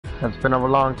It's been a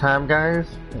long time, guys.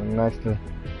 And nice to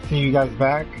see you guys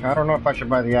back. I don't know if I should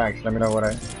buy the axe. Let me know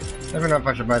if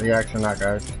I should buy the axe or not,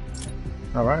 guys.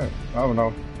 All right. Oh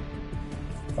no.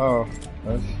 Oh,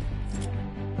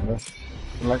 let's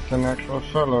select an actual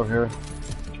solo here.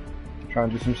 Try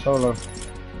and do some solo.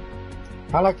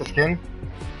 I like the skin.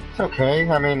 It's okay.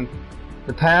 I mean,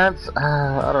 the pants.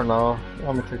 I don't know.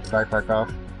 Let me take the backpack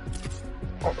off.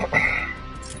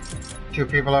 2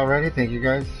 people already. Thank you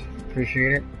guys.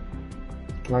 Appreciate it.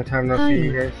 Long time no see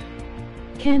you guys.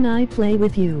 Can I play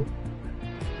with you?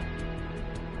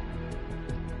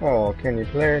 Oh, can you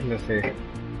play? Let's see.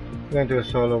 I'm gonna do a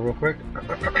solo real quick.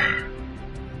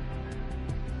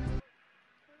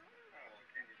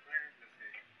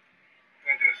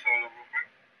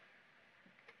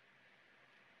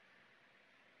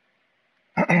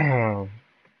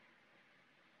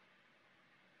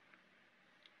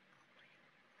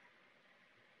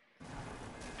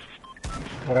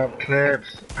 What up,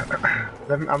 Clips?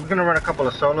 I'm gonna run a couple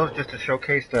of solos just to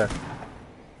showcase the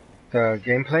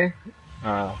gameplay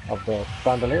of the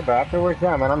Bandolier, but afterwards,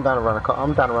 yeah, man, I'm down to run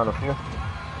a few.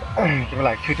 Give me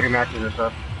like 2-3 matches or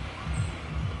so.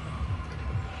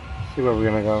 See where we're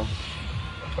gonna go.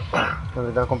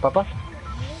 Gonna go con Papa?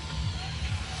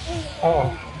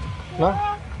 Oh,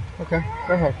 no? Okay,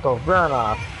 go ahead, go run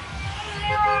off.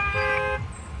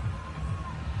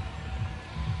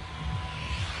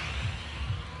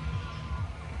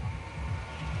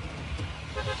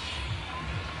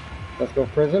 Let's go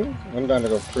prison. I'm down to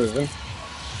go prison.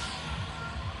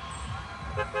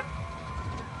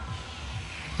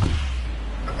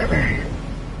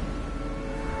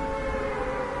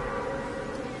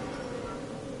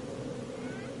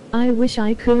 I wish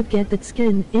I could get that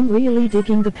skin. I'm really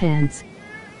digging the pants.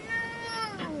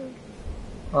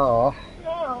 Oh.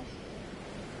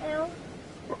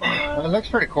 It looks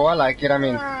pretty cool. I like it. I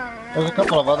mean, there's a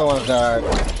couple of other ones that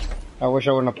I wish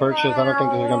I wouldn't have purchased. I don't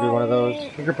think this is going to be one of those.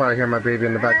 You can probably hear my baby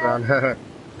in the background.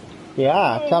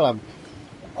 Yeah, tell him.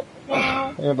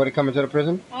 Anybody coming to the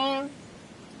prison? I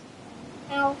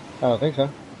don't think so.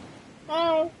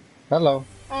 Hello.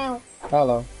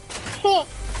 Hello.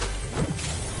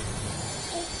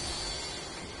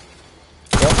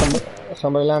 Well,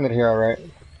 somebody landed here, alright.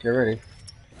 Get ready.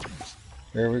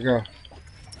 Here we go.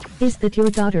 Is that your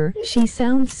daughter? She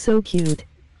sounds so cute.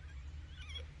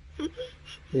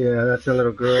 Yeah, that's a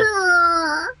little girl.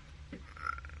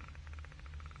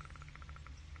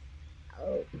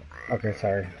 Okay,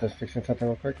 sorry. Just fixing something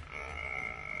real quick.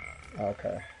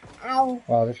 Okay.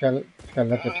 Wow, this guy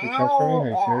left a 2 chests for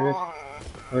me? Are you serious?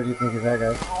 Where do you think he's at,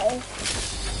 guys?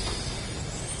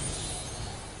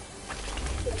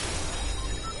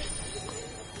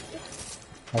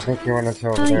 I think he went into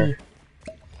over there.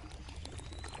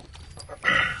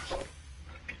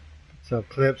 So,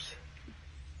 Clips.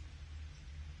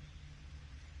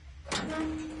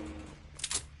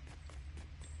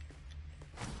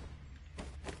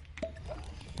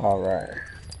 Alright.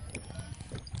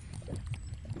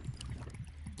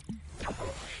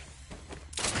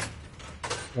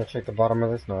 Did I check the bottom of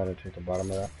this? No, I didn't check the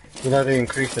bottom of that. You know they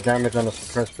increase the damage on the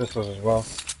suppressed pistols as well.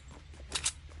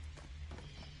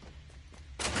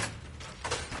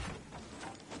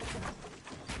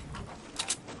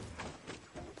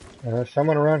 And there's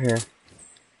someone around here.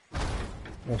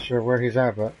 Not sure where he's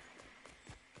at, but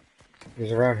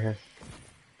he's around here.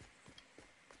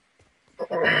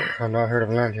 I know I heard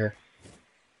him land here.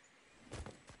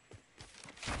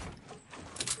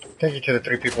 Thank you to the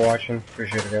 3 people watching.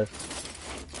 Appreciate it, guys.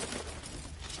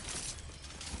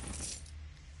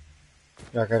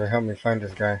 Y'all gotta help me find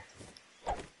this guy.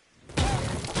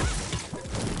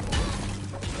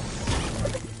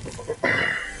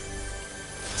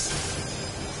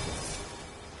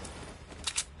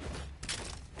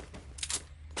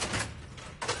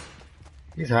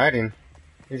 He's hiding.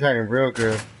 He's hiding real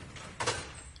good.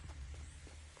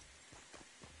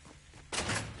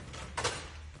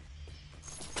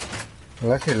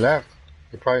 Unless he left.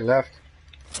 He probably left.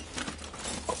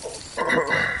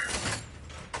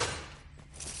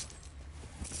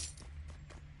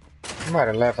 He might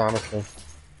have left, honestly.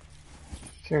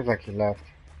 Seems like he left.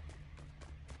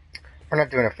 We're not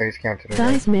doing a face cam today.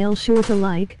 Guys, make sure to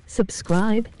like,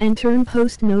 subscribe, and turn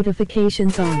post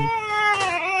notifications on.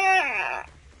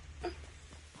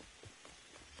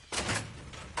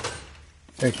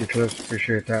 Thank you, Clips.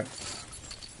 Appreciate that.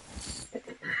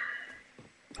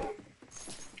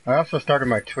 I also started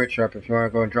my Twitch up. If you want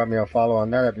to go and drop me a follow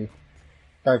on that,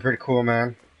 that'd be pretty cool,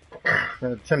 man.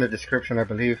 It's in the description, I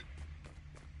believe.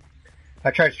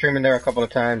 I tried streaming there a couple of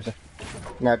times.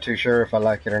 Not too sure if I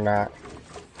like it or not.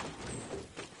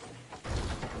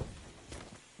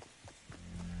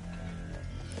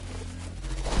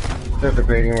 Still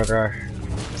debating whether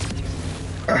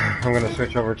I'm gonna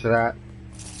switch over to that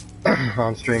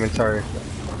on stream. And sorry,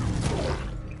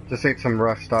 just ate some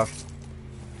rough stuff.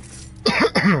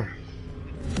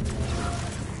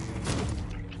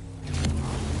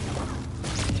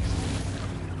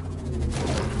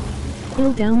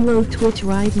 He'll download Twitch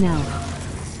right now.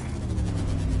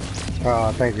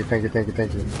 Oh, thank you, thank you, thank you,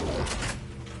 thank you.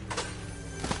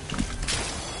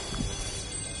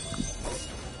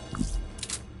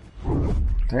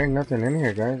 There ain't nothing in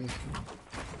here, guys.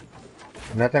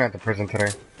 Nothing at the prison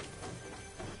today.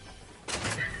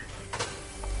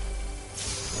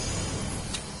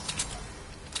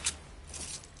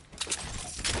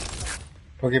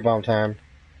 Boogie bomb time.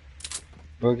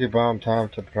 Boogie bomb time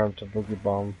to boogie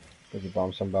bomb. Boogie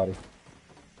bomb somebody.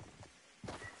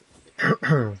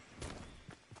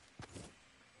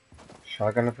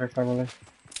 Shotgun effect, I believe.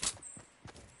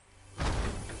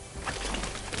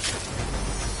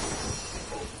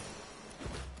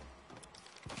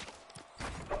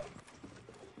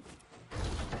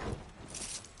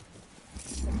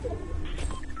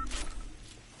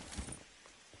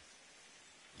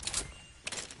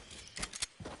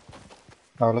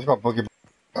 Oh, let's go boogie.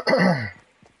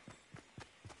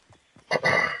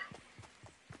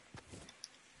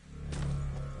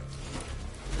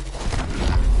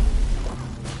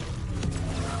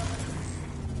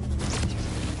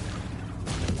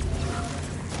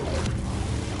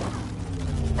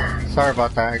 Sorry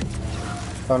about that.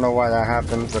 Don't know why that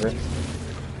happened, but it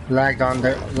lagged on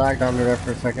there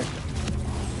for a second.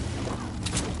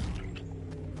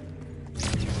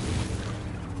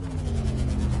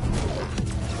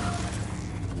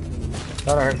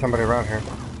 Thought I heard somebody around here.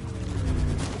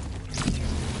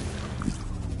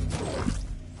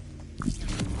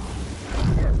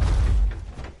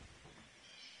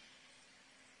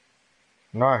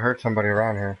 No, I heard somebody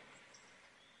around here.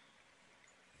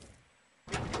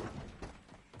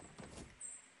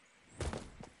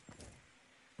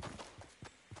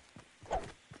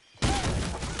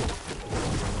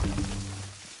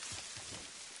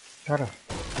 Shut up.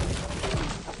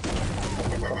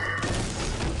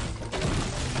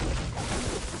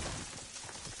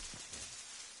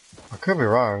 I could be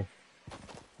wrong.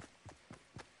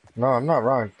 No, I'm not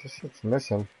wrong. This shit's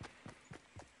missing.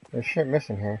 There's shit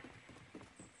missing here.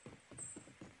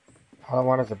 All I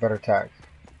want is a better tac.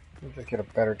 Let me just get a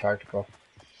better tactical.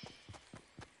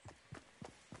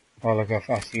 Oh, look,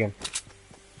 I see him.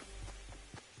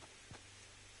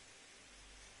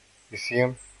 You see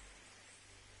him?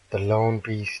 The lone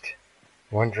beast,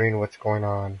 wondering what's going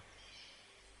on,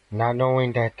 not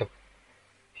knowing that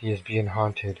he is being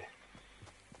haunted.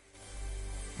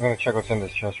 I'm gonna check what's in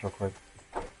this chest real quick.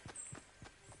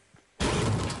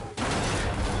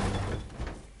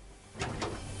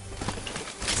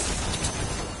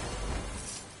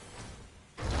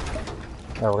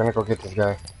 Alright, we're gonna go get this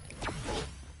guy.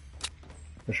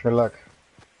 Wish me luck.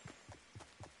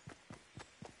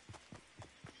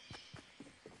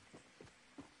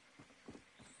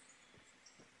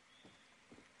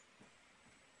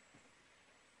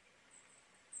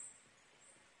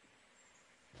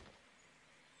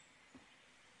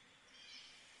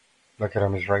 Look at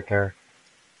him, he's right there.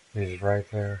 He's right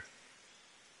there.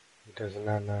 He does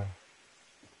not know.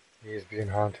 He is being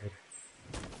haunted.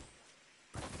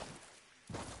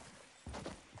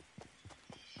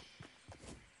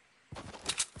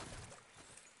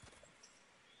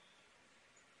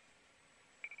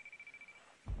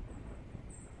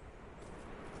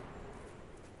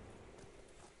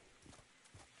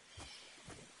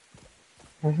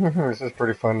 This is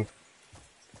pretty fun.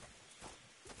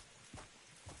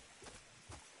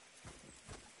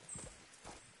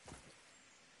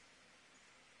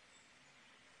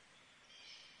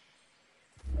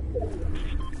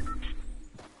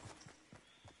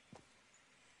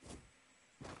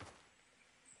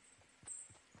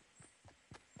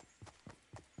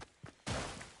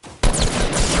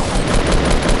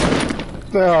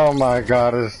 Oh my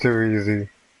god, it's too easy.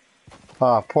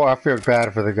 Ah, poor, I feel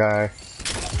bad for the guy.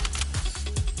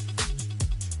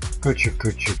 Kuchu,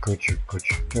 kuchu, kuchu,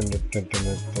 kuchu. Dun, dun, dun, dun,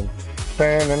 dun, dun.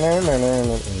 Dun, dun, dun, dun, dun,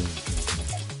 dun,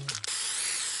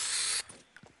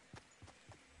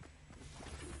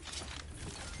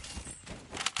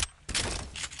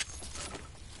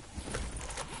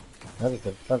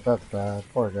 dun. That's bad.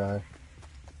 Poor guy.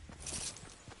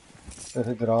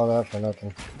 He did all that for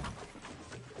nothing.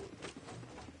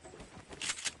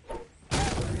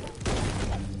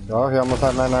 Oh, he almost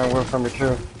had 99 wheel from me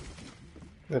too.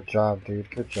 Good job,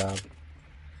 dude. Good job.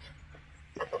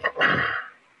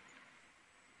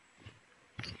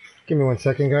 Give me 1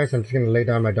 second, guys. I'm just gonna lay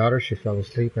down my daughter. She fell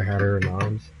asleep. I had her in my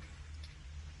arms.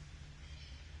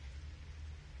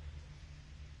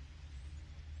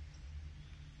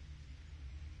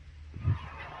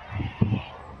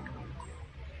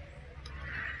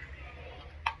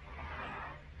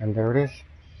 And there it is.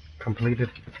 Completed.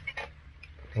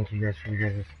 Thank you guys for your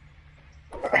guys'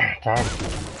 time.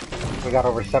 We got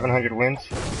over 700 wins.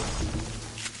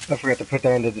 Don't forget to put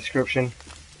that in the description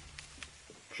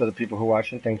for the people who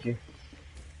watch it. Thank you.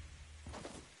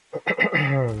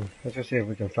 Let's just see if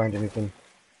we can find anything.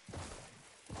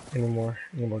 Any more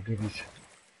goodies.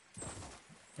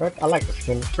 But I like the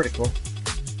skin. It's pretty cool.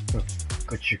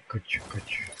 Good you.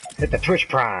 Hit the Twitch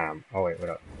Prime. Oh wait, what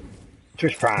up?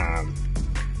 Twitch Prime.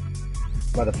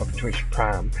 Motherfucking Twitch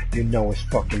Prime. You know it's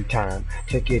fucking time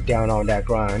to get down on that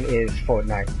grind. It's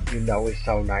Fortnite. You know it's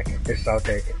all night. It's all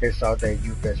day. It's all day.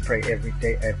 You best pray every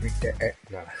day.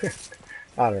 No.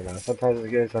 I don't know. Sometimes it's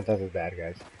good. Sometimes it's bad,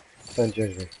 guys. Don't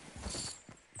judge me.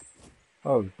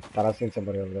 Oh, thought I seen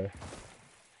somebody over there.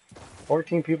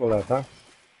 14 people left, huh?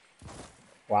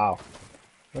 Wow.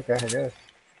 Okay, I guess.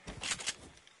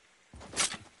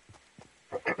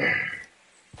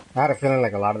 I had a feeling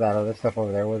like a lot of that other stuff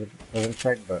over there wasn't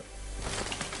checked, but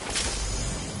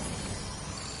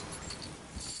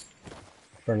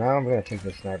for now I'm gonna take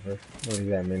the sniper. What is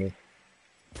that mini?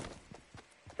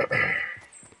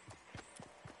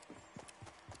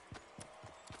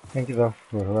 Thank you though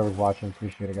for whoever's watching.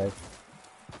 Appreciate it, guys.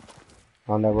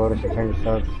 On that road to 600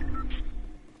 subs.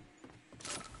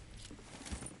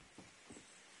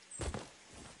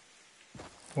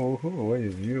 Oh, what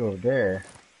is you over there?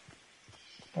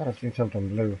 Thought I seen something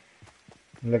blue.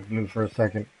 It looked blue for a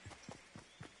second.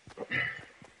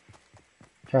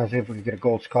 Trying to see if we could get a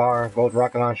gold scar, gold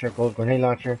rocket launcher, gold grenade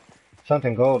launcher.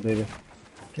 Something gold, baby.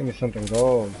 Give me something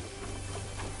gold.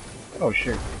 Oh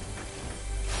shit.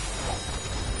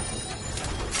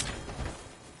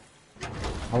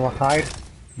 I'm gonna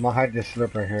hide this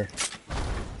slip right here.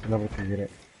 So nobody can get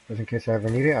it. Just in case I ever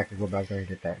need it, I can go back there and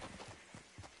get that.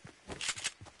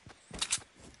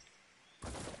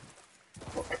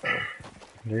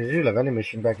 There's usually a vending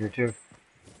machine back here too.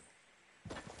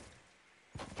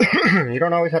 You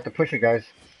don't always have to push it, guys.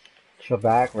 Chill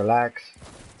back, relax.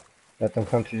 Let them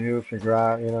come to you, figure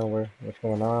out, you know, what's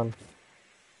going on.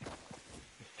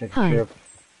 Just take a trip.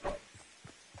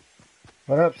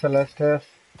 What up, Celestes?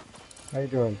 How you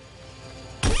doing?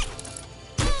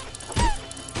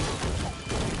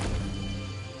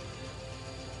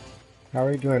 How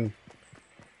are you doing?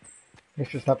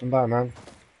 Thanks for stopping by, man.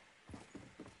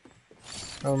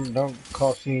 Don't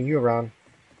call seeing you around.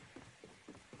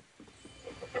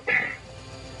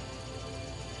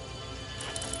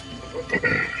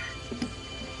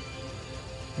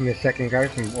 Give me a second, guys.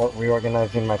 I'm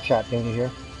reorganizing my chat thingy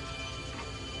here.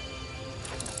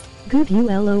 Good you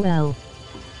LOL.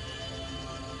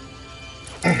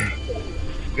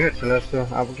 Good,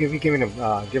 Celeste. I will give you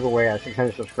a giveaway at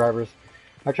 600 subscribers.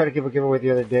 I tried to give a giveaway the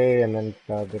other day, and then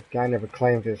the guy never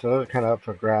claimed it, so those are kind of up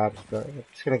for grabs. But I'm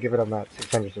just gonna give it up at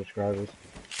 600 subscribers.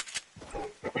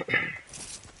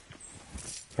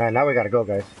 Alright, now we gotta go,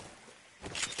 guys.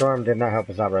 Storm did not help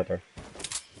us out right there.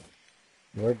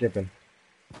 We're dipping.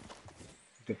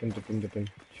 Dipping.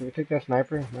 Should we take that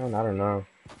sniper? No, I don't know.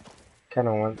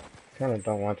 Kinda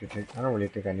don't want to take. I don't really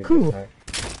think I need this sniper.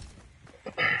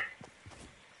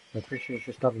 I appreciate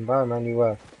you stopping by, man.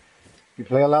 You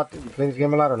play a lot? You play this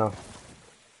game a lot or no?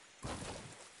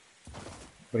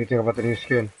 What do you think about the new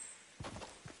skin?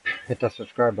 Hit that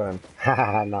subscribe button.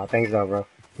 Haha, no, thanks though, bro.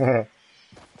 I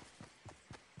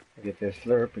get this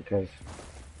slurp because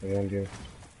we're gonna do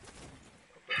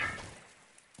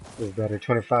this better.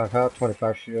 25 health,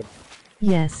 25 shield.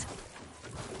 Yes.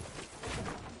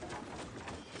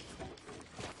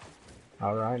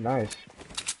 Alright, nice.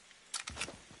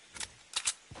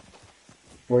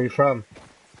 Where are you from?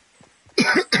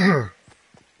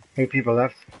 8 people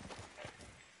left.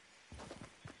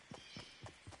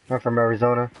 I'm from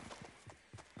Arizona.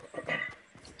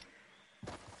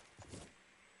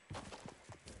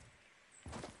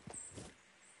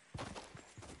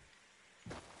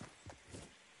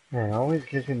 Man, it always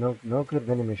gives me no good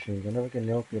vending machines. I never get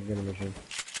no good vending machines.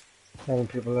 7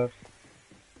 people left.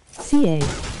 CA.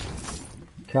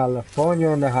 California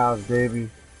in the house, baby.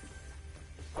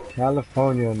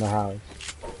 California in the house.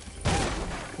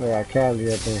 We got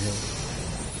Cali up in here.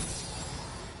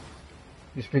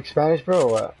 You speak Spanish, bro,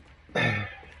 or what? I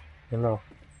don't know.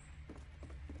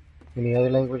 Any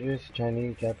other languages?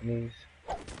 Chinese, Japanese?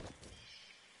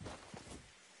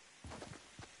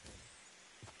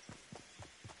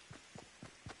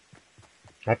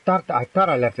 I thought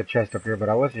I left a chest up here, but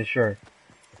I wasn't sure.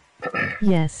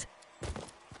 Yes.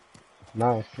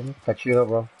 Nice, está chido,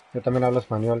 bro. Yo también hablo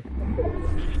español.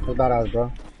 Es badass,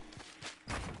 bro.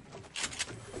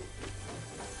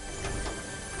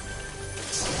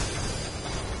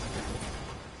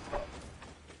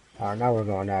 Alright, now we're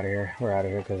going out of here. We're out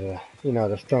of here because, you know,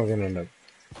 the storm's gonna end up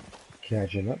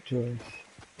catching up to us.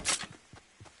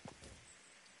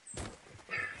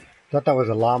 Thought that was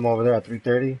a llama over there at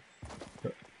 3:30.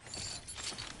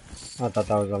 I thought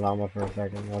that was a llama for a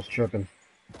second. I was tripping.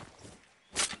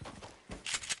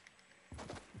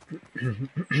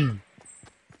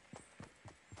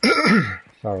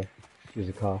 Sorry. Excuse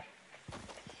the cough.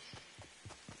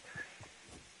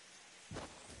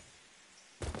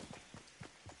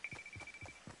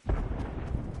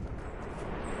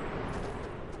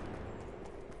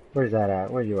 Where's that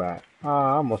at? Where you at?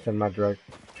 Almost in my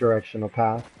directional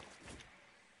path.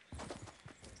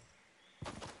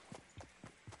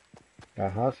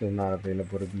 That house is not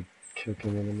available to be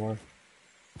taken anymore.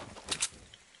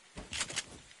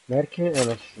 Medkit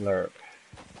and a slurp.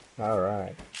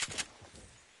 Alright.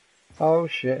 Oh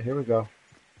shit, here we go.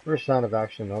 First sign of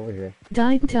action over here.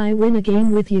 Didn't I win a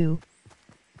game with you?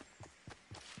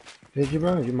 Did you,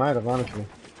 bro? You might have, honestly.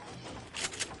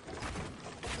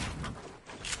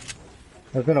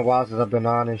 It's been a while since I've been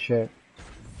on and shit.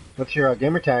 What's your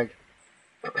gamer tag?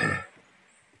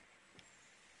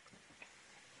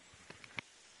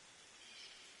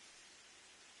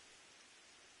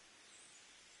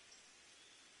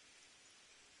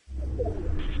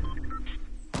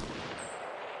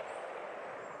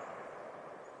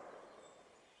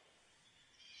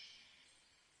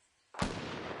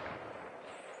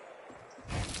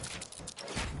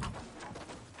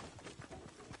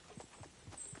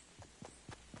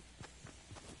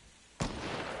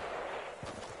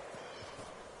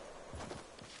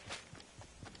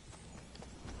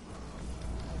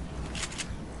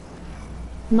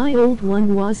 My old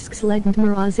one was Xlegend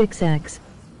Miraz XX.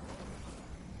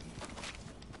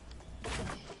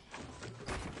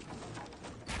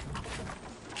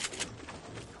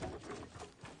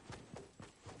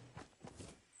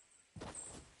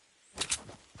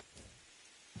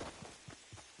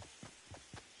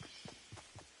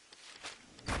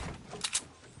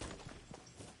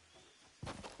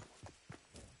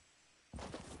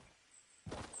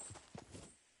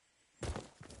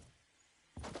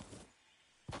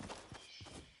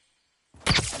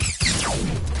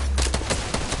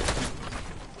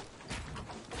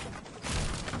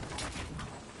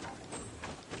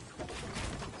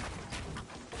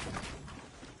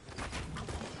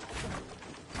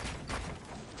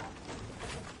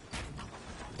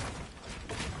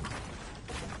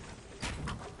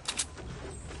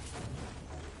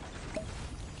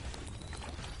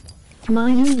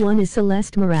 My new one is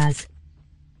Celeste Miraz.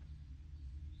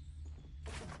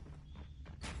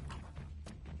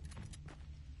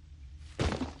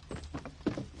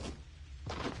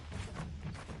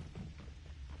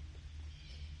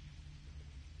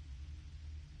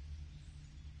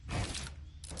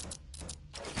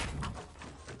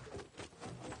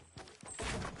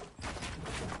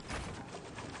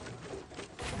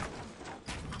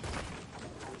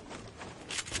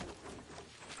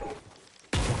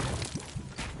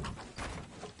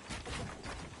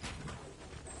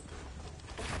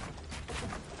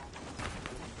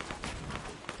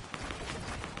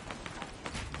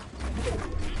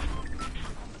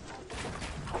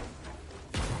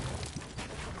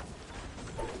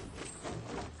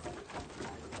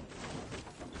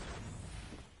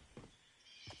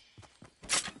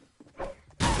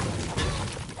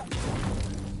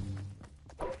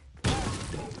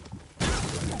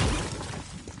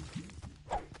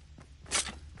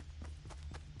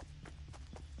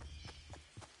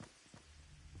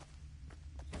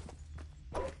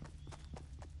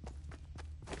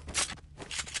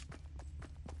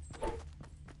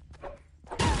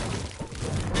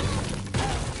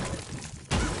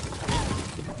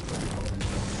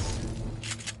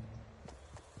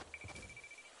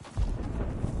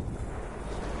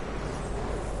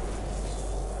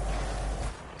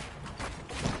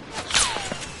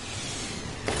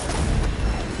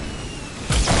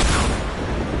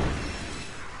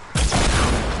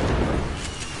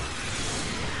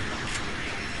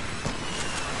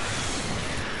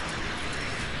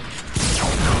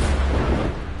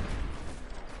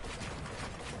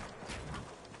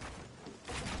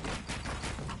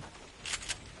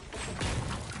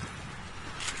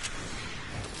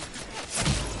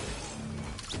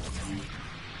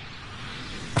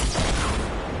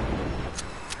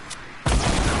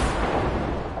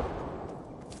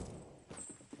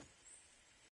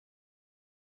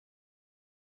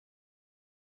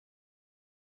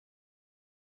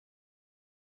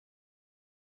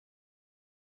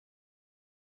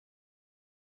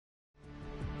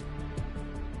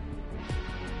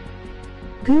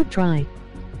 Good try.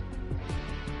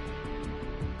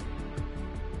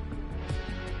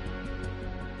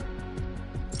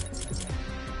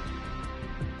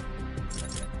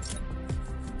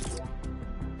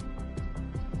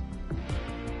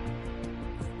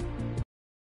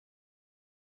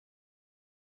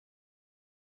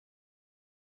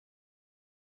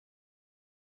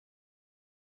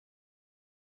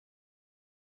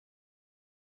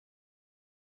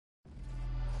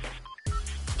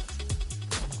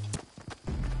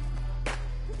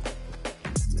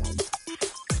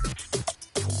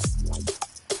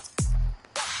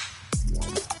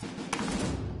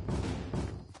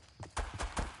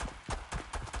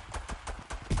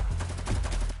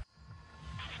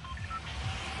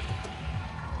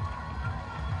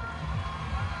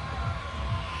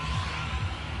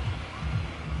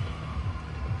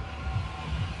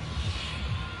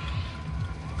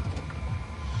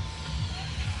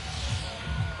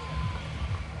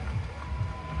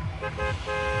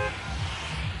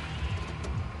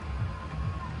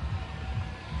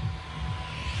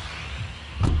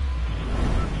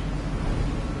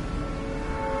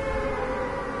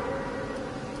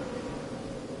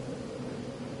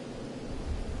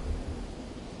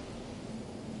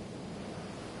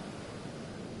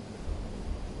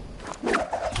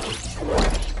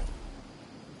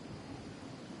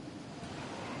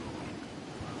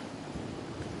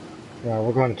 Yeah,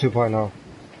 we're going to 2.0.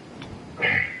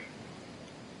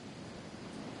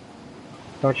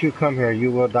 Don't you come here,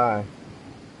 you will die.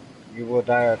 You will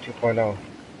die at 2.0.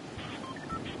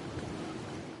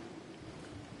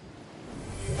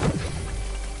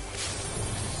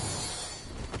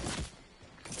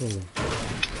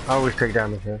 I always take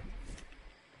damage here.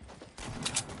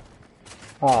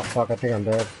 Oh fuck, I think I'm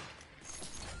dead.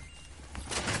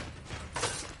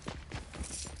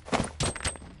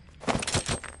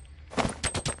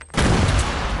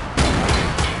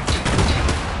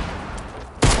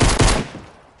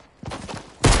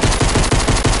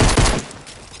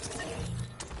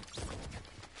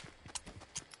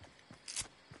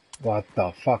 What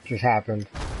the fuck just happened?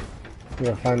 You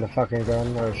gotta find the fucking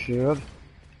gun or shield.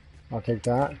 I'll take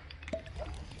that.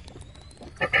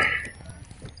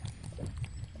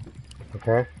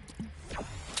 Okay.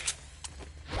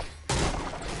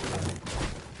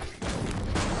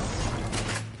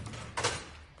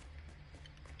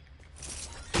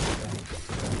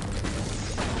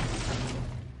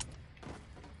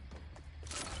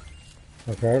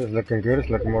 Okay, it's looking good, it's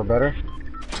looking more better.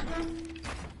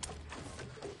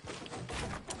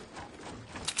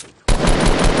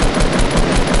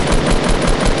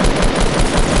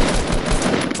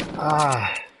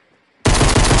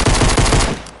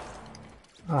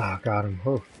 Got him.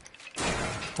 Whew.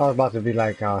 I was about to be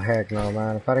like, oh heck no,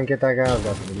 man. If I didn't get that guy, I was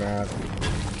about to be mad.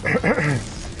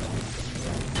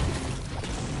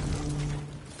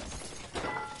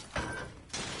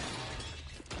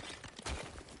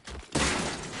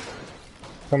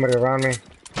 Somebody around me.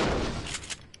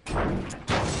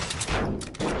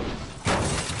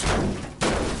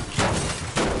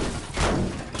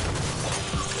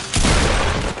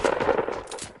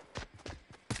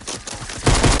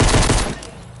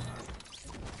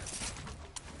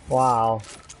 Wow.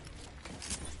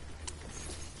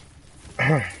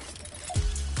 That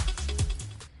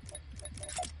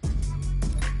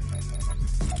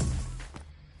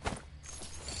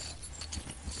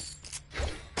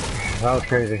was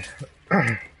crazy.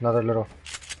 Another little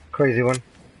crazy one.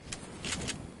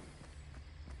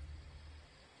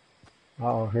 Uh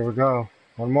oh, here we go.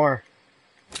 One more.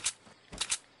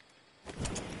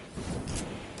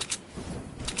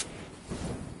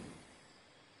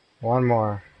 One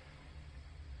more.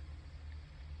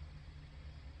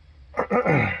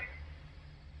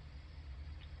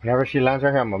 Whenever she lands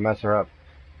right here, I'm gonna mess her up.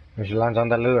 When she lands on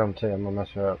that loot, I'm telling you, I'm gonna mess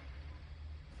her up.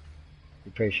 Be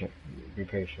patient. Be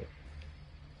patient.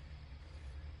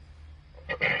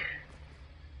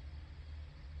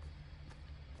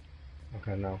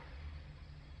 Okay, no.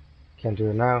 Can't do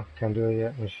it now. Can't do it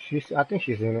yet. I think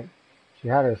she's seen it. She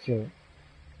had to have seen it.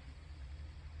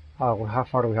 Oh, well, how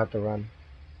far do we have to run?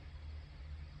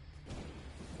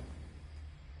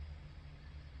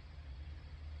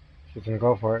 She's gonna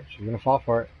go for it. She's gonna fall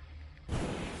for it.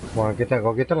 Come on, get that.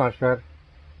 Go get the launch pad.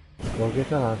 Go get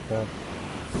the launch pad.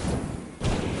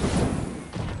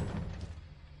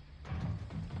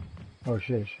 Oh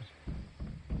shit.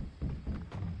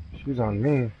 She's on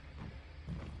me.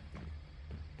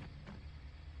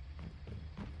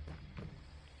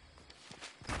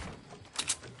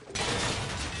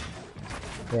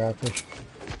 Yeah, I think.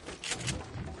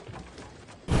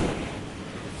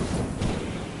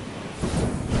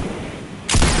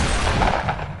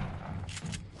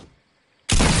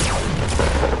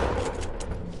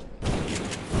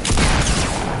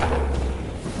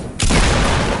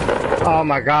 Oh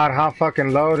my god, how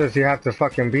fucking low does he have to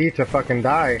fucking be to fucking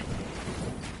die?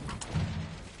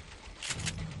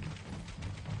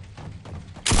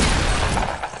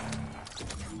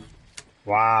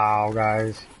 Wow,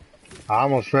 guys. I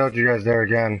almost failed you guys there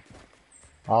again.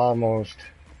 Almost.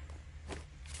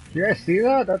 You guys see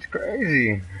that? That's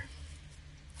crazy.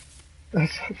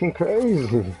 That's fucking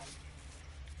crazy.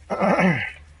 You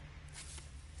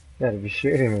gotta be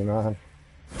shitting me, man.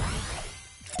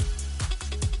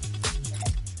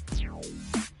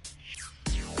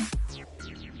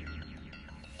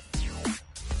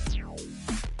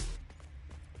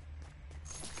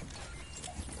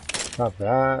 Stop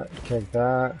that. Take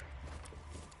that.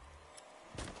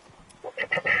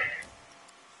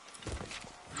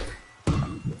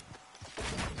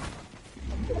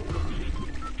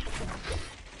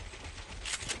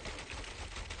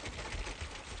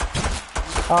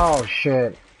 Oh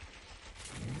shit.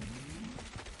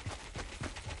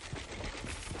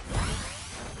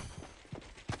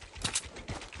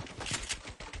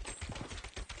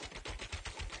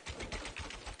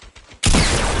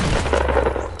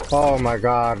 Oh my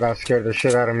god, that scared the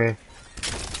shit out of me.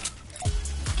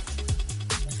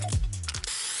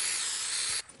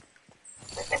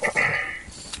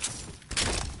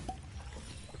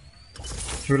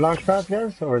 two launch pads,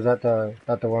 guys, or is that the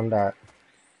one that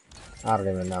I don't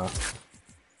even know?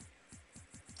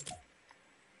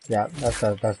 Yeah, that's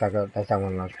that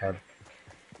one launch pad.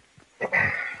 Alright,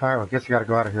 well, I guess we gotta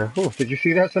go out of here. Ooh, did you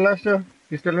see that, Celestia?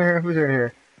 You still in here? Who's in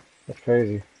here? That's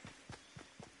crazy.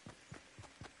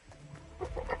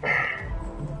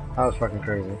 That was fucking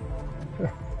crazy.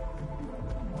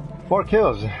 4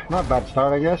 kills. Not a bad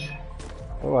start, I guess.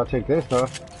 Oh, I'll take this, though.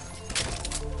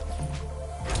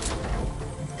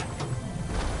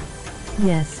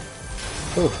 Yes.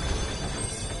 Ooh.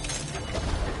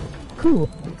 Cool.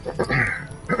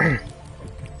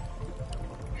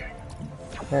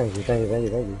 Thank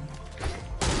you.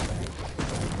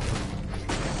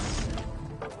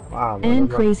 Wow, man. And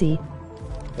crazy.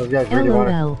 Those guys really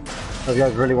LOL. Those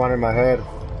guys really wanted my head.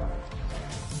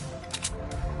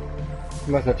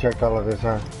 You must have checked all of this,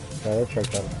 huh? Yeah, they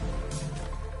checked all of it.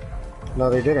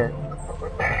 No, they didn't.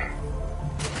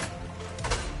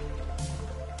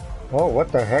 Oh,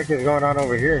 what the heck is going on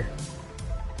over here?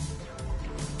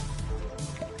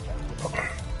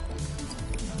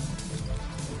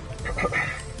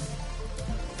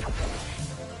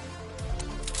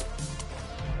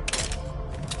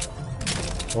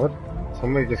 What?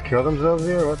 Somebody just killed themselves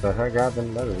here? What the heck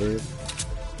happened? That is weird.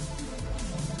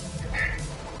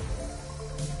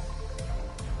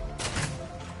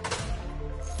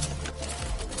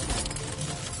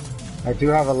 I do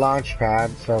have a launch pad,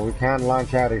 so we can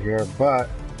launch out of here, but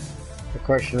the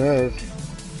question is,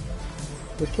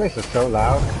 this place is so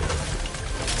loud.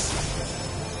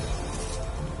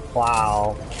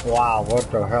 Wow, what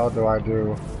the hell do I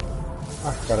do?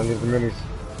 I gotta leave the minis.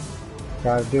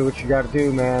 Gotta do what you gotta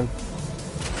do, man.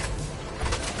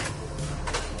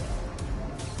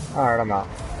 Alright, I'm out.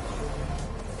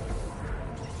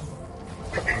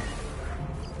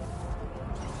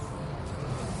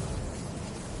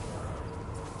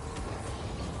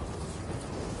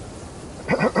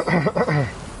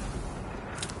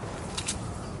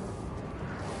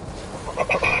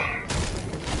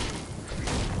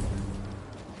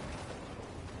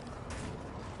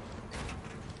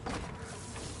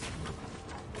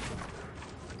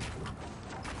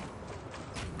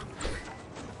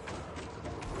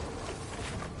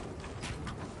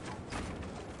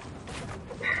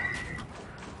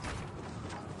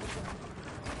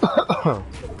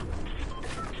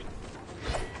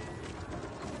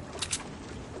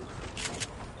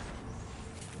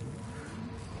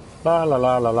 La la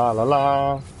la la la la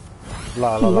la.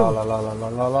 La la la la la la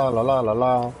la la la la la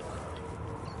la.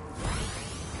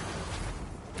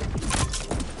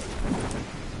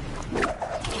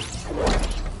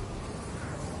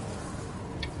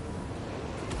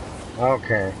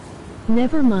 Okay.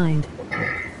 Never mind.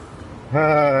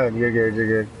 You're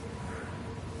good.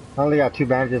 I only got 2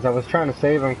 bandages. I was trying to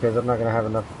save them because I'm not gonna have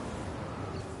enough.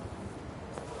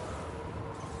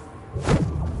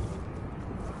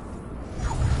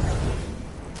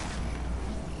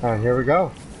 Alright, here we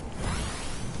go.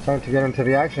 Time to get into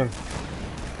the action.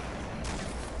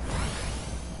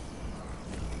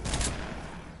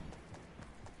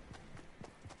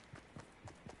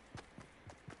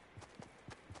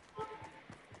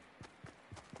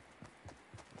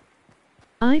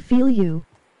 I feel you.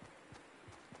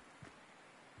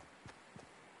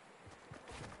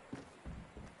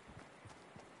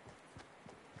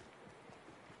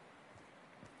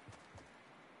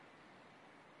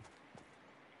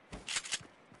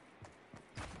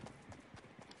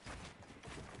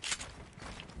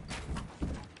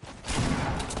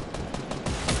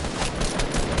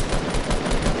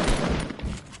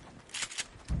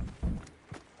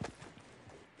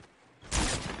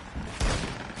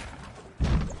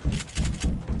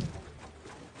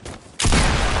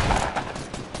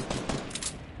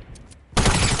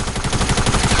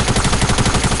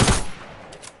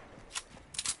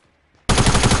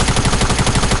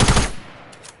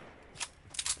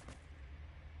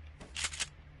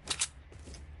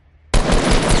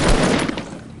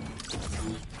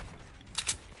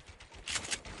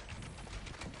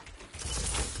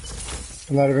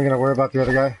 I'm not even gonna worry about the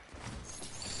other guy.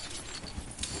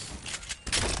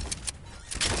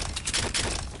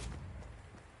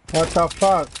 What the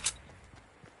fuck?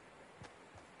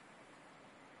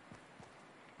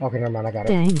 Okay, never mind, I got it.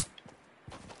 Dang.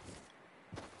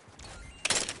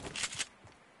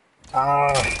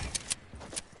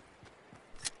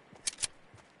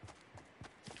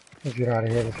 Let's get out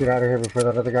of here. Let's get out of here before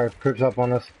that other guy creeps up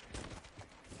on us.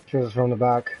 Shoots us from the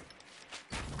back.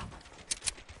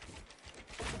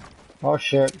 Oh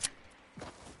shit.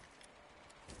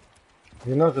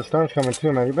 He knows the storm's coming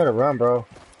too, man. You better run, bro.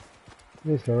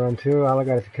 Needs to run too. All I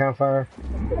got is a campfire.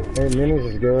 8 minis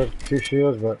is good. 2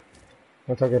 shields, but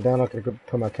once I get down, I can go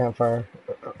put my campfire.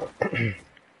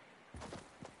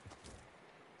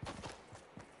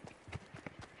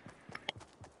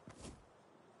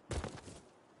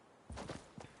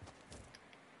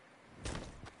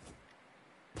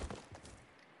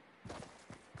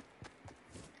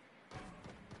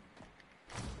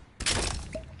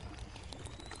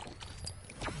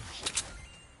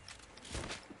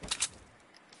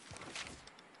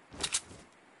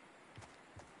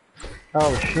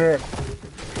 Oh shit.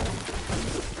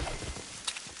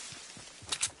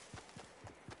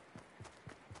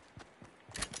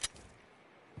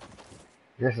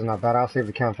 This is not bad. I'll save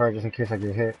the campfire just in case I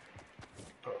get hit.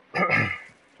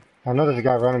 I know there's a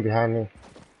guy running behind me.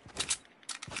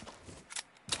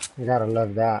 You gotta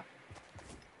love that.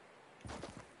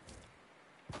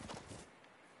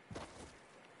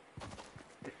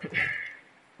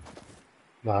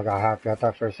 No, I got happy. I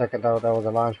thought for a second that was a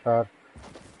launch pad.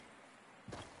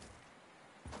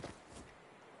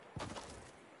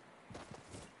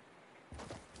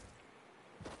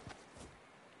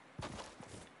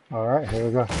 Alright, here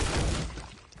we go.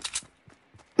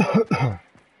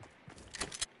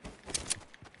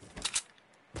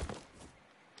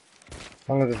 As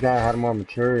long as this guy had more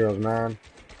materials, man.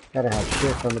 Gotta have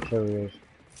shit for materials.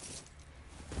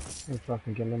 You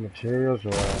fucking getting the materials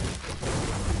or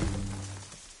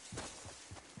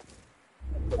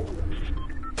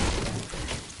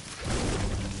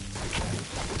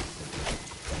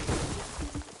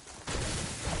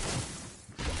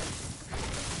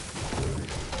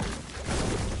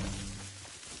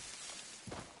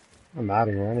I'm out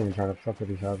of here. I ain't even trying to fuck with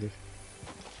these houses.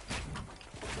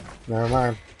 Never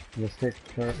mind. Mistake.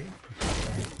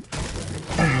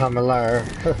 I'm a liar.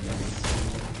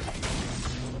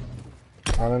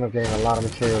 I'll end up getting a lot of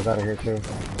materials out of here too.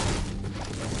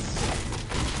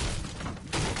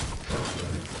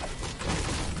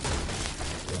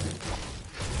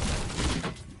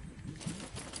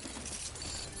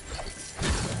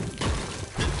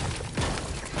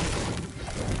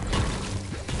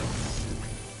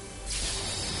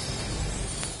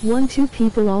 Two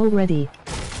people already.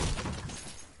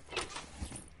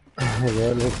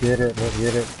 Yeah, let's get it. Let's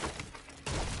get it.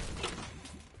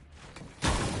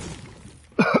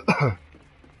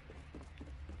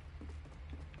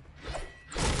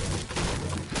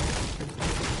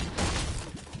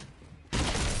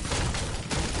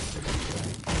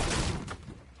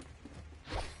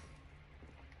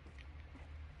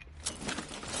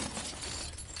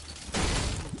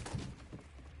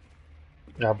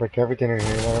 I'll break everything in here,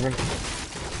 you know what I mean?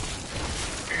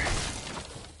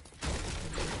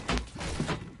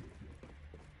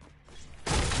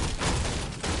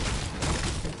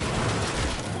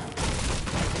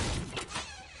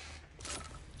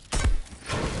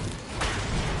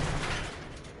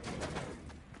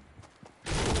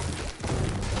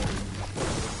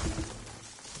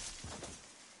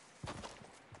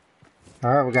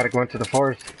 Alright, we gotta go into the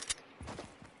forest.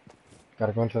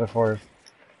 Gotta go into the forest.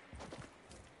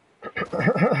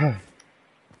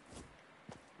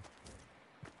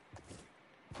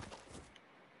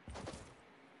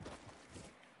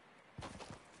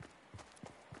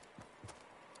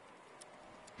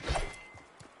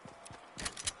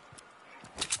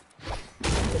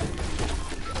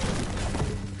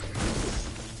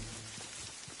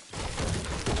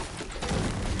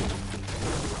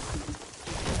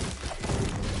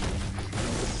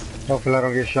 Hopefully I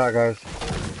don't get shot, guys.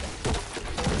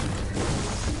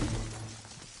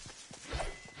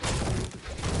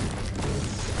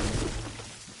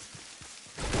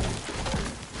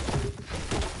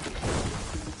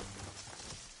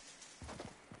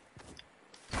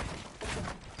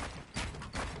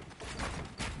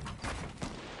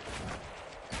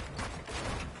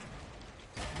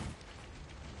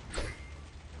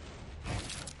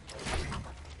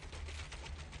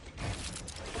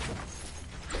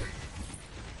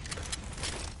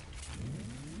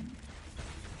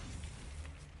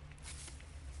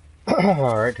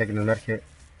 Alright, taking the medkit.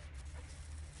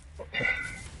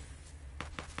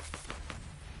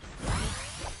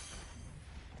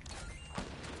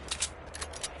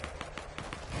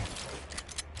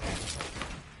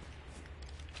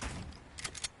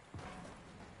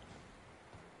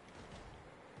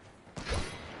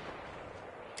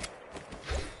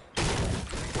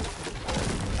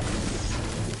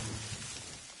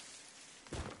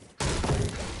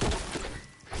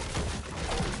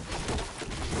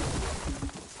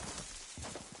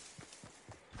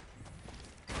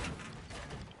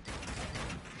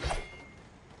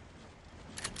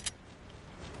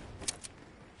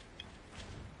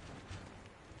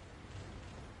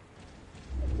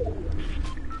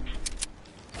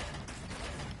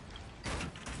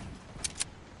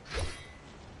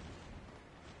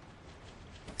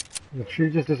 The tree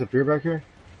just disappeared back here?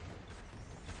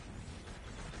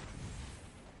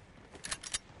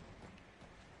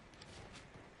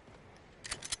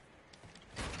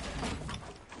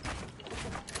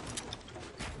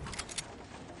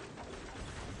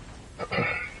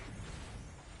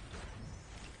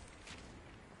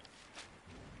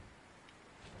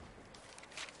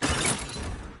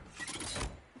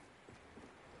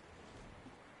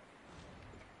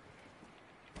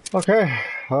 Okay.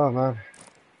 Oh man.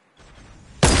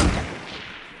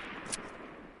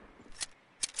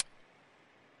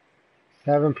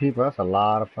 Seven people. That's a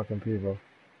lot of fucking people.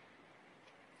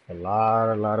 A lot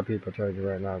of people. I tell you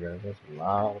right now, guys. That's a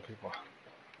lot of people.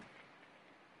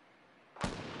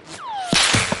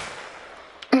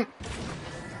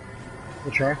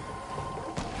 We'll try.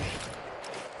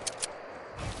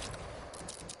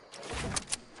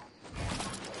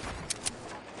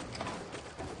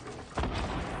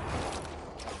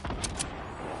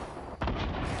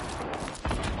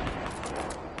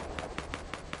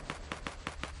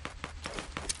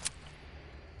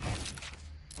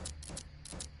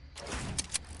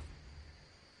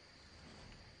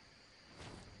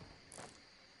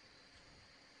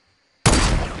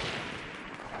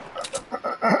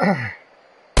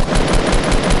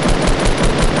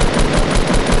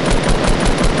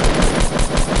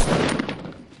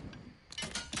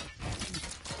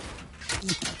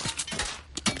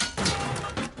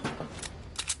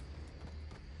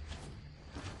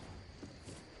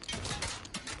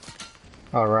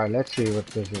 Alright, let's see what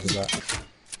this is about.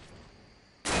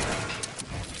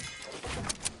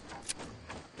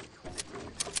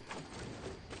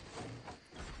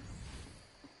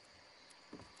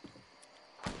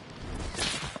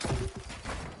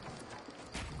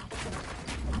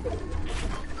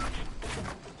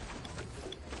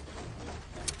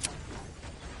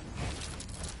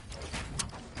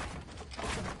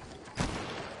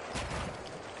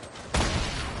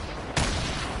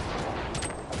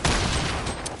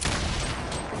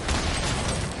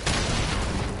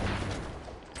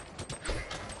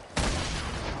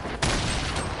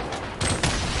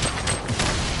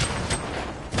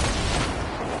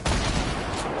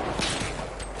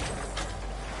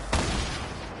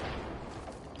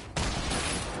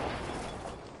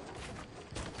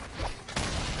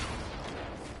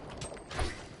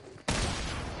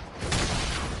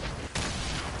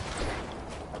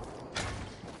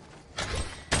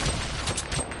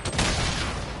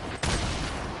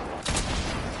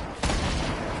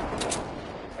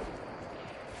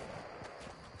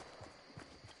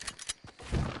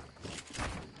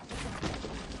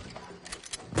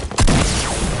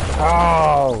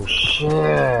 Oh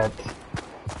shit!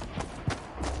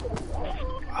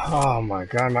 Oh my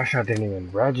god, my shot didn't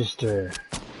even register.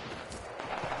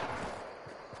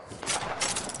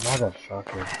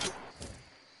 Motherfucker.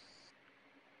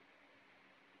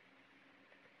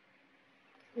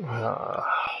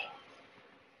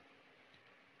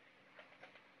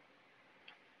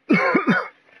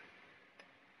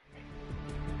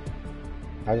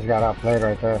 I just got outplayed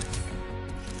right there.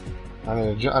 I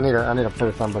need to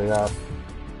play somebody out.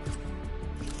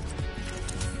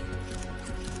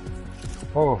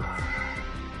 Oh,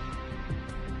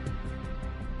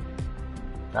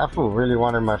 that fool really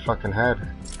wanted my fucking head.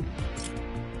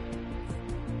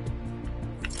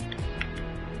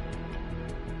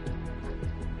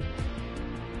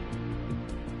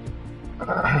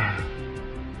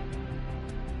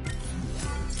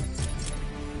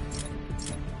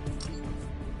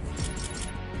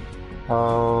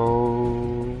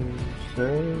 Oh, shit.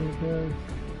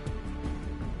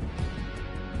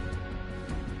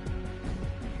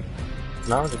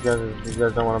 No, you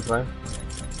guys don't want to play?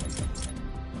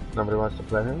 Nobody wants to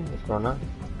play him? What's going on?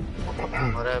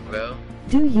 What up, bro?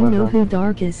 Do you know who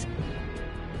Dark is?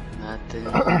 Nothing.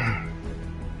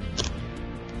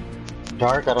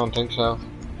 Dark? I don't think so.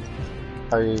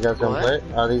 Are you guys gonna play?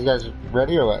 Are these guys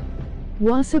ready or what?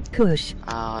 What's up, Kush?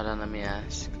 Hold on, let me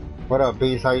ask. What up,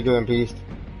 Beast? How you doing, Beast?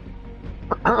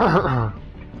 How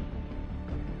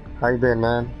you been,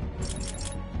 man?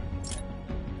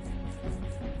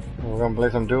 We're gonna play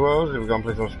some duos? We're gonna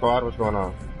play some squad? What's going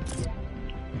on?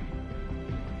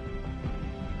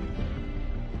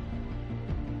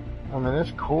 I mean,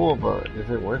 it's cool, but is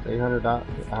it worth $800?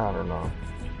 I don't know.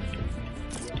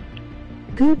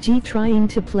 Gucci trying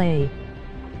to play.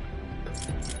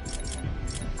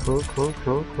 Cool.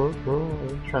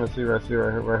 I'm trying to see right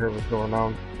here what's going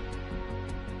on.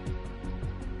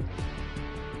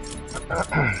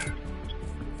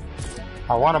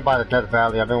 I want to buy the Death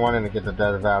Valley. I've been wanting to get the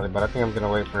Death Valley, but I think I'm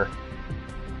gonna wait for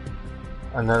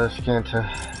another skin to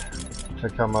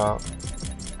come up.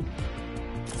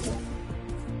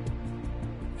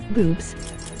 Boobs.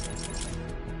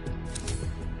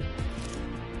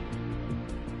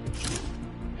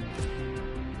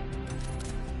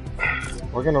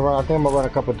 We're gonna run, I think I'm gonna run a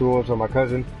couple duels with my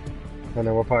cousin, and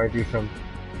then we'll probably do some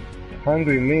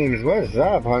Hungry Memes. What's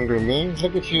up, Hungry Memes?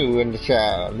 Look at you in the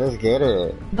chat. Let's get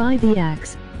it. Buy the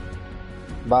axe.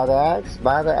 Buy the axe?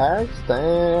 Buy the axe?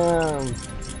 Damn.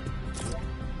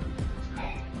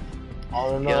 I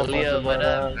don't know. Yo, Leo, what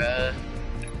up, bro?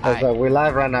 What's up? We're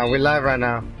live right now. We're live right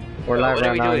now. We're live What right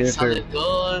are we now on doing? YouTube. Solid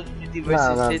gold? 50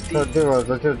 versus 50? Let's duos.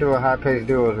 Let's just do a high-paced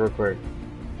duos real quick.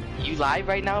 You live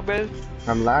right now, bro?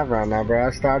 I'm live right now, bro.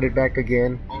 I started back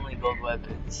again. Only gold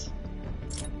weapons.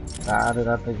 Started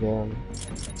up again.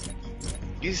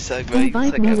 You suck, bro. You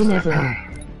Invite suck me at whenever.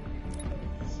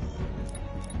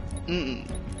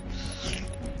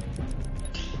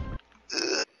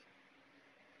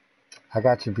 I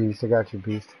got you, Beast. I got you,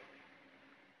 Beast.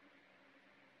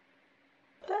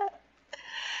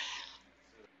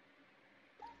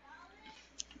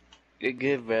 You're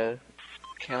good, bro.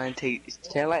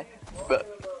 Bro,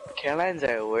 Carolines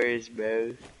are worse,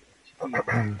 bro.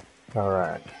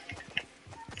 Alright.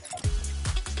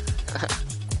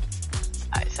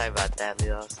 Sorry about that,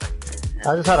 Leo.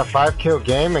 I just had a 5-kill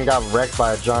game and got wrecked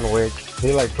by a John Wick.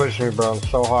 He like pushed me, bro,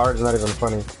 so hard, it's not even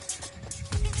funny.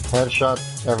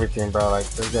 Headshot, everything, bro. Like,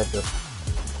 this guy just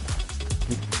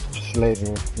slayed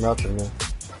me, melted me.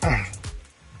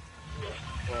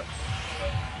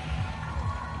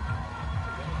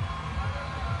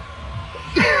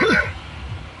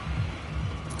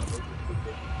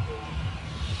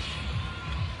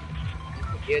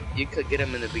 You could get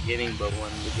him in the beginning, but when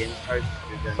the game starts,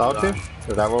 you're gonna Salty? go on.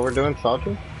 Is that what we're doing?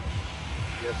 Salty?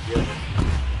 Yep.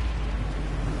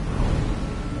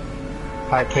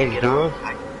 High-paced duos?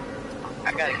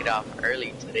 I gotta get off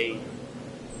early today.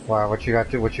 Wow, what you got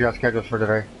scheduled for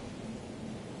today?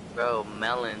 Bro,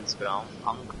 melons, bro.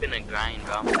 I'm finna grind,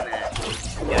 bro. I'm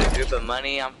finna get a group of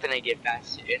money. I'm finna get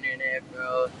faster internet,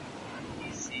 bro.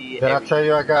 PC, Did I tell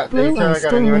you I got, did Bro, you tell I you I got a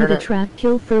still new need a internet? trap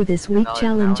kill for this week No,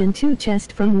 challenge no. and 2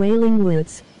 chests from Wailing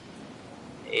Woods.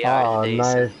 8 hours Oh, a day,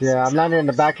 nice. so Yeah, I'm 6 not in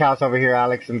the hours. back house over here,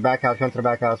 Alex. In the back house, come to the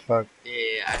back house, fuck. Yeah,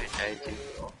 I do.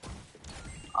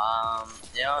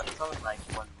 You know, it's only like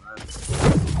 1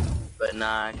 month. But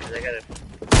nah, cause I gotta.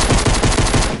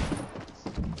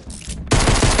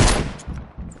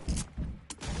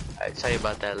 I'll tell you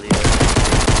about that later.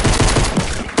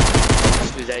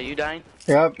 Is that you dying?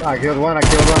 Yep, I killed one.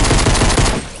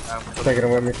 Taking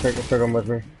him with me, take him with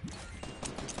me.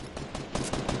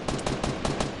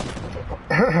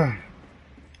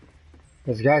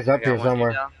 This guy's up here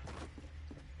somewhere.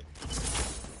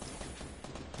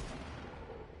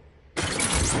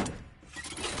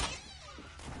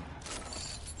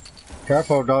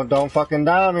 Careful, don't fucking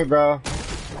die on me, bro.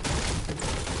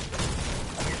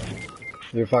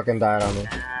 You fucking died on me.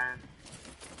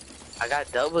 I got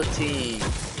double team.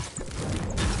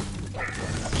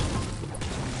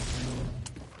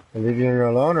 Leave you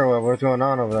alone or what? What's going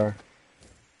on over there?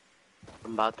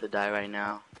 I'm about to die right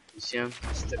now. You see him?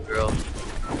 It's the girl.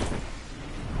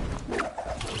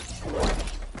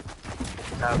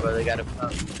 Nah, bro, they got a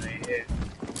pump right here.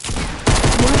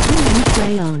 What do you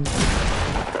play on?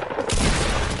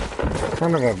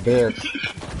 Son of a bitch.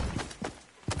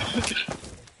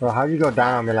 Bro, how you go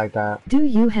down on me like that? Do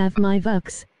you have my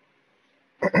Vux?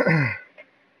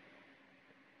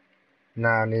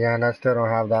 Nah, Neon, I still don't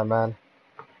have that, man.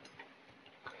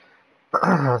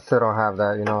 I still don't have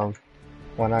that, you know.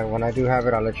 When I do have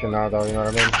it, I'll let you know, though. You know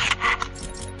what I mean?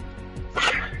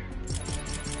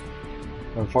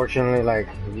 Unfortunately, like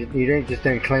you just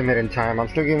didn't claim it in time. I'm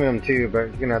still giving them to you, but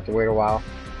you're gonna have to wait a while.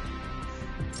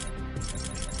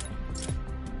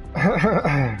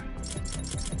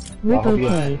 Rip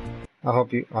okay. I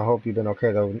hope you've been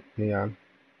okay though, Neon.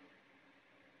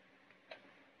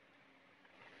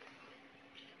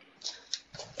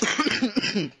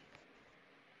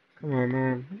 Come on,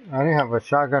 man. I didn't have a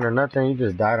shotgun or nothing. You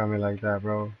just died on me like that,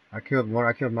 bro. I killed one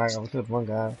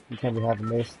guy. You can't be having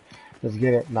this. Let's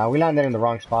get it. Nah, we landed in the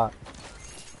wrong spot.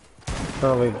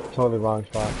 Totally wrong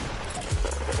spot.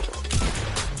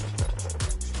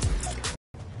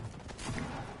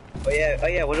 Oh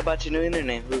yeah, what about your new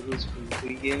internet? Who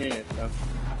you getting internet from?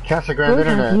 Casa Grande Bro,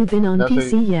 Internet. have you been on That's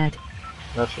PC yet?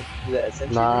 That's it. Is that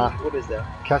essentially? Nah. What is that?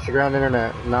 Casa Grande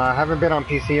Internet. Nah, I haven't been on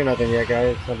PC or nothing yet,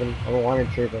 guys. I've been wanting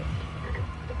to, but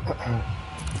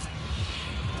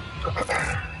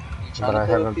but I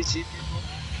haven't. PC?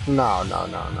 No.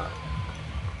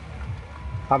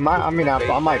 I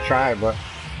might try, but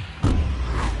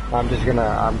I'm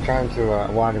trying to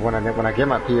when I get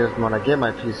my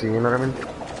PC, you know what I mean?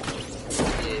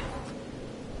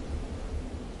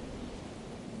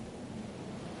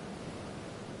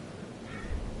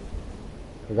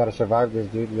 We gotta survive this,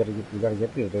 dude. We gotta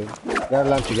get this, dude. We gotta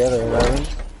land together, you know what I mean?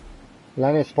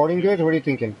 Landing sporting goods? What are you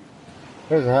thinking?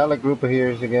 There's a hella group of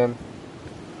here's again.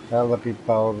 Hella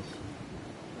people.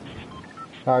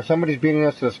 Somebody's beating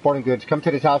us to the sporting goods. Come to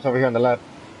this house over here on the left.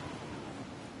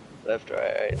 Left,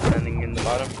 right, landing in the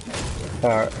bottom.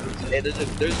 Hey,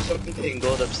 there's something in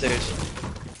gold upstairs.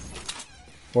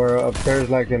 We're upstairs,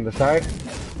 like in the side.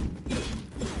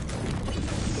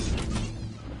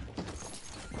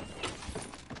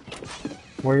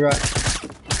 Where you at?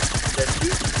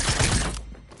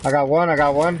 I got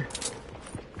one.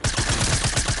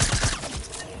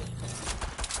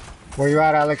 Where you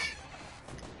at, Alex?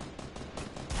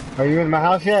 Are you in my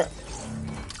house yet?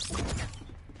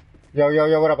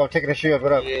 Yo, what up? I'm taking a shield.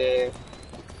 What up? Yeah.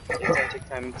 Take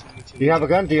time. Do you have a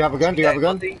gun? Yeah.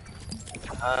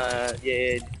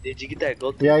 Did you get that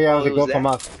gold thing? Yeah, it was the gold from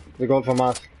us. The gold from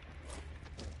us.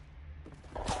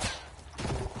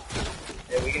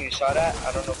 Yeah, we getting shot at?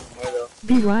 I don't know from where though.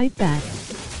 Be right back.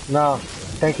 No,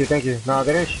 thank you. No,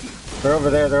 they didn't. They're over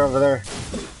there.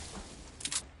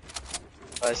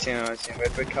 I see him.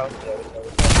 Red brick house.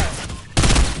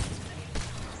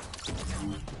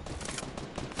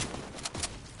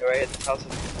 They're right at the house.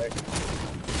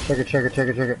 Check it. Is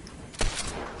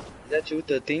that you with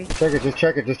the thing? Check it, just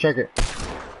check it.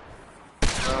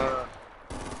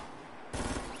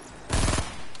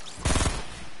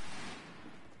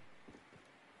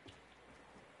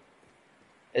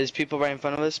 There's people right in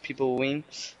front of us, people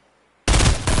wings.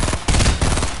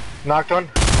 Knocked one.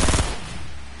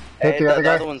 Hey, Hit the other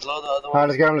guy. other one's low, the other one. Alright,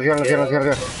 let's get him.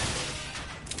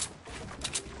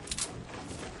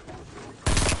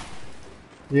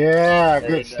 Yeah,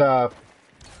 good stuff.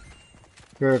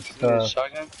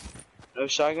 Shotgun? No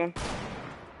shotgun?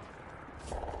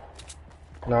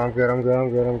 No, I'm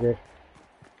good.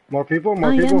 More people?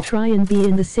 I am trying be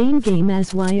in the same game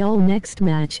as ROYALE next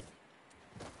match.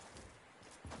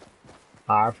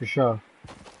 Alright, for sure.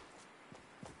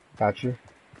 Got you.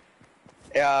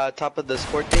 Yeah, top of the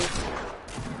sport thing.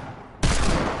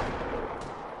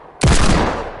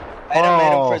 I hit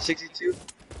him for 62.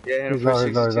 Yeah, hit him for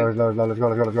 62. He's low. Let's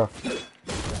go.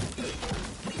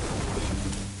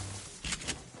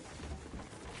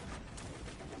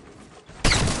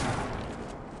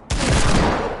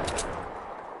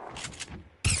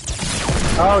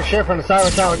 Oh shit, from the side,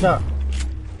 watch out.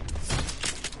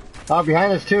 Oh,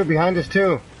 behind us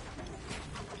too.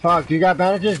 Fuck, do you got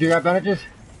bandages? That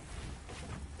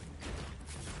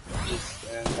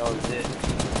was it.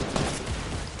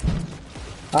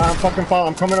 I'm fucking falling,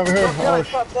 I'm coming over here.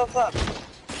 Stop.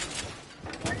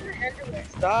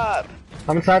 Stop.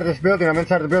 I'm inside of this building,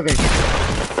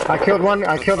 I killed one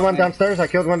downstairs.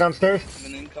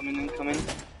 Coming in.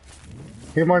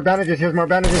 Here's more bandages.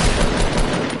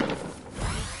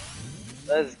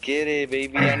 Let's get it,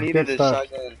 baby. I needed a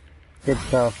shotgun. Good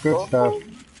stuff.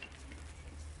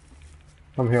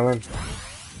 I'm healing.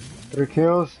 3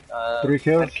 kills. 3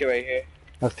 kills. Medkit right here.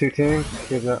 That's 2 teams.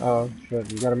 Oh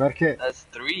shit, you got a medkit? That's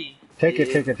 3. Take it.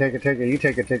 You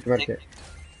take the medkit.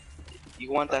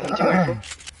 You want that hunting rifle?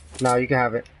 No, you can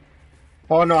have it.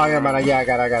 Oh no, I got it. Yeah, I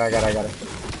got it.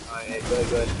 Alright,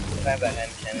 good. I have a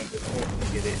hand cannon before we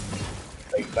get it.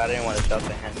 Like, but I didn't want to drop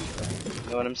the hand. You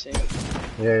know what I'm saying?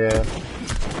 Yeah.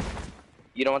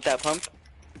 You don't want that pump?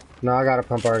 No, I got a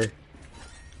pump already.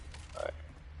 Alright.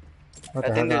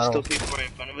 I think there's still people right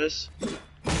in front of us.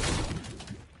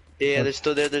 Yeah, they're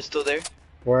still there.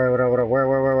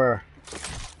 Where?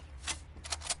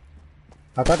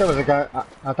 I thought there was a guy.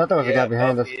 I thought there was a guy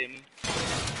behind us. Yeah,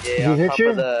 Did he on hit top you?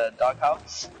 of the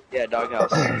doghouse. Yeah,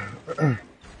 doghouse.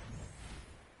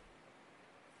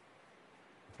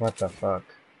 What the fuck?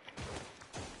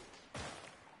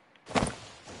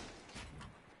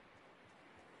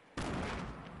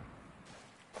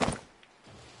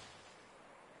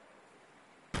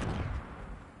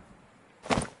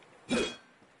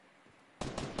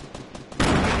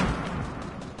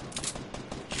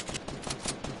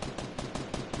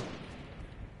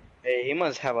 Hey, he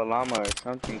must have a llama or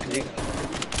something.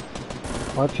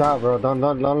 Watch out, bro. Don't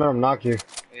let him knock you.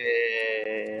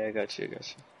 Yeah, I got you.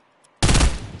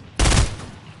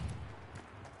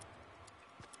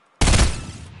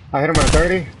 I hit him at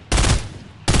 30.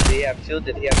 Did he have shield?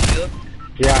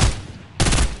 Yeah.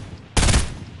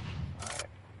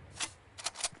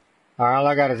 Alright, all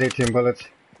I got is 18 bullets.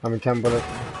 10 bullets.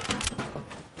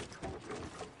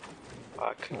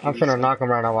 I'm finna knock him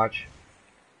right now, watch.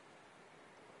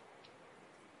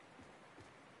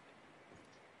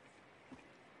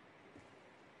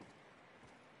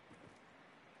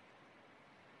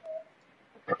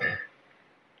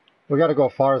 We gotta go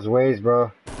far as ways,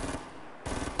 bro.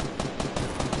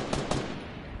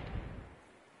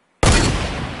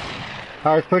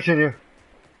 Oh, he's pushing you.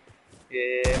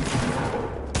 Yeah.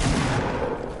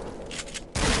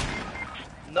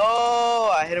 No,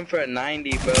 I hit him for a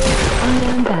 90, bro.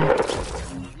 I'm back.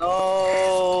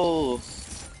 No.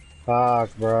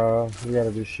 Fuck, bro. You gotta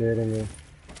be shitting me.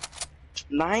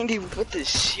 90 with the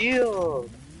shield.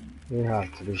 You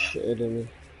have to be shitting me.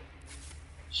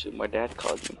 Shoot, my dad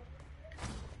called me.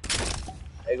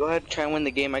 Hey, go ahead, try and win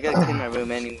the game. I gotta clean my room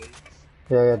anyway.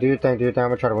 Yeah, do your thing, I'm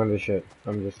gonna try to win this shit.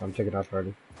 I'm taking off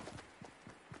already.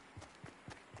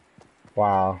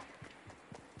 Wow.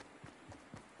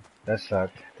 That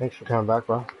sucked. Thanks for coming back,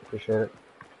 bro. Appreciate it.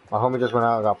 My homie just went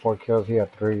out and got 4 kills. He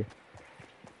had 3.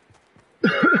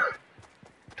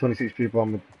 26 people.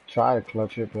 I'm gonna try to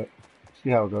clutch it, but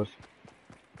see how it goes.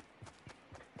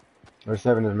 We're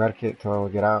saving his medkit till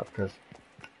we get out, because,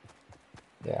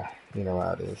 yeah, you know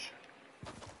how it is.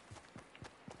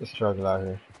 The struggle out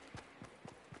here.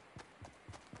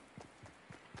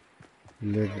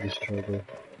 Live the struggle.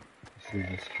 This is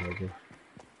the struggle.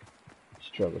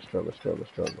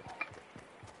 Struggle.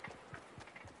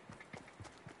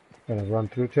 Gonna run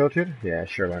through tilted? Yeah,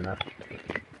 sure, why not?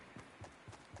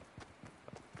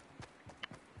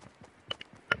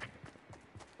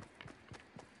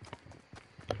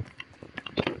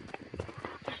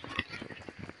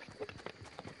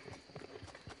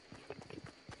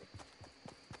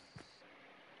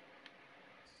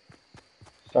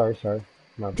 Sorry.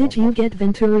 My Did you get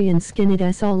Venturian skin?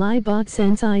 That's all I bought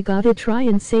since I gotta try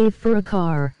and save for a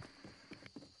car.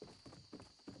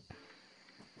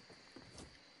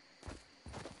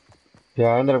 Yeah,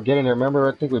 I ended up getting it.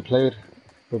 Remember, I think we played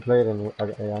and I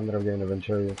ended up getting a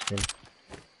Venturia skin.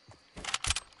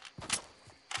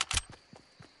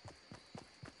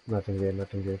 Nothing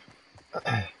good.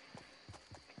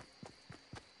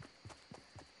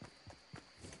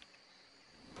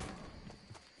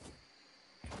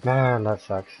 Man, that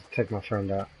sucks. Take my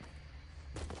friend out.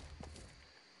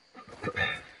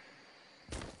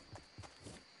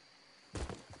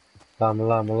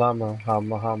 Llama,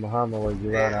 hama, where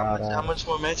you Hey, at? how much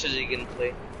more matches are you gonna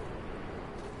play?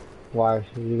 Why? Are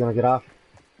you gonna get off?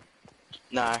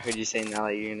 Nah, I heard you saying now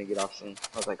that you're gonna get off soon.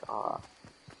 I was like, Oh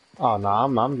no,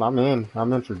 I'm in.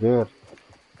 I'm in for good.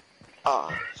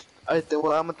 Alright, then,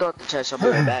 well, I'm gonna throw out the trash. I'll be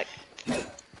right back. Do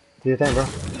your thing, bro.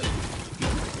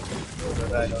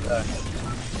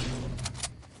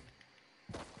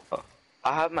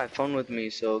 I have my phone with me,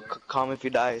 so call me if you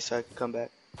die so I can come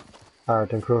back. Alright,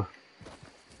 then cool.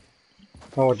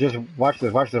 Oh, just watch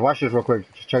this real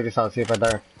quick. Just check this out, see if I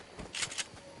die.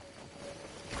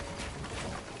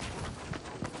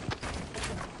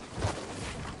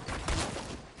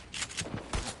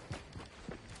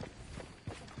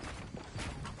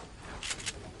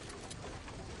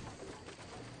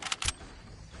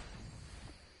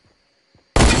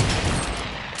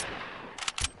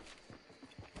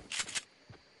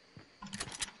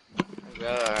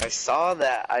 Bro, I saw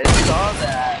that.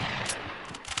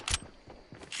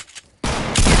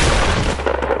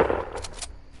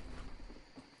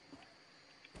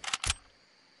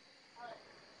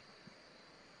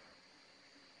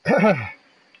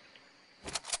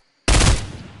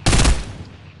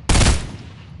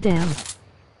 Damn.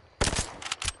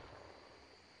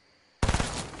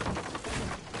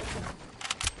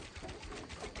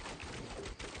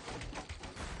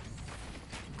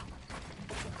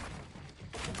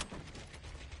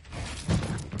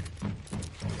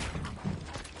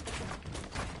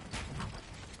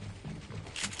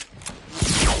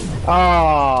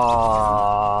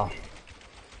 Ah,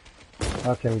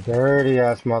 fucking dirty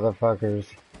ass motherfuckers.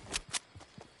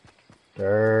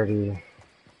 Dirty.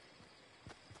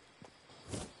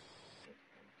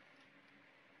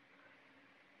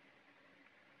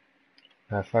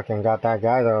 I fucking got that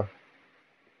guy though.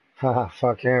 Haha,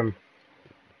 fuck him.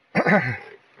 I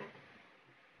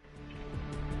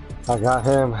got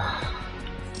him.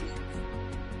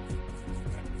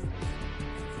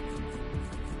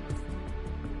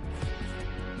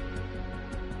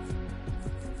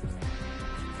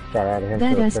 Got out of him.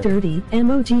 That ass dirty.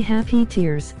 Emoji happy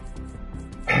tears.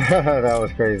 That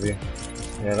was crazy.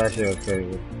 Yeah, that shit was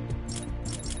crazy.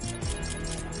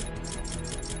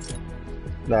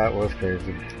 That was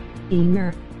crazy.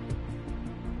 Eamer.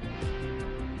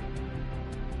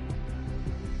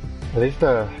 At least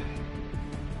yeah,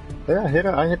 I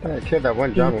hit that kid that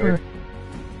went John Wick.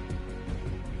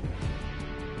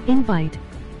 Invite.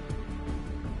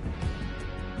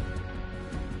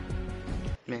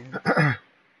 Man.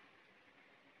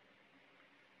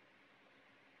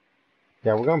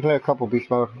 Yeah, we're gonna play a couple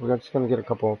beast mode. We're just gonna get a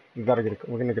couple. We're gonna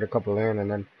get a couple in, and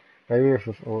then maybe if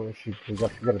we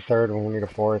get a third one, we need a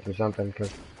fourth or something.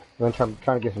 Cause I'm trying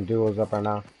to get some duos up right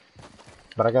now.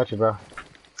 But I got you, bro.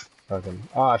 Fucking.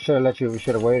 Oh, I should have let you. We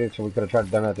should have waited so we could have tried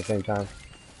to done it at the same time.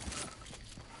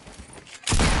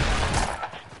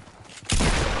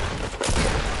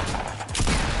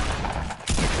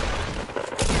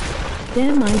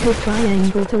 Damn, I hit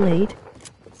triangle too late.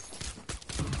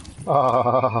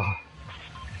 Oh.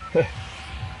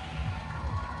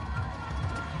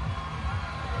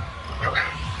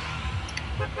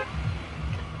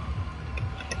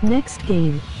 Next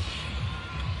game.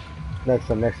 Next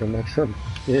one.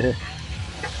 Yeah.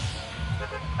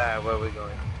 Alright, where are we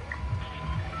going?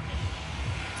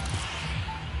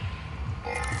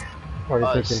 What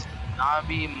are you thinking?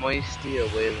 Snobby, Moisty, or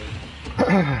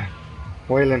Wayland?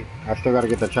 Wayland. I still gotta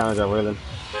get the challenge at Wayland.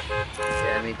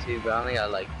 Yeah, me too, but I only got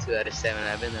like 2 out of 7.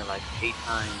 I've been there like 8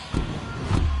 times.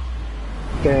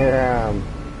 Damn.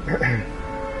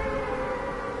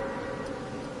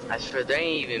 I swear, there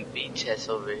ain't even beat chests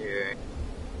over here.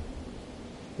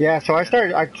 Yeah, so I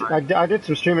started. I did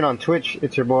some streaming on Twitch.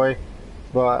 It's your boy,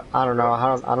 but I don't know.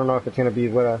 I don't know if it's gonna be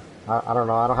what a. I don't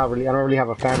know. I don't really have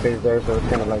a fan base there, so it's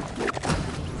kind of like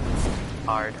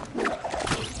Hard.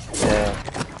 yeah.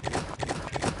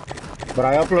 But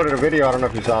I uploaded a video. I don't know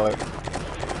if you saw it.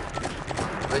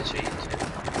 Which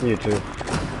YouTube? YouTube.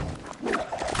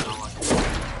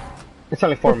 It's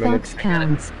only 4 The minutes. fox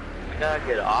counts. I gotta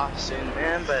get off soon,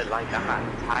 man, but like I'm not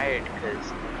tired because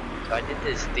so I did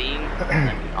this thing,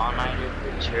 like all-nighter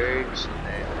for church, and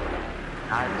then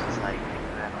I just like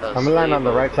I felt I'm gonna land on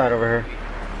the right over. side over here.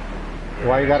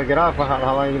 Why you gotta get off? How long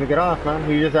are you gonna get off, man?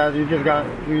 You just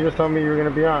told me you were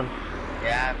gonna be on.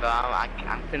 Yeah, but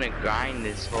I'm gonna grind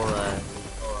this whole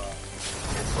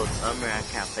summer. I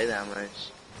can't play that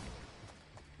much.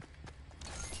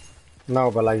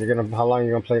 No, but like how long are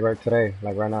you gonna play right today?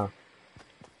 Like right now?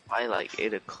 Probably like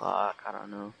 8 o'clock. I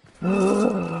don't know.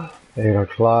 8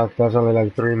 o'clock. That's only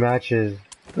like 3 matches.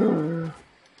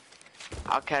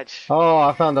 I'll catch. Oh,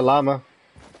 I found the llama.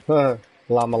 Llama.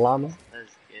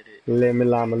 Let's get it. Lima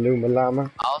llama, luma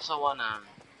llama. I also wanna.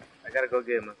 I gotta go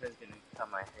get my friend's gonna cut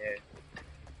my hair.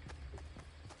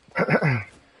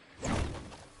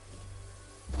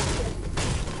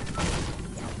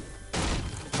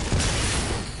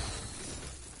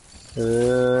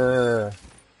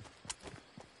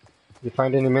 You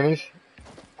find any minis?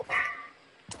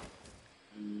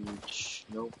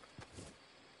 Nope.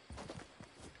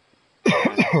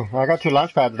 I got 2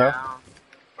 launch pads though.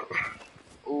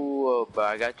 Ooh, but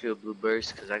I got you a blue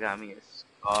burst because I got me a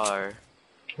scar.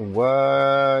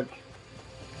 What?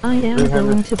 I am 300.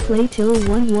 going to play till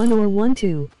 1-1 or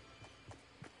 1-2.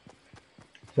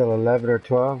 Till 11 or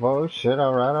 12? Oh shit,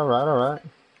 alright.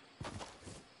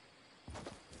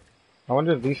 I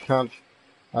wonder if these count.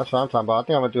 That's what I'm talking about. I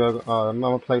think I'm gonna do I'm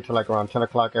gonna play till like around 10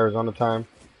 o'clock Arizona time.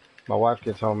 My wife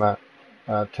gets home at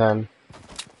 10.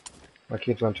 My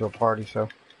kids went to a party, so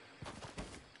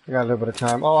I got a little bit of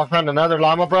time. Oh, I found another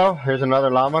llama, bro. Here's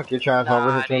another llama. Get your ass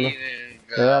over here to me.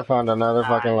 Yeah, I found another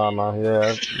fucking llama.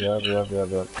 Yep.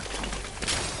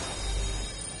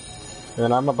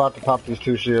 And I'm about to pop these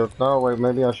 2 shields. No, wait,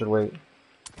 maybe I should wait.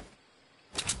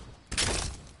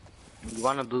 You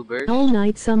want a blue burst? All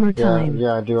night summertime.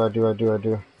 Yeah, I do.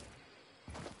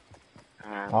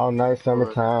 All night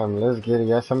summertime. Let's get it.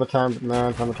 Yeah, summertime,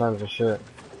 man. Summertime's the shit.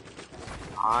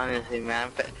 Honestly,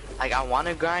 man, like I want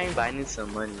to grind, but I need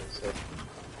some money. So.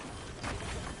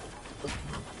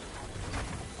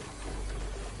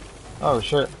 Oh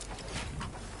shit.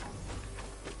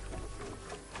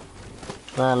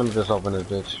 Man, let me just open this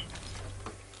bitch.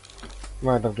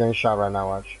 Might end up getting shot right now,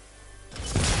 watch.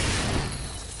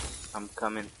 I'm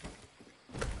coming.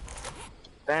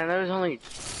 Man, there was only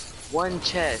 1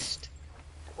 chest.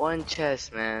 1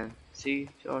 chest, man. See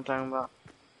what I'm talking about?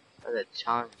 That's a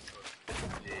challenge.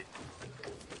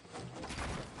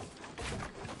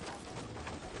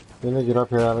 You need to get up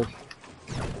here, Alex.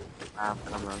 I'm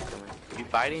coming. You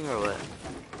fighting or what?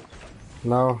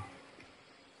 No.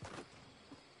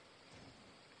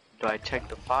 Do I check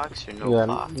the fox or no Yeah,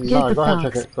 fox? no, go ahead,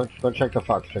 check it. Go check the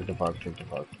fox, Check the fox.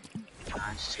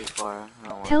 Nah, it's too far. I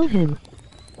don't want Tell to. him.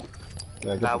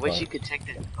 Yeah, get I the wish fox. you could check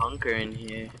this bunker in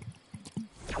here.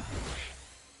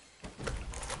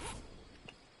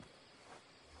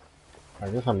 I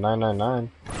guess I'm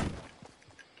 999.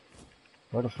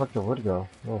 Where the fuck did wood go?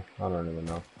 Oh, I don't even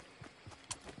know.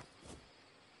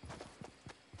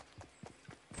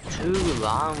 2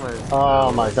 llamas.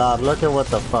 Oh my god, look at what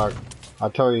the fuck. I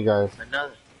told you guys.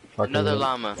 Another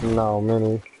llama. No,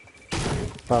 mini.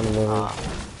 Found a mini.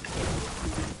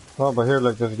 Oh, but here,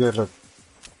 look, this is good, look.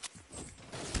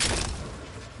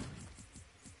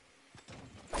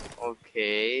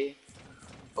 Okay.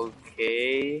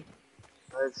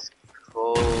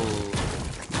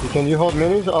 Can you hold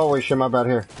minis? Oh wait, shit, my bad.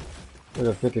 Here. There's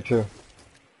a 52.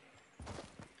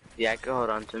 Yeah, I can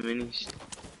hold on to minis.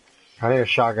 I need a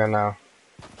shotgun now.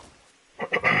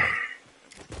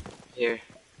 Here.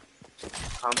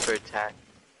 Comfort attack.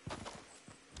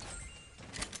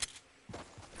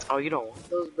 Oh, you don't want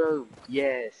those, bro?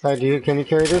 Yes. Hey, can you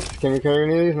carry this? Can you carry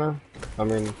any of these now? I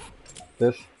mean,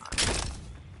 this?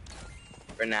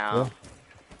 For now. Yeah.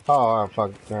 Oh,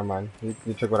 fuck. Never mind.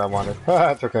 You took what I wanted.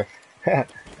 It's okay.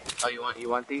 Oh, you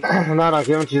want these? No,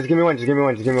 just give me one. Just give me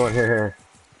one. Here.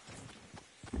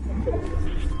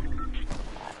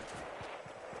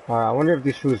 I wonder if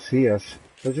these fools see us.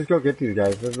 Let's just go get these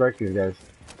guys. Let's wreck these guys.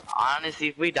 Honestly,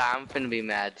 if we die, I'm finna be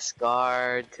mad.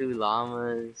 Scar, 2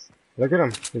 llamas. Look at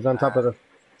him. He's on top of the...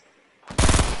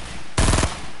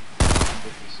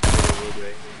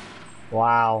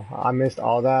 Wow, I missed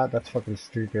all that. That's fucking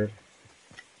stupid.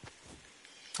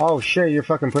 Oh shit, you're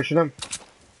fucking pushing him?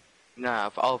 Nah,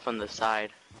 all from the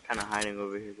side. Kinda hiding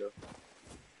over here though.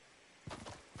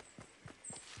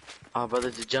 Oh,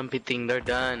 brother, the jumpy thing, they're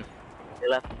done.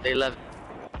 They left.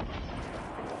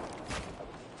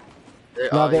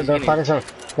 No, they're fighting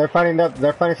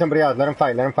they're fighting somebody else. Let them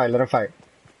fight.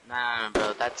 Nah,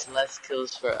 bro, that's less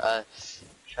kills for us.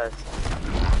 Trust me.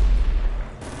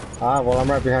 Ah, well,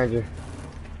 I'm right behind you.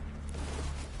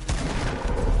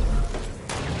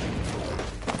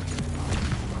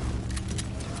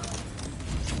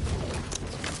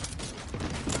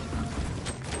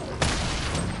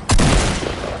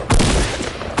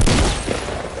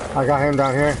 I got him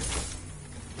down here.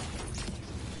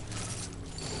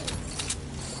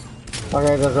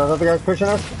 Okay, there's other guys pushing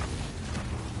us.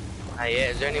 Yeah,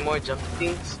 is there any more jumpy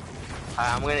things?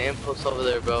 I'm gonna impulse over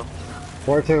there, bro.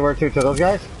 Where to? To those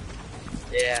guys?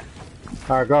 Yeah.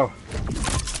 Alright, go.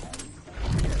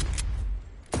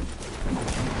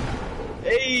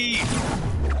 Hey!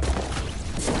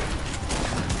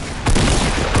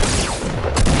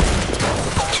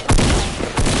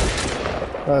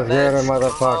 Let's get him,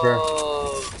 motherfucker.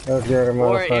 Let's get him,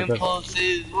 More motherfucker.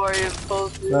 More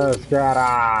impulses. Let's get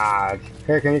out.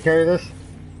 Hey, can you carry this?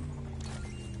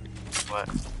 What?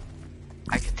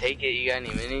 I can take it. You got any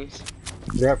minis?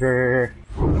 Yep, here.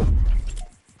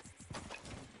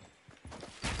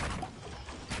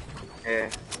 Yeah.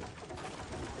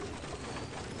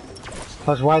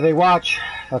 That's why they watch.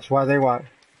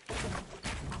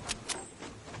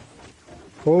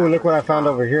 Oh, look what I found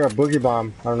over here, a boogie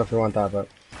bomb. I don't know if you want that, but...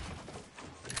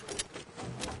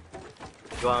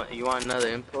 You want another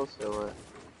impulse or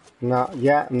what?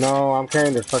 No, I'm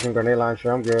carrying this fucking grenade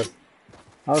launcher, I'm good.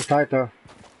 I was tight though.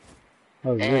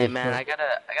 Hey man, I got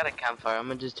a campfire. I'm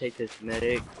gonna just take this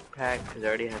medic pack because I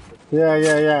already have this.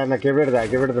 Yeah, no, get rid of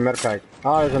that, get rid of the med pack.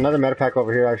 Oh, there's another med pack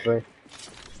over here actually.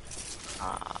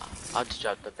 I'll just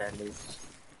drop the bandage.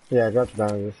 Yeah, drop the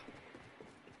bandages.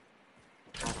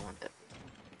 I don't want that.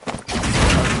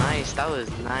 That was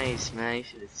nice, man. You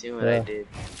should have seen what I did.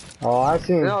 Oh, I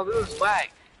seen. No, it was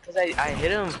whack. Cause I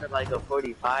hit him for like a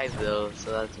 45 though,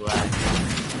 so that's whack.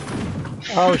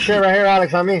 Oh shit, right here,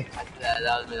 Alex, on me.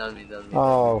 That was me.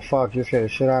 Oh fuck, you scared the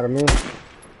shit out of me.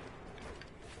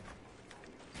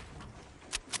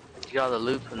 You got all the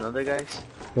loot from the other guys?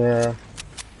 Yeah.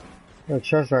 There's a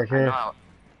chest right here.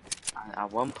 I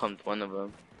one pumped one of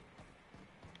them.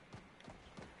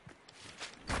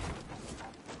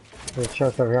 There's a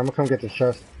chest over here. I'm gonna come get this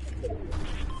chest.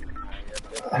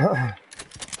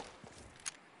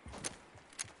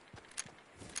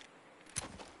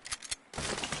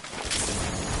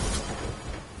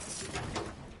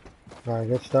 Alright,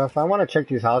 good stuff. I wanna check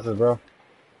these houses, bro.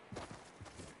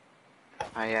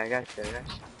 Oh yeah, I got you.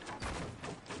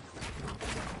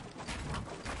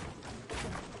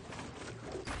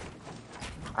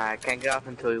 I can't get off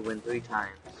until we win 3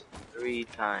 times. 3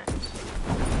 times.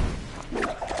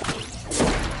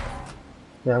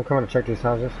 Yeah, I'm coming to check these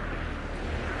houses.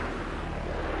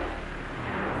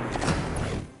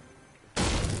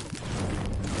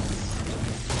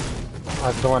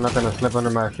 I just don't want nothing to slip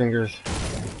under my fingers.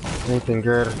 Anything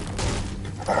good.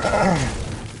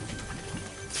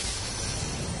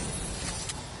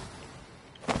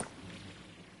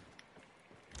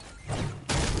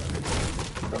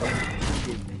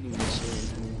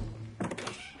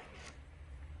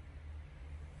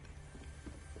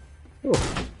 Ooh.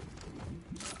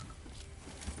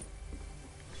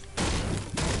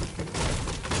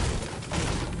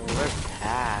 We're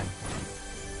packed.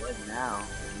 What now?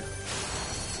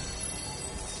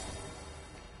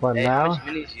 What Hey, now? how much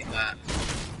minis you got?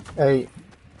 8.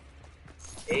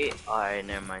 8? Alright,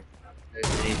 never mind. There's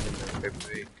minis in the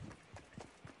brick.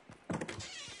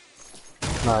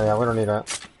 Oh yeah, we don't need that.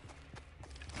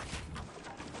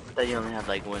 thought you only had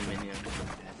like 1 million.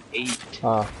 8.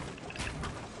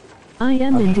 I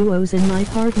am in duos and my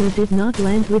partner did not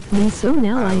land with me, so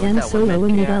now I am solo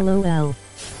amid LOL.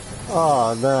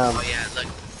 Oh, damn. Oh yeah, look.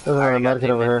 There's another medkit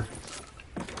over here.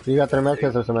 You got 3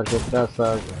 medkits or some medkits? That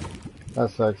sucks.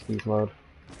 That sucks, beast mode.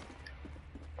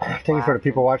 Thank you for the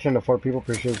people watching, the 4 people.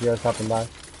 Appreciate you guys stopping by.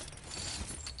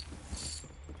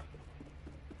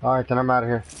 Alright, then I'm out of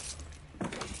here.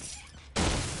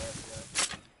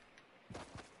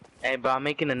 Hey, bro, I'm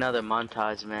making another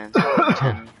montage, man.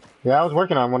 Yeah, I was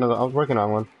working on one.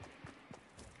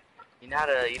 You know how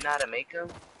to make them?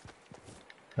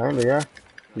 Kinda, yeah.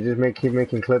 You just keep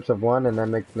making clips of one and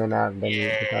then you put that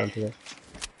into it.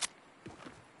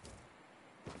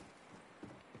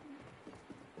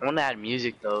 I want to add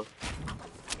music though.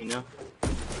 You know?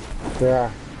 Yeah.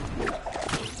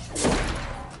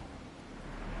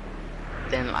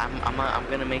 Then I'm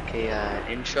gonna make a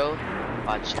intro.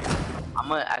 Watch.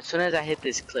 As soon as I hit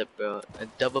this clip, bro, a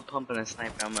double pump and a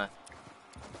sniper. I'm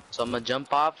gonna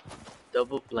jump off,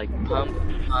 double pump,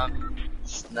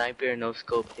 sniper, no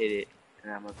scope, hit it,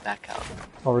 and I'm gonna back out.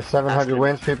 Over 700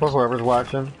 wins, people. Whoever's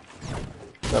watching,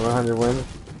 700 wins.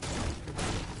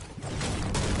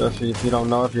 Especially if you don't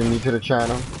know, if you're new to the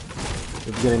channel,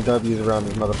 just getting W's around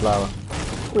this mother flower.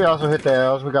 We also hit the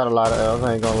L's. We got a lot of L's.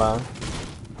 I ain't gonna lie.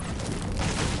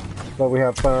 But we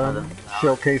have fun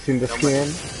showcasing the skin.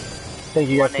 Thank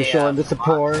you guys for showing the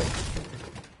support.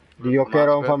 Yo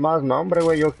quiero for más nombre,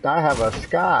 güey. I have a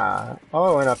sky.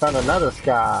 Oh, and I found another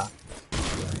sky.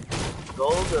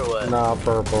 Gold or what? Nah,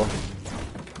 purple.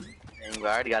 Dang, bro,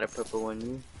 I already got a purple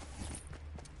one.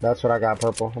 That's what I got,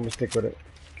 purple. I'm gonna stick with it.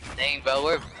 Dang, bro,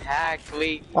 we're packed.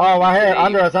 Wait. Oh, my head.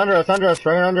 Under us. Right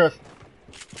here under us.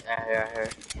 I hear.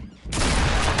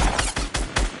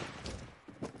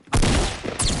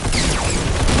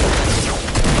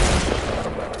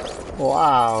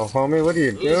 Wow, homie, what are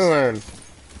you doing?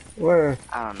 What?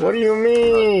 I don't know. What do you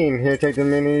mean? Here, take the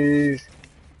minis.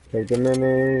 Take the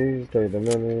minis. Take the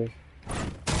minis.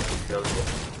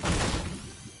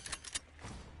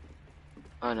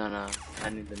 Oh no, I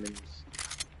need the minis.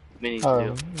 Minis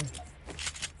Oh. too.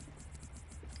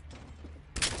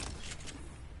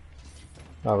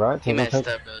 All right. He messed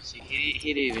up, bro. See,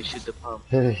 he didn't even shoot the pump.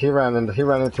 He ran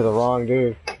into the wrong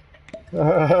dude.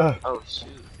 Oh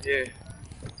shoot! Here.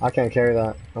 I can't carry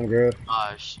that. I'm good.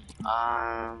 Oh shoot.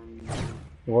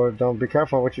 Well, don't be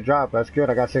careful what you drop. That's good.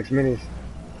 I got 6 minis.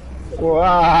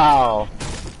 Wow.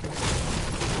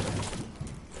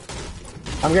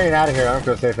 I'm getting out of here. I don't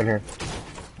feel safe in here.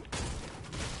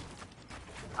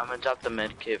 I'm gonna drop the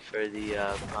med kit for the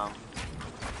pump.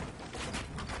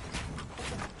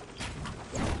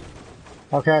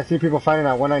 Okay, I see people fighting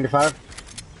at 195.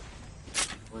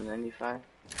 195.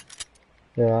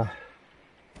 Yeah.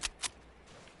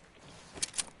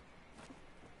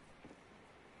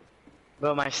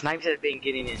 Bro, my snipes have been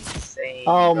getting insane.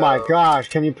 Oh bro. my gosh!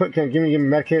 Can you give me a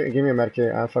medkit? Give me a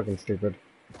medkit. I'm fucking stupid.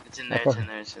 It's in there. It's in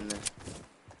there. It's in there.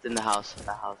 It's in the house.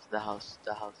 The house. The house.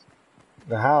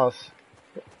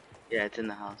 Yeah, it's in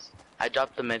the house. I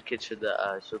dropped the medkits for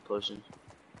the shield potions.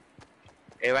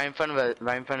 Hey, right in front of us,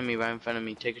 right in front of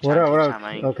me. Take your time. What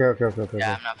time. Okay.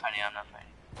 Yeah, I'm not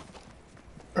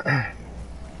fighting.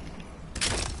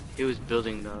 He was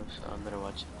building those, so I better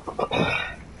watch it.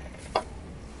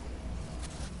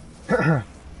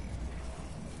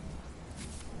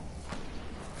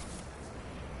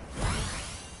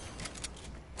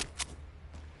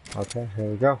 Okay,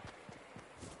 here we go.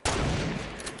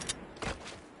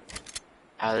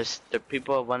 There's the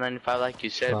people at 195 like you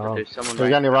said, but there's someone So you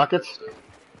got any rockets?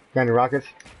 Got any rockets?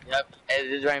 Yep, hey,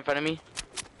 this is right in front of me.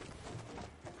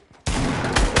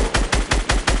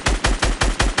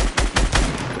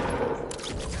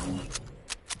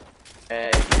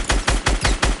 Hey.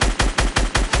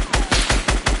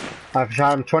 I've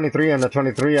shot him 23 and the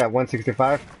 23 at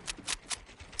 165.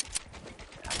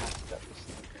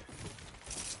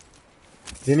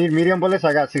 Do you need medium bullets?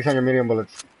 I got 600 medium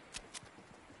bullets.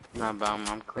 Nah, bro,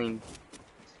 I'm clean.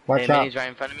 Watch hey, out. He's right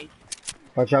in front of me.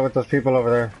 Watch out with those people over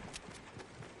there.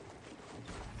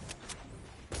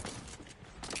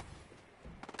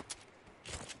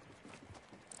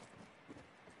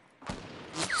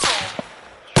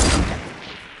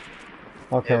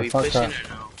 Okay, we fuck pushing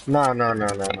that. or No.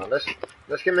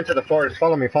 Let's get into the forest.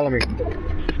 Follow me. Follow me,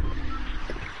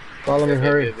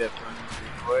 hurry.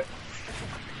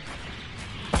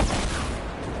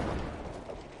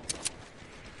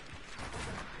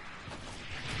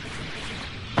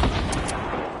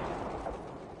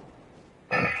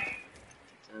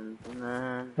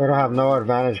 We don't have no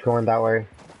advantage going that way.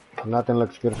 Nothing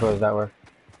looks good for us that way.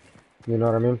 You know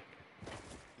what I mean?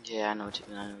 Yeah, I know what you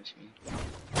mean. I know what you mean.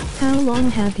 How long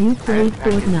have you played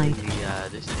Fortnite?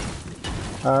 This thing.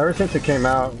 Ever since it came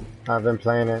out, I've been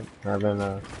playing it. I've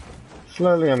been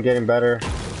slowly. I'm getting better.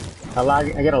 I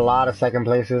get a lot of second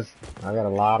places. I got a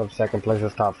lot of second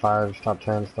places, top 5s, top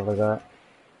 10s, stuff like that.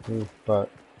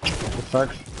 But it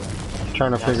sucks. Just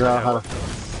trying to figure out how to.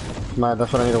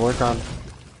 That's what I need to work on.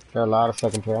 Got a lot of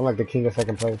second place. I'm like the king of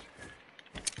second place.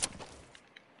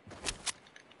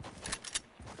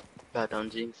 God,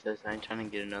 don't jinx us. I ain't trying to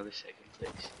get another second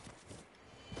place.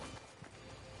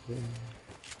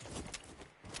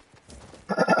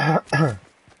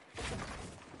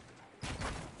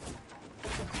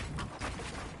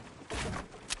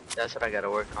 That's what I gotta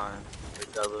work on. The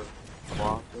double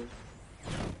wall thing.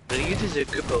 But it uses a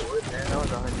grip of wood, man. That was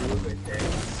 100 wood right there.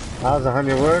 That was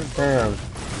 100 wood? Damn. Yeah,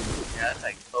 that's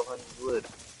like 1200 wood.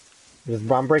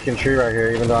 I'm breaking tree right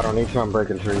here, even though I don't need to, I'm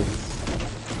breaking tree.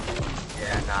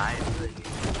 Yeah, nah, I ain't really.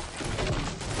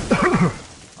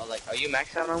 Oh, like, are you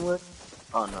maxed out on wood?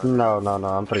 Oh, no. No,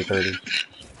 I'm 330.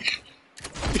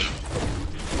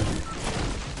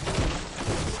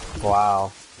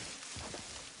 Wow.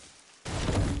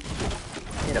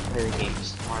 I need to play the game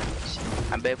smart.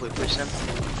 I bet if we push them,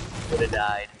 we would've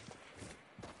died.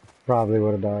 Probably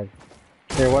would've died.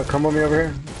 Hey, what? Come with me over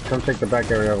here? Come take the back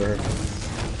area over here.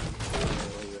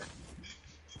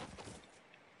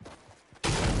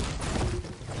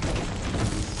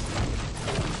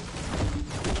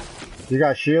 You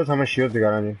got shields? How much shields you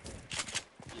got on you?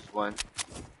 Just one.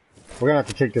 We're gonna have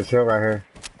to take this hill right here.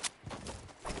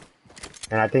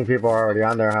 And I think people are already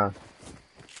on there, huh?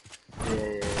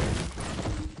 Yeah.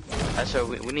 That's why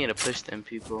we need to push them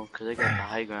people, cause they got the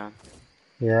high ground.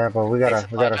 Yeah, but we gotta.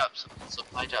 Supply drop.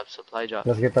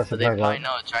 Let's get that supply drop. They probably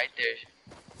know it's right there.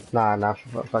 Nah,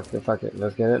 fuck it.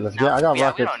 Let's get it. I got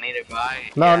rockets. We don't need it, bro.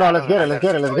 No, let's get it. Let's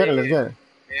get it. Yeah,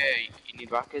 you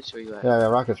need rockets? Where you at? Yeah,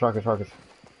 rockets.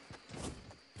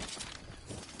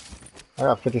 I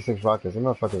got 56 rockets. These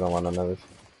motherfuckers don't want none of this.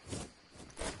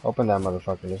 Open that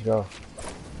motherfucker. Let's go.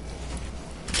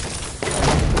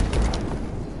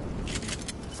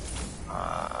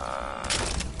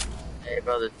 Hey,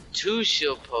 brother, 2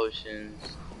 shield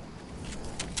potions.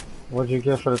 What'd you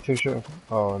get for the 2 shield?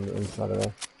 Oh, inside of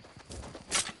there.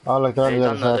 Oh, look, they're on the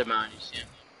other side. Mountain, you see him?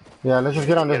 Yeah, let's just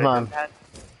get on this mountain.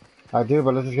 I do,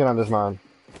 but let's just get on this mountain.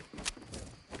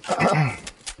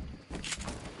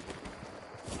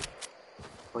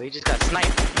 Well, he just got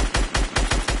sniped.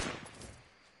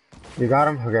 You got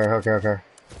him? Okay.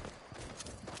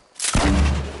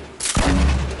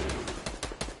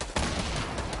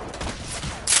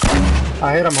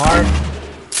 I hit him hard.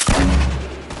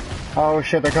 Oh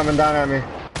shit, they're coming down at me.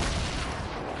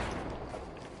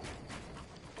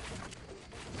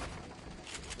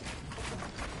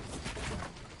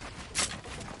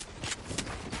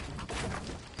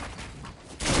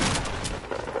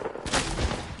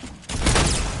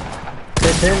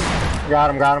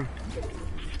 Got him.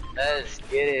 Let's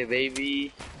get it,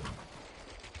 baby.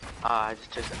 I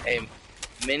just took some. Hey,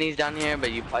 minis down here,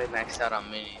 but you probably maxed out on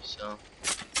minis, so.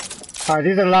 Alright,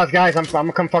 these are the last guys. I'm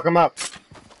gonna come fuck them up.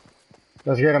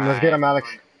 Let's get him, Alex.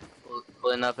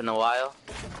 Pulling up in a while.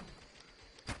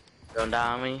 Don't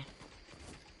die on me.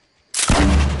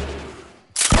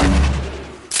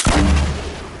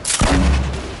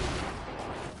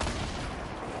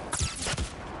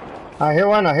 I hit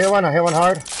one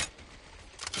hard.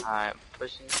 Alright,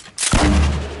 pushing.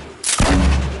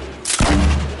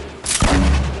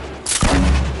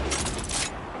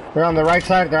 They're on the right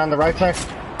side. Oh.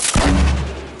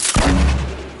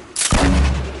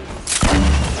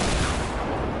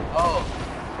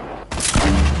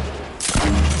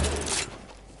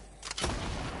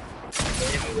 They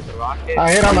hit me with the rocket.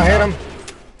 I hit him.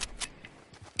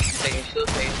 Taking shield.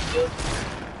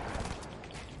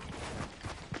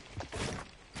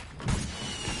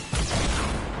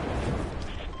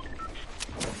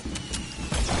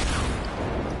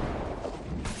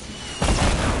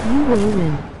 You will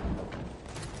win.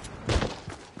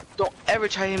 Don't ever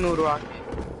try to hit me with a rocket.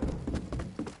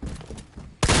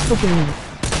 Okay.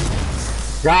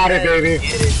 Got it, baby.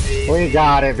 We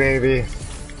got it, baby.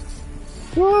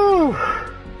 Woo!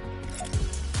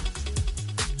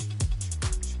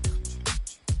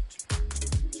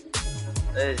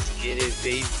 Let's get it,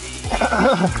 baby.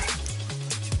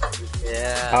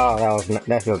 Yeah. Oh,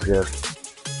 that feels good.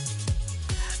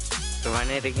 Run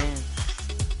it again.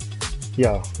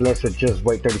 Yo, let's just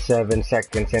wait 37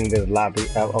 seconds in this lobby.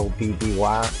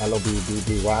 L-O-B-B-Y.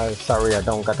 Sorry, I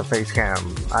don't got the face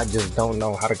cam. I just don't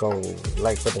know how to go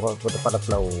like with the flutter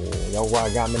flow. Yo, I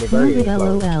got many birdies.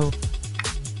 LOL.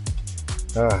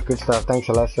 Good stuff. Thanks,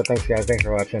 Alessa. Thanks, guys. Thanks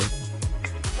for watching.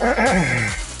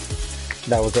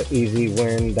 That was an easy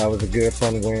win. That was a good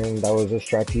fun win. That was a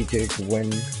strategic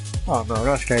win. Oh, bro,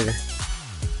 that's crazy.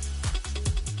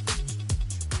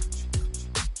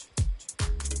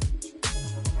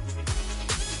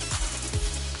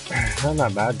 That's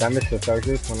not bad. Damage to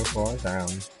target 24. Damn.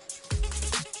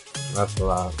 That's a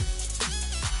lot.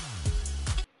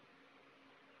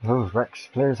 Those Rex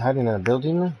players hiding in a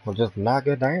building will just knock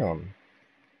it down.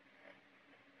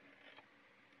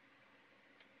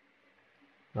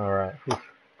 Alright.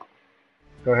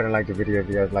 Go ahead and like the video if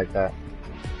you guys like that.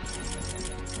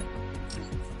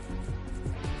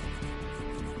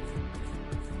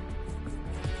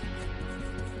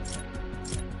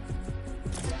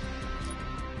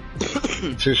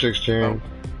 $2.16.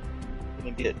 Let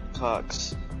me get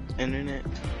Cox internet.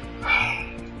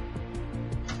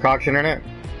 Cox internet?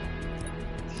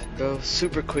 Bro,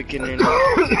 super quick internet.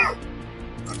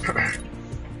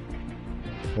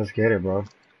 Let's get it, bro.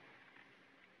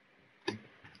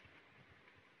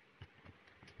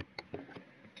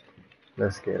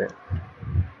 Let's get it.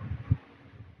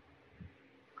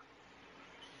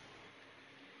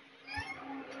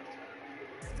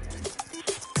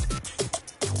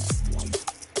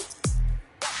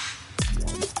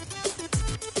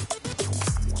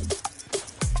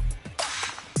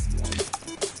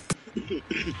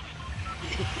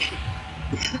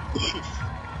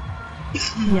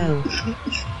 Yo.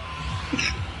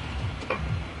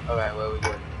 Alright, where we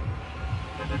going?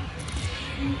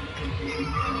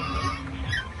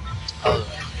 Oh,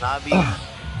 Snobby,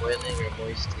 boiling or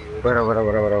moisty? What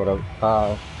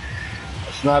up?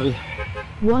 Snobby.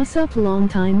 What's up, long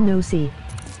time no see?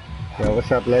 Yo,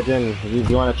 what's up, legend? If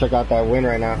you want to check out that win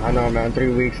right now, I know, man,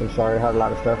 3 weeks, I'm sorry, I had a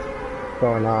lot of stuff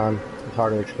going on. It's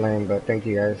hard to explain, but thank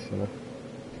you guys. You know,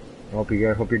 I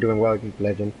hope you're doing well,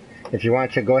 legend. If you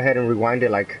want to go ahead and rewind it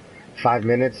like 5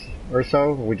 minutes or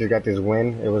so, we just got this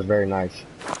win. It was very nice.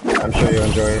 I'm sure you'll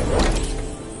enjoy it.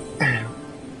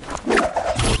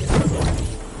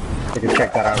 You can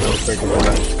check that out real quick if you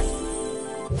like.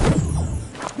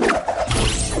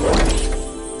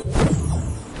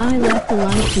 I left the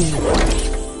live feed.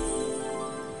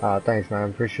 Thanks, man.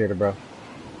 Appreciate it, bro.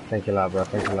 Thank you a lot, bro.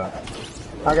 Thank you a lot.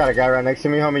 I got a guy right next to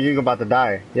me, homie. You about to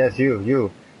die. Yes,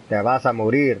 you. Te vas a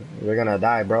morir. You're gonna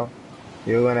die, bro.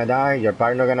 You're gonna die. Your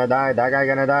partner gonna die. That guy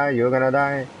gonna die. You're gonna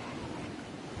die.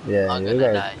 Yeah, you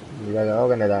guys are all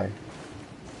gonna die.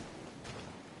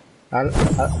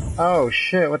 Oh,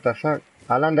 shit. What the fuck?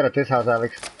 I landed at this house,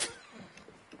 Alex.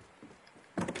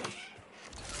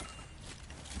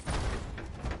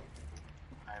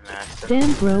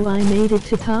 Damn, bro, I made it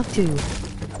to top 2.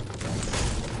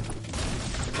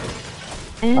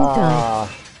 And died.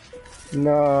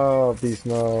 No, beast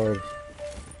mode.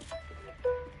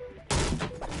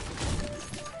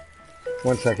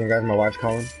 1 second, guys. My wife's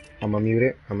calling. I'm gonna mute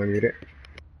it.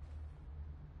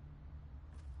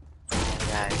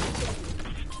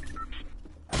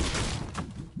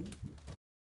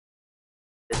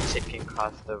 The chicken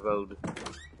crossed the road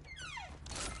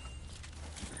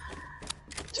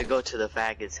to go to the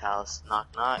faggot's house. Knock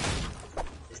knock.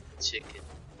 It's the chicken,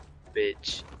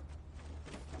 bitch.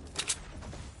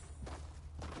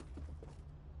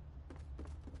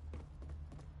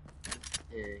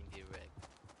 And get wrecked.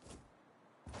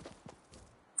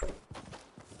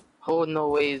 Oh, no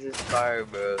way is this car,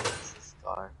 bro. It's this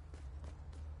car.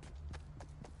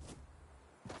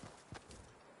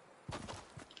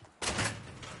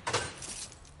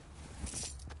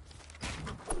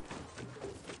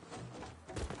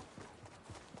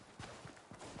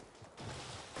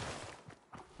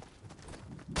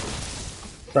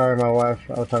 Sorry, my wife.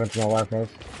 I was talking to my wife, guys.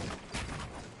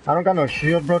 I don't got no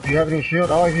shield, bro. Do you have any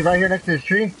shield? Oh, is he right here next to this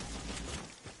tree?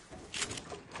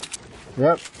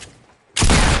 Yep.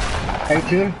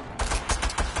 18.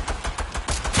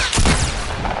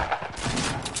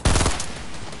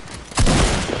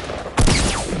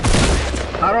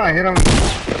 How do I hit him?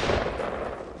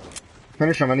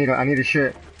 Finish him. I need a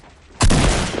shit.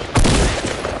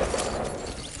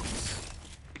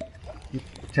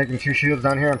 Taking 2 shields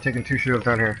down here. I'm taking 2 shields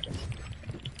down here.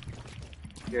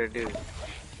 You're a dude.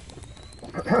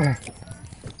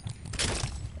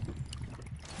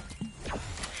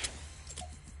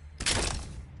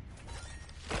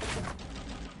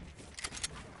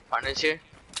 Partners here?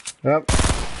 Yep.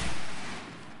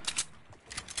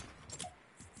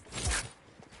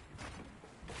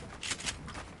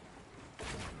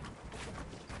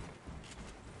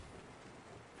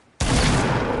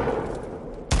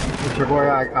 It's your boy.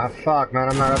 Fuck, man.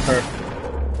 I'm not up there.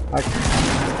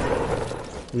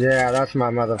 Yeah, that's my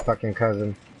motherfucking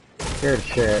cousin. Good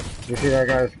shit. You see that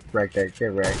guy's right there?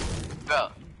 Get wrecked.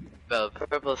 Bro, Bro,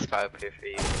 purple scarf here for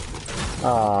you.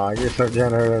 Aw, you're so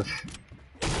generous.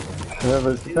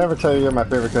 Never tell you you're my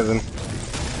favorite cousin.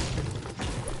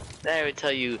 Did I ever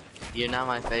tell you you're not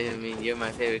my favorite? I mean, you're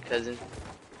my favorite cousin.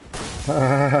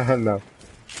 No.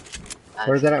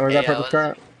 Where's that? Where's that purple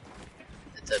scarf?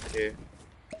 It's up here.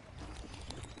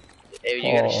 Hey,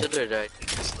 you got a Oh. shield or do I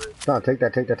take the slurp? No, take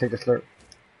that, take the slurp.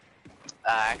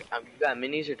 You got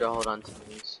minis or do I hold on to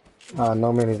minis?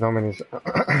 No minis, no minis.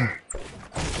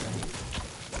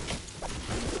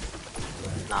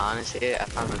 Nah, honestly, I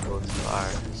found a gold star.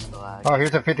 So Oh,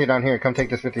 here's a 50 down here. Come take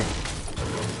this 50.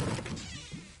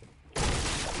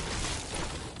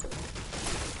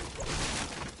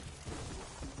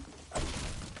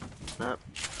 Nope.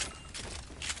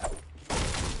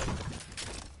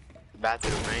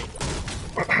 Bathroom, right?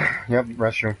 Yep,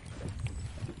 restroom.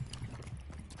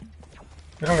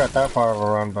 We don't got that far of a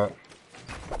run, but...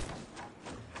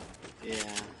 Yeah.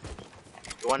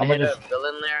 You wanna hit a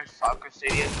villain there, soccer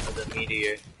stadium, or the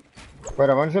meteor? Wait,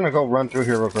 I'm just gonna go run through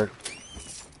here real quick.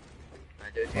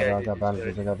 I I got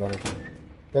bandages, I got bandages.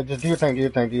 Yeah, just do your thing, do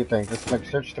your thing, do your thing. Just like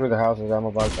search through the houses,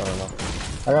 ammo box, I don't know.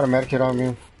 I got a medkit on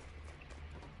me.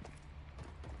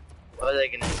 What was I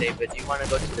gonna say, but do you wanna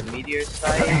go to the meteor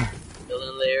side,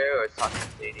 villain lair, or soccer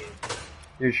stadium?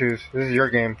 You choose. This is your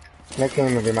game. Next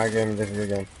game will be my game, this is your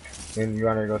game. And you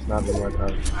wanna go snap me one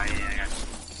time. Alright, yeah, I got you.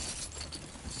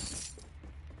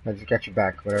 I just got you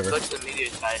back, whatever. Go to the meteor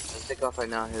side. Let's take off right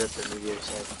now, hit up the meteor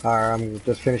side. Alright, I'm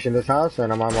just finishing this house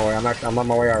and I'm on my way. I'm on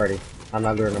my way already. I'm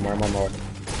not doing it no more, I'm on my way.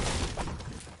 I'm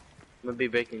gonna be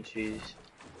breaking trees.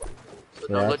 So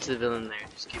Yeah. don't go to the villain there,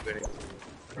 just keep running.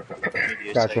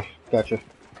 Meteor Gotcha, side. gotcha.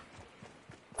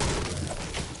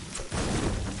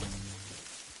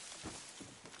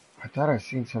 I thought I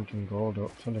seen something gold,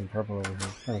 something purple over here.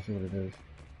 I'm trying to see what it is.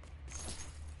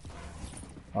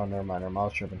 Oh, never mind, I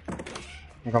was tripping.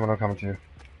 I'm coming to you.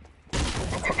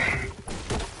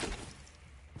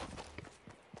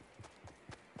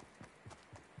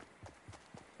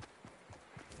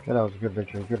 Yeah, that was a good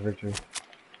victory, good victory.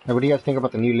 Hey, what do you guys think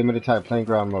about the new limited type playing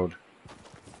ground mode?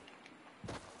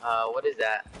 What is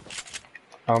that?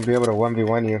 I'll be able to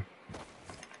 1v1 you.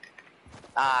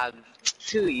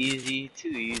 Too easy, too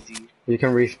easy. You can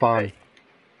respawn. Right.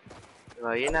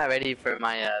 Well, you're not ready for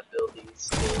my, building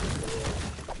skills.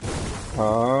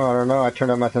 Oh, I don't know, I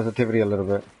turned up my sensitivity a little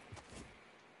bit.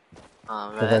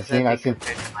 That's I seen,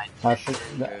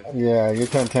 bro. yeah, your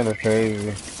 1010 is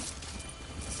crazy.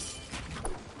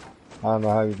 I don't know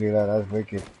how you do that, that's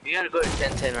wicked. You gotta go to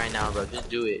 1010 right now, bro. Just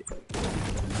do it.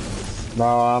 No,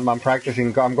 I'm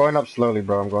practicing, I'm going up slowly,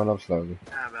 bro, I'm going up slowly.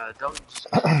 Nah, bro. Don't just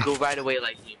go right away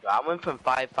like me, bro. I went from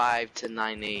 5.5 to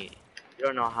 9.8. You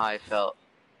don't know how I felt.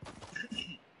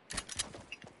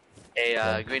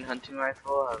 Hey, green hunting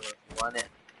rifle. I don't know if you want it.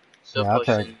 Still Yeah, I'll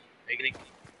potion.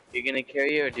 You're gonna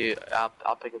carry it or do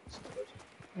I'll pick up the still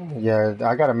potion. Yeah,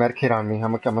 I got a med kit on me. I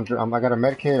got a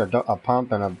med kit, a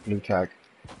pump, and a blue tag.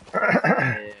 Yeah,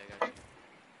 I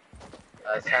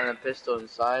got you. Silent pistol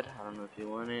inside. I don't know if you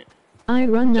want it. I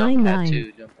run Jump pad 99.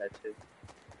 2. Jump pad 2.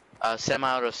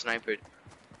 Semi-auto sniper.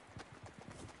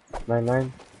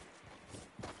 99.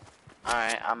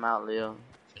 Alright, I'm out, Leo. I'm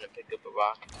gonna pick up a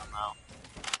rock and I'm out.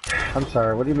 I'm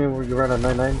sorry, what do you mean you ran a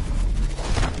 99?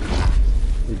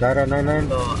 You died at 99?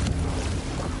 So,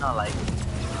 not like,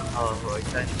 oh, are you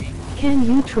trying to be? Can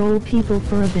you troll people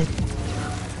for a bit?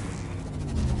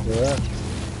 Yeah.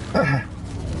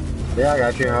 Yeah, I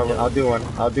got you. I'll do one.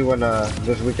 I'll do one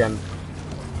this weekend.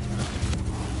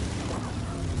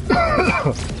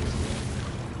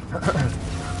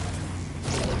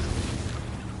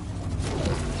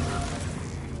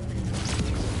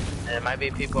 There might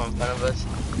be people in front of us.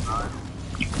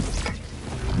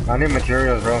 I need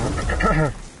materials, bro.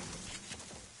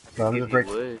 So I'm just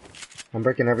breaking. Wood. I'm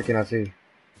breaking everything I see.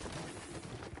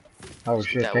 Oh Just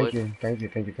shit! that Thank wood. you, thank you,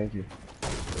 thank you, thank you.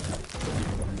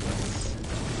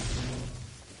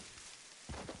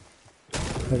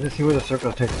 Let's just see where the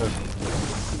circle takes us.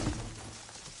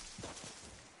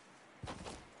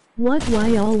 What why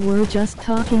y'all were just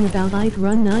talking about I'd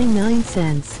run 99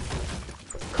 cents.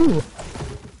 Cool.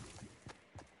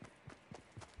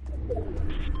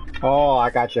 Oh, I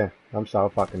got you. I'm so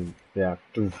fucking yeah.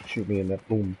 Dude, shoot me in the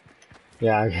boom.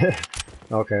 Yeah.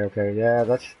 Okay, okay. Yeah,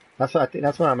 that's what I think.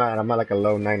 That's where I'm at. I'm at like a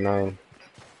low 99.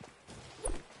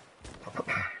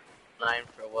 9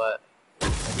 for what?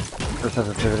 For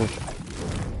sensitivity.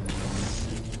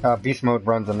 Beast mode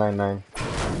runs a 99.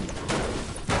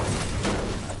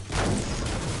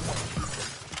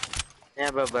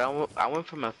 Yeah, bro, but I went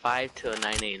from a 5 to a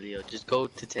 9.8, Leo. Just go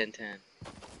to 10.10.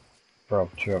 Bro,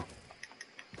 chill.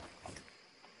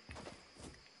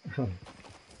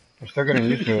 I'm still getting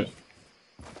used to it.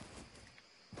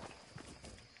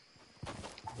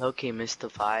 Okay, missed the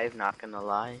 5, not gonna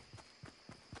lie.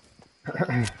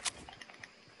 I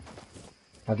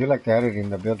do like the editing,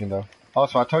 the building though.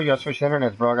 Also, I told you I switched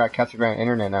internets, bro. I got Casa Grande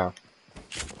internet now.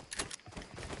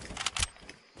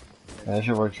 Yeah, that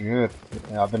shit works good.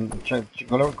 Yeah, I've been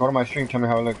go to my stream. Tell me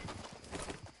how it looks.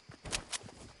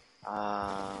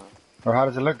 Or how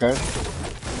does it look, guys?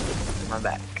 My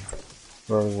back.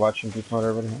 We're watching people and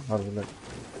everybody. How does it look?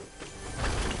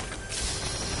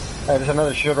 Hey, there's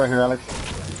another shield right here, Alex.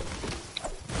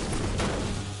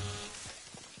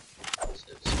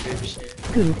 Subscription.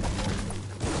 Good.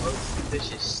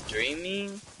 This is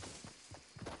streaming.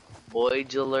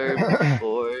 Boidular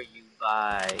before you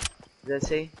buy. What does that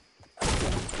say?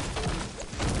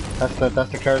 That's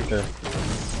the character.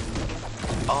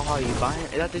 Oh, you buying?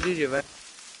 Is that the dude you're buying?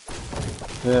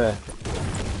 Yeah.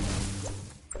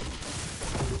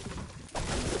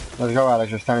 Let's go, Alex.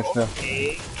 You're standing still.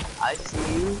 Okay, I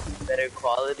see you. Better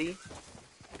quality.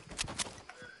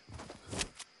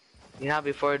 You know how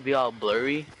before it'd be all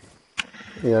blurry?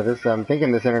 Yeah, this. I'm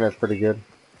thinking this internet's pretty good.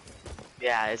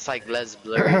 Yeah, it's like less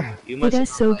blurry. You It must is have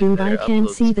so like good I better can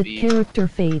upload see the speed. character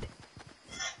fade.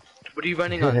 What are you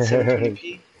running on,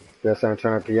 720p? Yeah,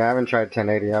 720p. Yeah, I haven't tried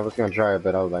 1080. I was gonna try it,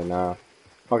 but I was like, nah.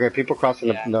 Okay, people crossing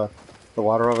Yeah. the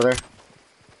water over there.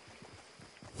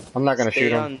 I'm not gonna Stay shoot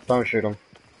them. on- Don't shoot them.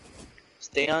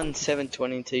 Stay on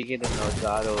 720 until you get an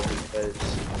Elgato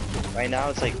because right now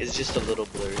it's just a little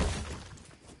blurry.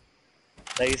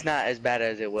 Like it's not as bad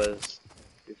as it was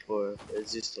before.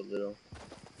 It's just a little.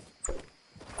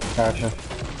 Gotcha.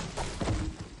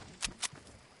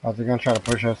 Oh, they're gonna try to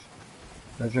push us.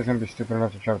 They're just gonna be stupid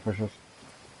enough to try to push us.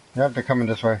 You have to come in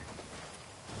this way.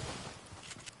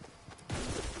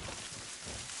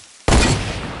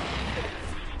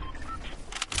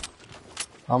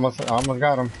 Almost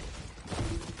got him.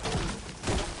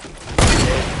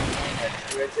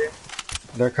 Right there.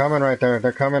 They're coming right there.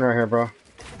 They're coming right here, bro.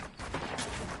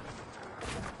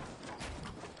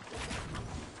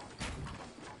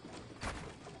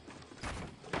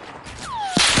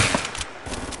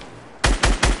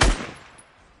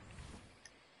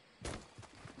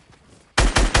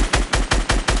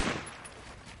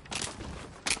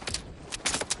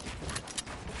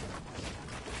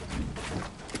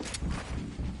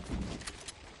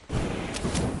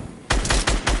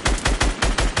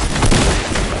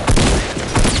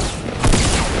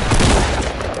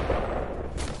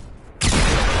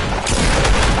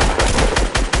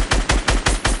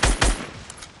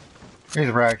 He's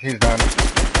wrecked. He's done.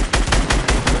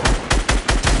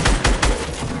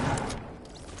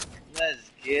 Let's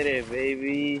get it,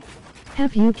 baby.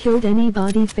 Have you killed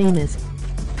anybody famous?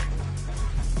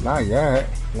 Not yet.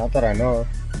 Not that I know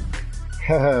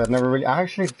of. Never really. I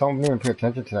actually don't even pay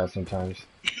attention to that sometimes.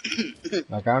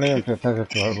 Like, I don't even pay attention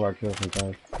to who I kill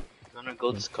sometimes. Wanna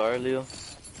go this car, Leo?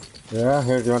 Yeah,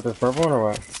 here, do you want this purple one or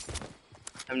what?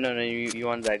 No, you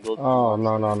want that gold? Oh,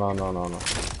 no.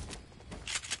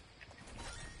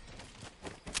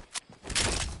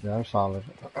 Yeah, I'm solid.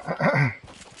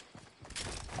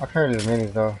 I'll carry these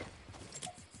minis though.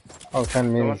 Oh, 10 I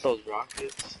want minis. those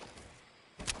rockets.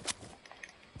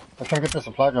 Let's come get the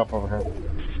supply drop over here.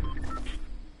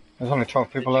 There's only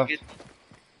 12 people left. Did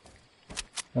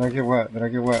I get wet?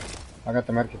 I got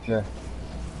the medkits, yeah.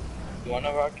 You want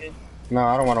a rocket? No,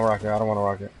 I don't want a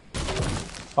rocket.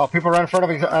 Oh, people right in front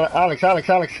of us.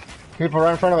 Alex. People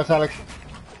right in front of us, Alex.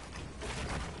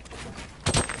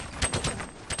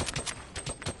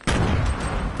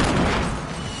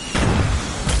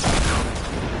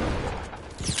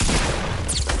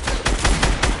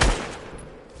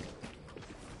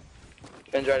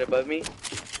 Ben's right above me.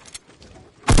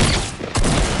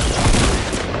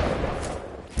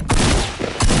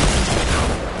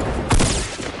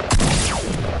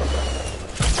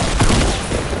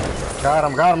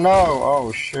 Got him, no!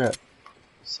 Oh, shit.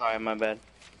 Sorry, my bad.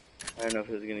 I don't know if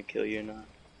it was gonna kill you or not.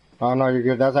 Oh, no, you're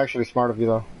good. That's actually smart of you,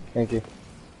 though. Thank you.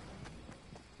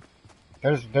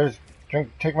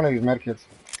 Take one of these medkits.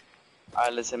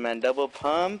 Alright, listen, man. Double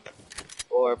pump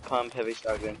or pump heavy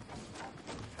shotgun?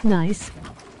 Nice.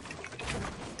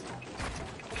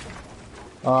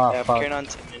 Oh, Yeah, I'm fuck. carrying on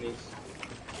 10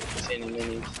 minis. See any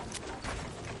minis?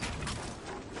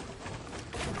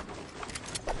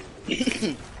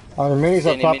 Oh, the minis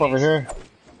up Any top minis? over here.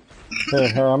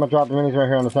 Here, I'm gonna drop the minis right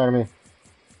here on the side of me.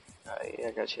 Alright, yeah,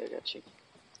 I got you.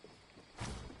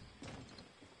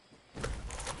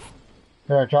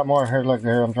 Here, drop more. Here, look,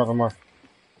 here, I'm dropping more.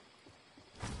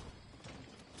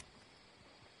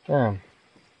 Damn.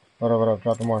 What up,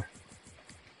 dropping more.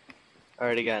 I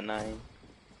already got 9.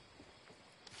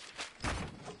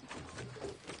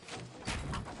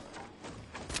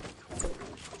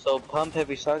 So pump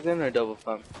heavy shotgun or double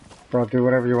pump? Bro, do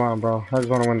whatever you want, bro. I just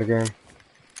want to win the game.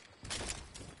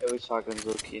 Heavy shotgun's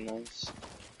low-key nice.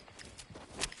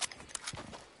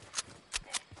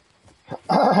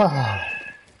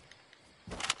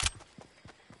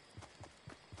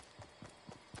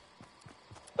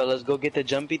 So let's go get the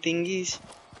jumpy thingies.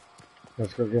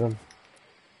 Let's go get him.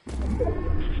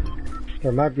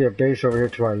 There might be a base over here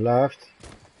to our left.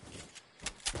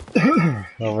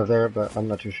 Over there, but I'm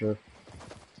not too sure.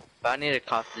 But I need to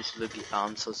cough this loogie. Oh,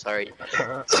 I'm so sorry.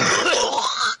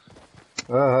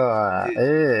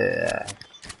 Yeah.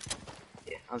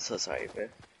 Yeah, I'm so sorry, bro.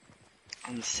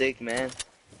 I'm sick, man.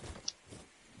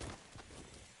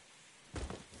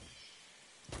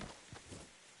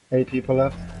 Eight people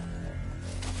left.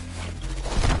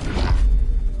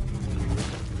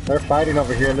 They're fighting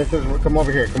over here. Come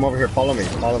over here. Come over here. Follow me.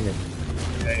 Follow me.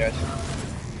 Yeah, I got you.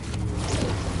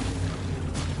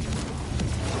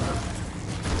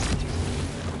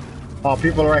 Oh,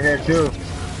 people are right here too.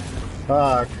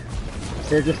 Fuck.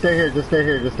 Here, just stay here. Just stay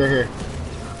here. Just stay here.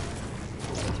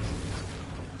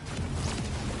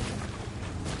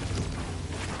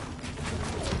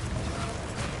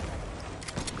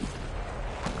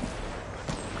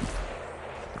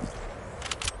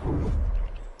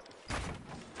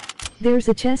 There's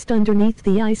a chest underneath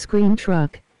the ice cream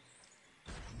truck.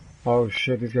 Oh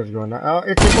shit, these guys are going now. Oh,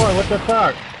 it's your boy. What the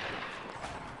fuck?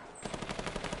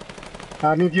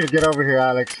 I need you to get over here,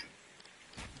 Alex.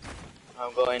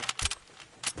 I'm going.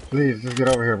 Please, just get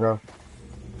over here, bro.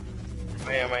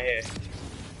 I'm right here.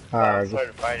 Alright.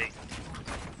 Started fighting.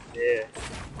 Yeah.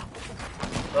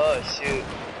 Oh shoot.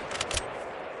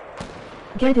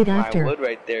 Get it My after. wood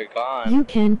right there gone. You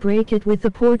can break it with the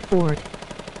port fort.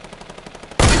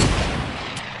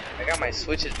 I got my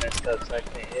switches messed up so I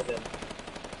can't hit them.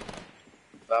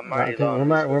 But I'm already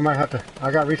low. We might have to.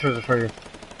 I got resources for you.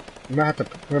 We might have to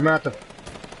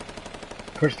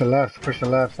push the left. Push the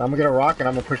left. I'm gonna get a rock and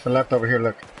I'm gonna push the left over here.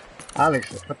 Look,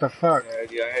 Alex, what the fuck? I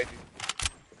heard you.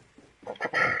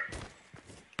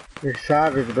 You're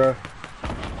savage, bro.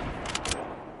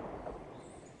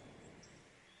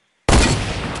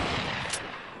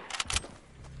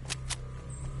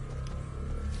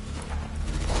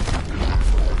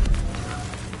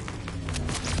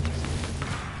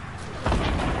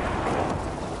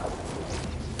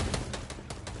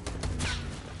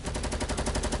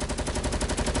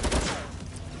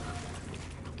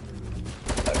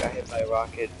 I got hit by a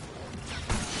rocket.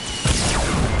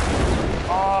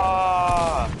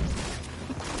 Ah!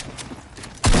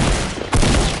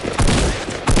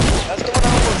 That's the one I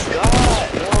almost got!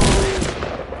 No!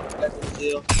 That's the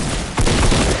deal.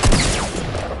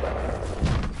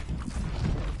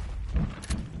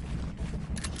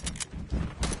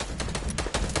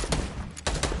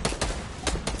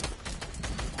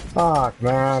 Fuck,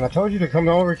 man. I told you to come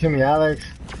over to me, Alex.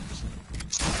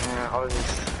 Man, I was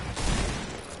just...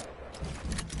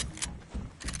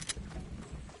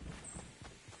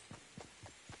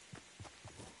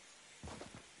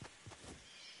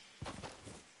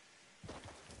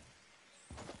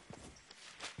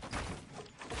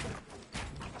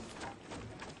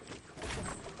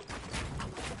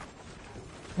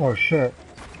 Oh shit.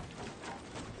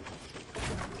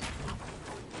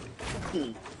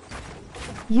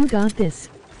 You got this.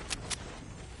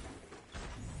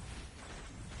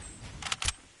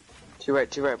 To your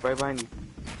right behind you.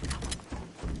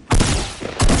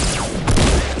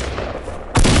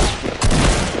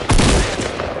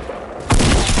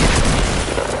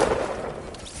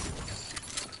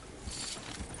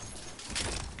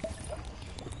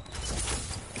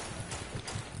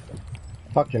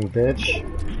 Fucking bitch.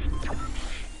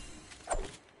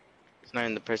 It's not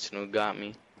even the person who got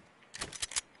me.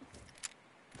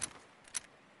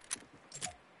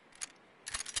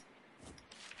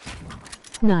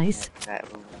 Nice. That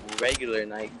regular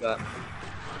night got me.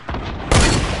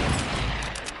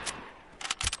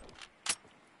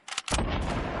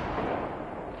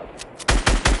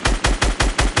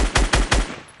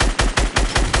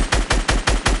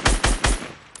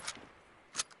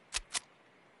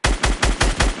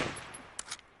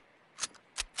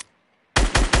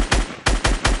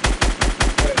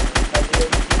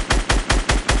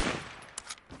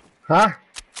 Huh?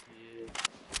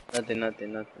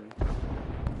 Nothing.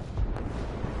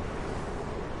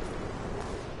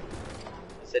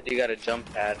 Said you got a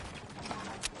jump pad.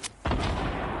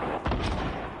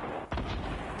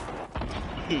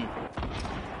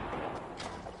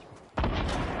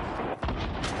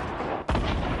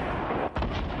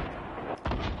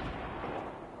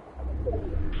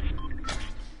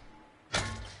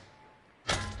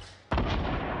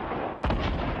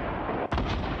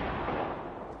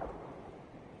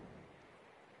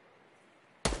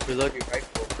 Reload your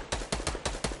rifle.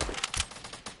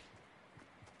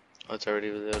 Oh, it's already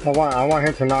reloaded. I want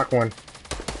him to knock one.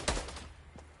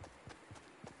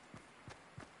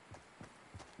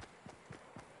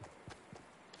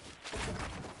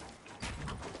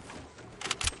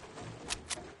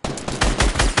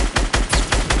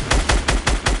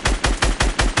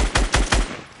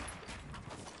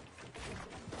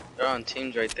 They're on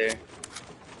teams right there.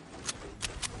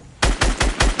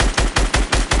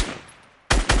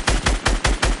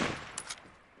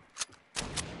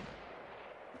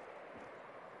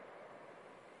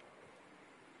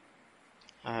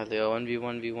 Alright, Leo,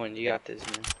 1v1v1, you got this,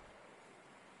 man.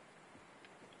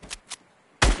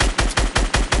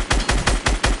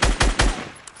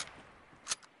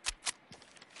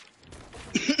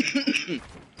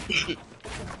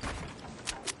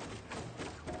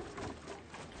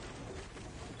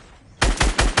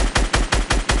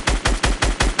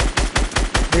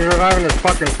 He's reviving his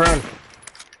fucking friend.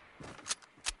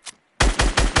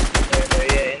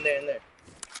 Yeah, in there.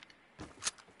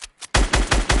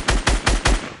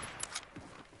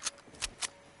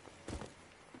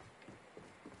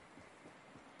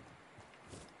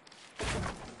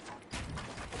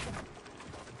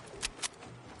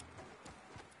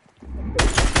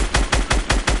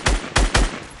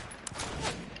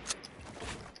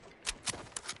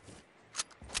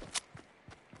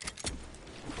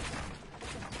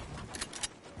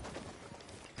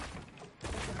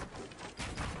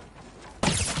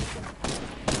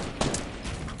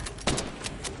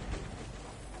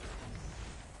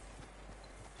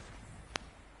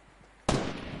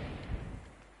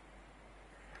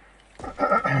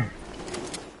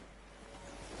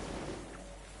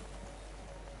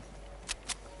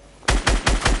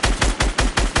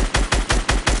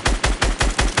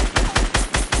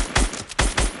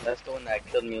 That's the one that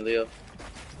killed me, Leo.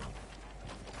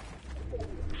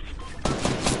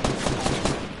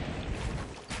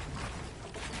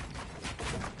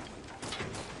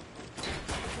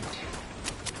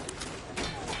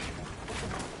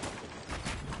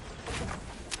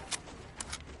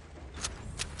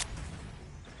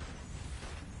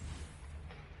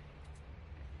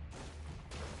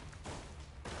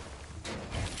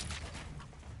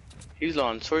 He's low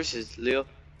on sources, Leo.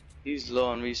 He's low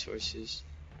on resources.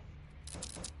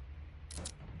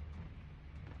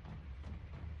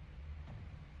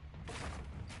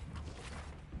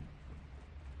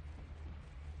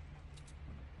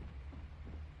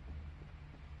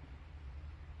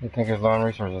 You think he's low on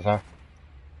resources, huh?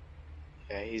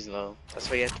 Yeah, he's low. That's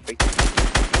why you have to break.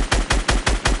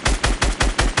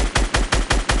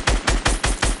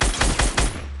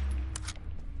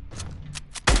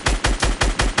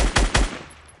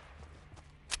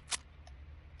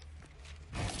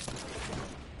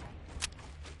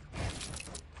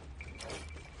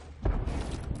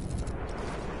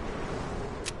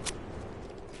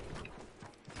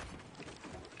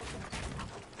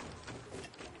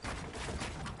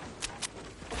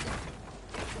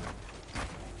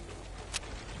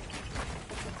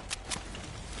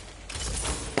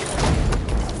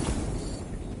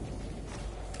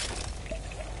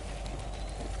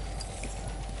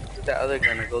 That other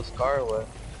gun, a ghost car or what?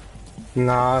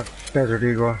 Nah, Desert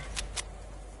Eagle.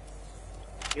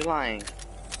 You lying.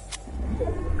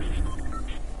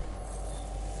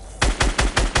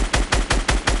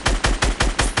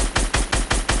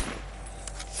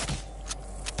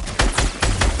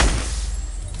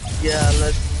 Yeah,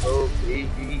 let's go,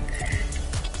 baby.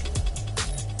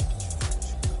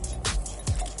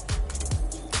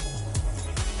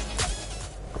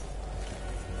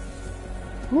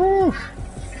 Woo!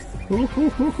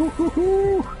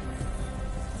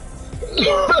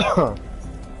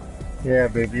 Yeah,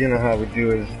 baby, you know how we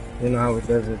do it. You know how we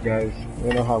does it, guys.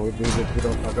 You know how we do this. We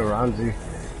don't fuck around.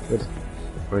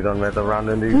 We don't mess around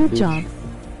in these Good beach. job.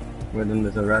 We don't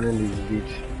mess around in these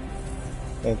beach.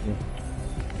 Thank you.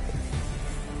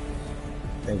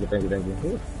 Thank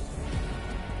you.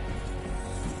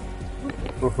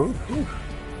 Woo.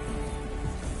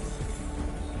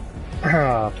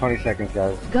 20 seconds,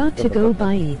 guys. Got to go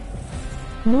by.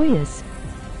 Noyes.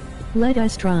 Let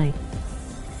us try.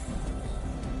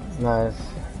 Nice.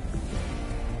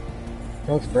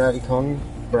 Thanks, Tony.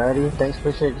 Thanks,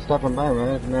 appreciate you stopping by,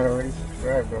 man. If you're not already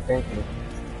subscribed, bro, thank you.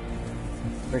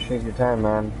 Appreciate your time,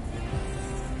 man.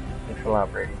 Thanks a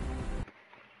lot, Brady.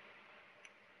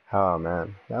 Oh,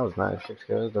 man. That was nice. 6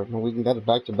 kills. We got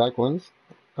back-to-back wins,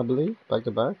 I believe.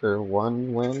 Back-to-back, or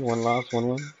 1 win, 1 loss, 1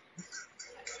 win.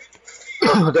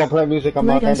 Don't play music on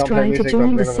my Let thing. us Don't play try to music.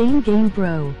 join the same game,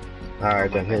 bro.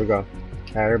 Alright, then. Here we go.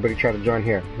 Alright, everybody try to join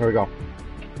here. Here we go.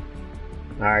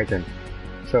 Alright, then.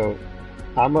 So,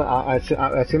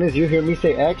 As soon as you hear me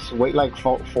say X, wait like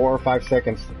 4 or 5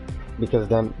 seconds, because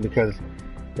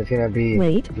it's gonna be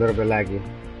Wait. a little bit laggy.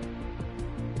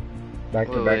 Back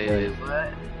to back. Wait,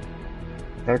 what?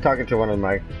 I'm talking to one of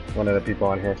the people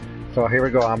on here. So here we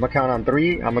go. I'm gonna count on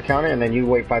 3. I'm gonna count it, and then you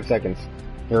wait 5 seconds.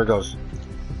 Here it goes.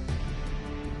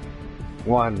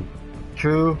 1,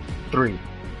 2, 3.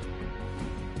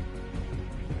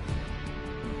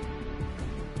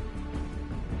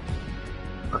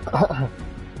 Have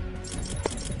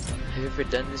you ever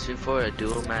done this before? A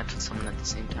duo match with someone at the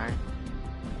same time?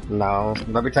 No,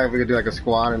 that'd be tight if we could do like a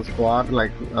squad and squad,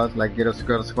 like us, like get us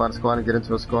go to squad and get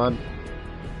into a squad.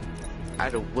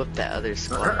 I'd have whipped that other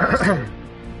squad.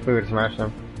 We would smash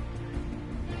them.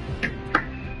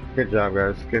 Good job,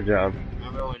 guys. Good job.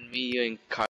 Remember when me, you, and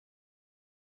Carl?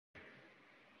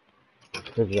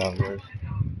 Good job, guys.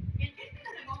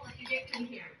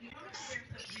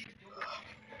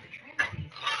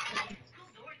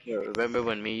 Yeah, remember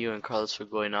when me, you, and Carlos were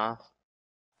going off?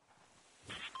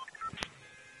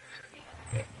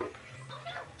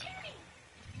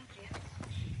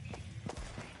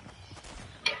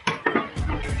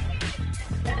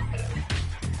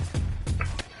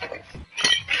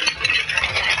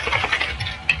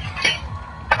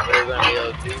 We're gonna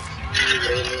go Goofy,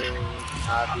 Raylan,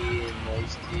 Abby, and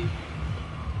Moisty.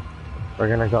 We're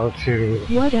gonna go to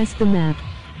What is the map?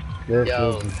 this.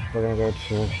 Yo. We're gonna go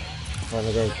to.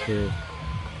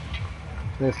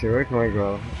 Let's see. Where can we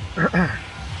go?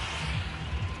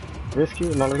 Risky?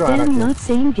 No, let's go. Then Anarchy. not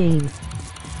same game.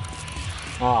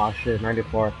 Oh shit,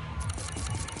 94.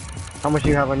 How much do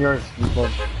you have on yours, people?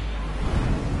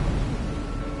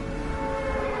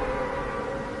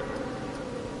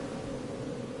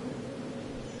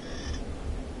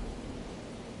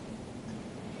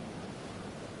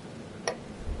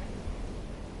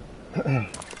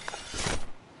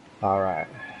 Alright.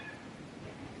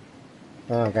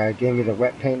 Oh, guy gave me the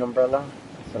wet paint umbrella.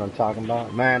 That's what I'm talking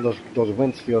about. Man, those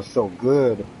winds feel so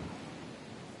good.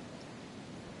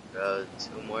 Bro,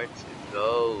 2 more to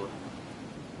go.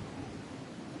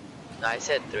 No, I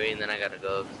said 3 and then I gotta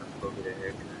go because I'm going to get a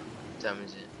haircut. What time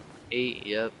is it? 8,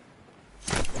 yep.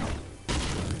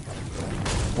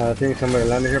 I think somebody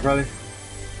landed here probably.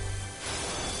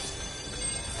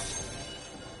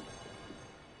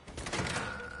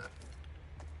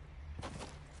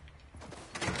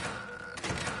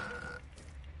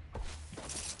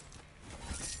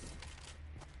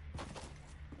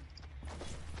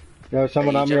 Yo,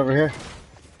 someone on me over here.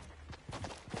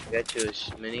 I got you a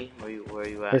mini. Where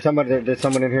you at? There's someone in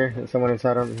here. There's someone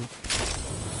inside on me.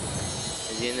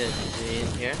 Is he in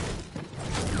here?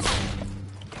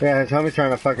 Yeah, his homie's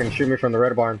trying to fucking shoot me from the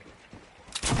red barn.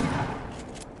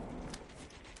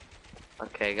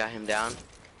 Okay, got him down.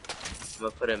 I'm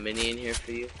gonna put a mini in here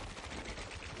for you.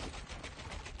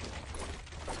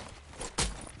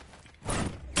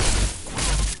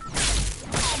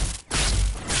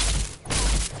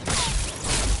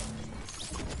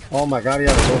 Oh my god, he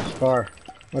has a gold scar.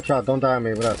 Watch out, don't die on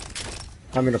me with that.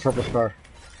 I mean a purple scar.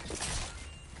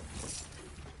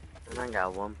 And I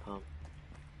got 1 pump.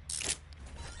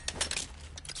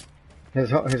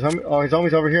 His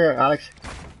homie's over here, Alex.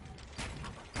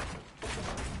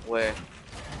 Where?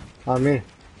 On me.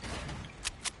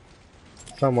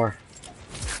 Somewhere.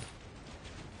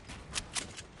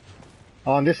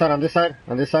 Oh, on this side, on this side,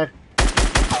 on this side.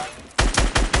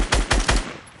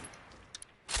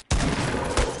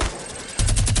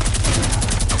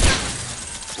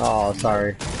 Oh,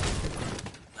 sorry.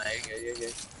 You're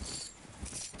good.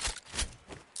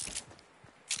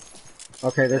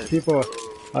 Okay, there's people.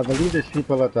 I believe there's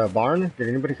people at the barn. Did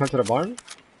anybody come to the barn?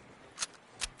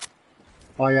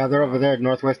 Oh yeah, they're over there,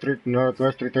 northwest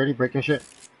 330, breaking shit.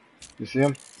 You see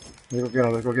them? Let's go get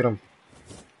them. Let's go get them.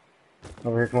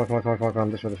 Over here, come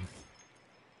on, this way.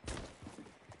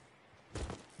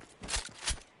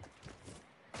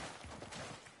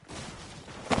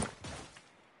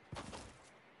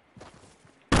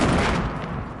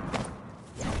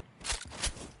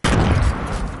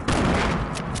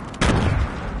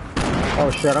 Oh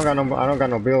shit, I don't got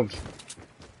no builds.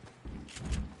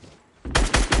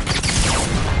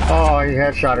 Oh, he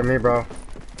headshotted me, bro.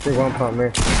 He one pump me.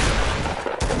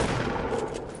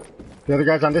 The other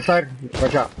guy's on this side.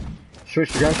 Watch out.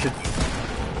 Switch the gun. Shoot.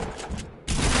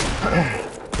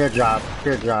 Good job.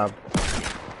 Good job.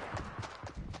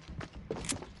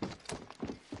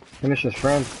 Finish his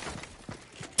friend.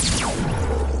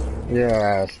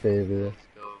 Yes, baby. Let's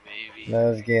go, baby.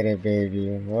 Let's get it,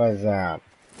 baby. What's up?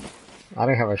 I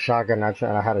didn't have a shotgun. I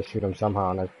had to shoot him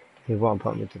somehow, and he won't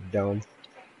put me to the dome.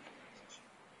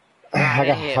 I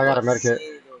got a medikit.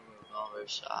 Revolver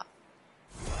shot.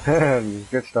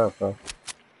 Good stuff, though.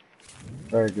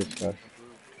 Very good stuff.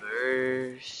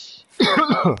 Verse.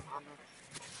 I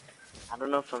don't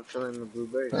know if I'm feeling the blue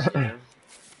burst, you know?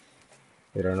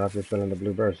 You don't know if you're feeling the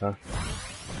blue burst, huh?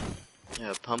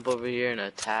 Yeah, pump over here and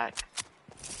attack.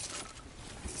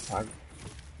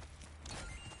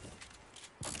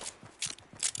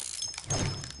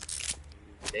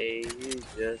 Say you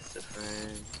just a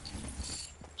friend.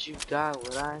 But you got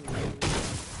what I need.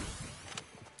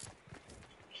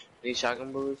 Need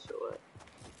shotgun bullets or what?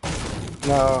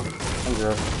 No, I'm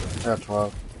good. I got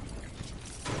 12.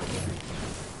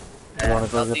 You wanna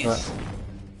go get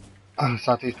that?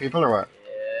 Southeast people or what?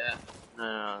 Yeah.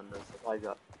 No, supply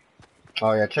drop.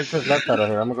 Oh yeah, check this left side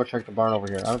over here. I'm gonna go check the barn over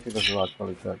here. I don't think this garage is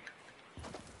fully checked.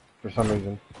 For some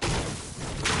reason.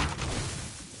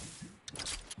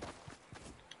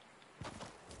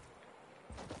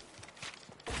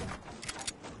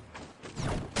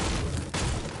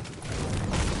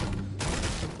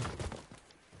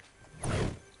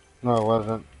 No, it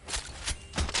wasn't.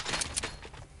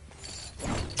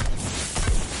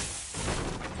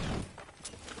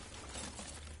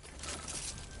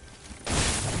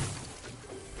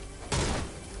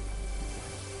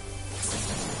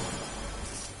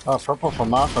 Oh, purple for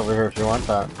moss over here if you want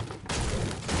that.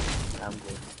 I'm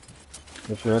good.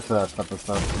 If you're into that type of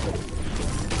stuff.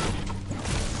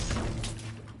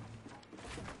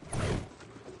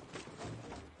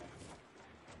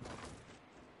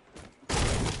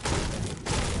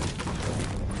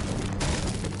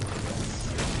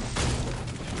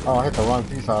 Oh, I hit the wrong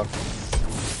piece off.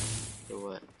 For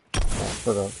what?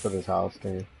 For this house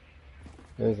thingy.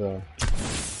 There's a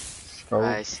scope.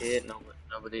 I see it.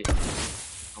 Nobody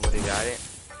got it.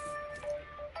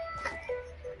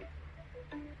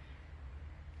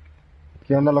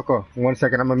 ¿Qué onda, loco? 1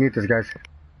 second, I'm gonna mute this, guys.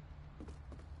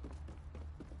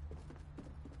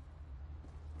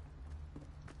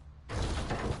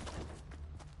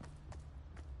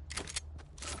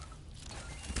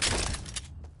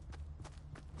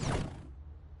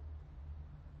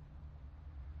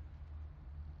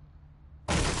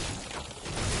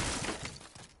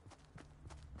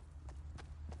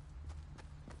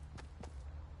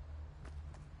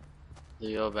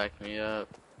 Leo, back me up.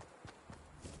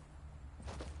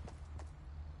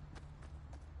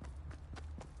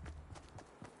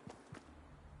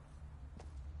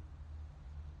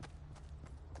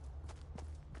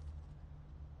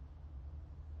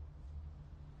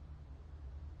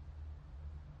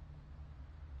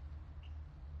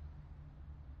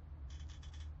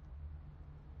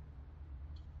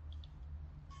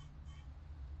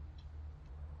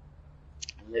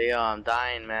 Leo, I'm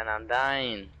dying, man. I'm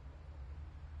dying.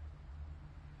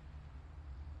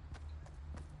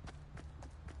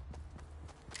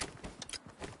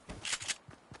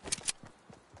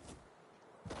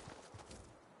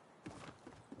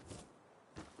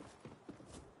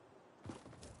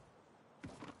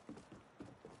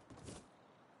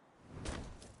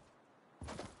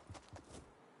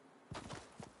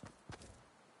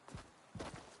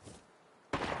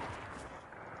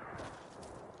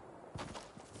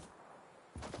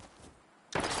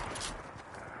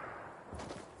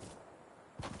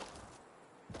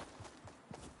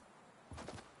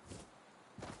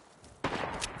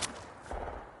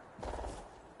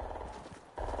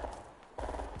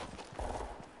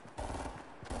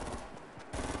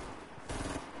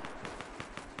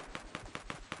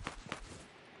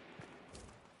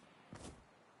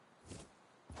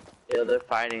 Yeah, they're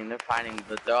fighting,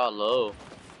 but they're all low.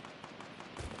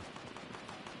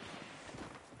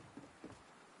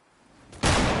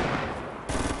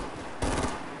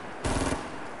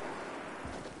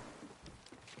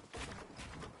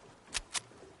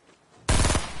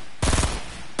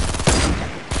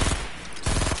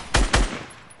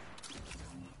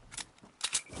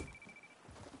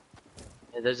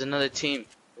 Yeah, there's another team.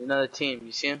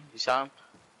 You see him? You saw him?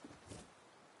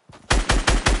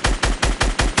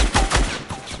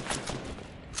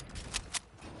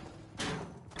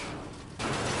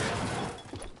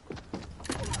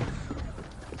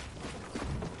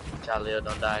 Leo,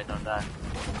 don't die.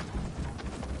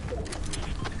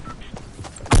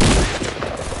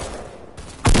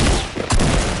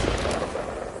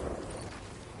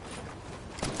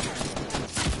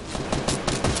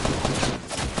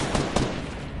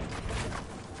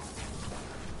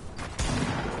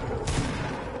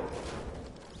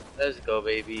 Let's go,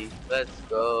 baby. Let's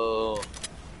go.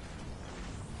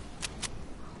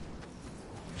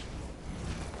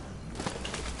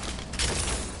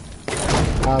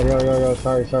 Ah, yo,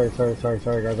 sorry, guys,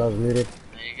 I was muted.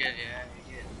 No, you're good, yeah,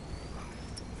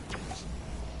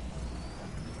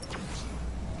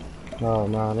 you're Oh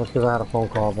man, that's because I had a phone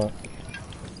call, but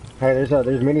hey, there's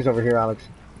minis over here, Alex.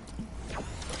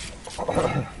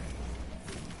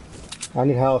 I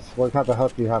need health. What type of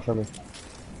health do you have for me?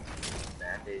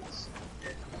 Band-aids.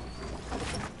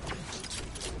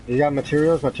 You got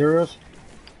materials? Materials?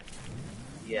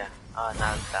 Yeah. Oh,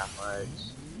 not that much.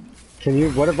 Can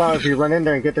you? What about if you run in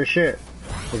there and get their shit?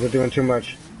 Is it doing too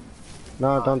much?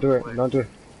 No, don't do it. Where? Don't do it.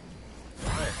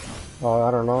 Where? Oh,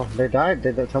 I don't know. They died.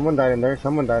 Someone died in there.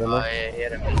 Someone died in Oh, there. yeah, he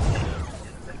had a mini.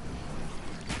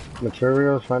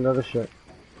 Materials, find other shit.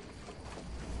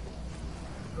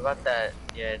 What about that?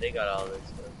 Yeah, they got all this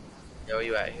stuff. Yo, where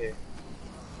you at here?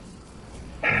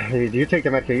 Hey, you take the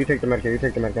medkit. You take the medkit. You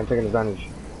take the medkit. I'm taking advantage.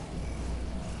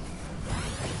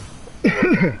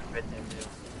 Right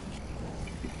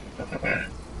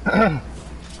there,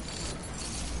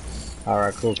 All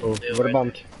right, cool, cool. dude.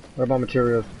 What about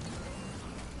materials?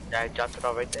 Yeah, I dropped it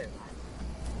all right there.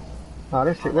 Oh,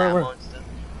 this shit. All Where? that Where? ammo and stuff.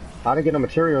 I didn't get no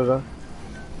materials though.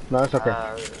 No, that's okay.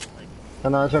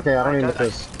 Like, No, it's okay. I don't need dropped,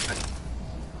 materials.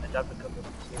 I dropped a couple of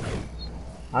materials.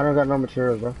 I don't got no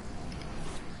materials, bro.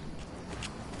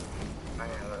 I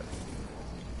gotta look.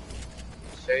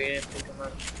 Sure you didn't pick them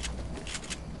up?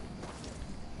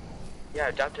 Yeah,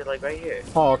 I dropped it like right here.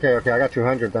 Oh, okay, okay. I got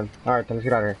 200 then. All right, then let's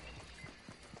get out of here.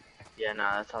 Yeah,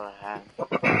 nah, that's all I have.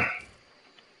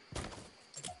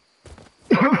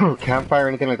 Campfire,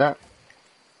 anything like that?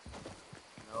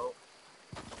 Nope.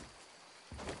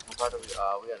 I thought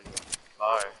we gotta go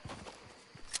far.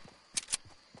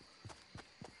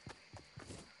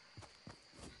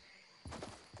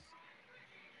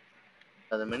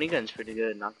 The minigun's pretty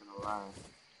good, not gonna lie.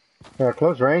 Yeah,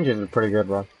 close range is pretty good,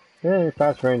 bro. Yeah,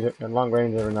 fast range and long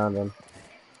range every now and then.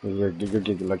 You're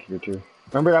lucky too.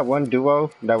 Remember that one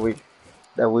duo that we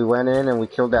went in and we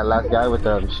killed that last guy with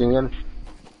the machine gun?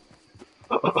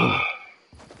 That was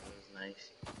nice.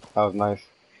 That was nice.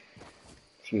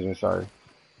 Excuse me, sorry.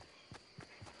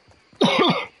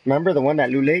 Remember the one at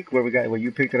Lou Lake where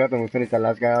you picked it up and we finished that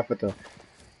last guy off with the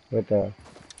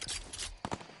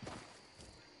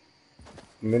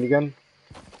minigun?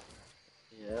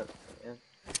 Yep, yeah.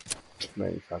 No,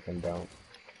 you fucking don't.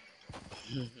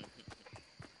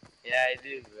 Yeah, I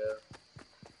do,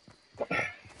 bro.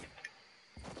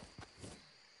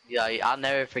 Yeah, I'll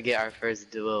never forget our first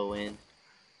duo win.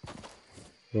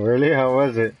 Really? How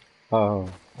was it? Oh,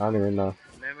 I don't even know.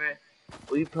 Remember?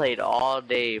 We played all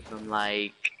day from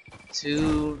like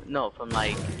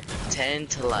 10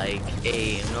 to like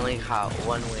 8, and we only got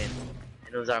one win.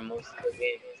 And it was our most good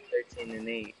game. It was 13 and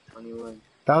 8, 21.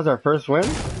 That was our first win?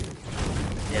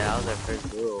 Yeah, that was our first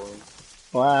duo win.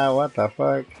 Wow, what the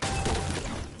fuck?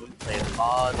 We played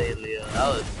all day, Leo. That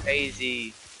was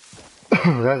crazy.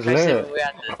 That's Especially lit. when we were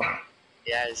at the,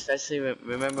 yeah, especially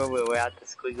remember when we were at the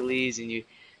Squigglies and you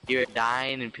were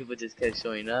dying and people just kept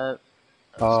showing up.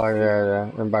 Oh, yeah,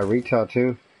 yeah. And by retail,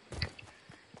 too.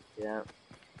 Yeah.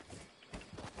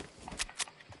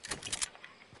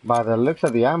 By the looks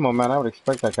of the ammo, man, I would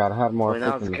expect that guy to have more Well,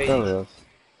 that was freaking crazy. materials.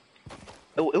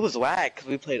 It was whack because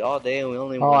we played all day and we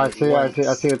only Oh, won I like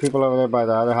see the people over there by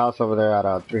the other house over there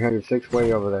at 306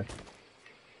 way over there.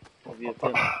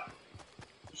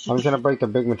 I'm just gonna break the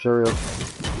big materials.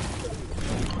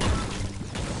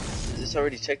 Is this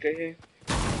already checked right here?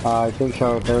 I think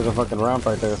so. There's a fucking ramp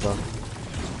right there, so.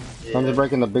 Yeah. I'm just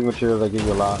breaking the big materials that give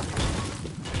you a lot.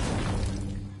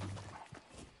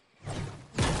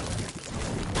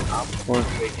 I'm gonna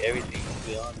break everything, to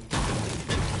be honest.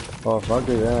 Oh, fuck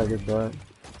it, yeah, I guess right.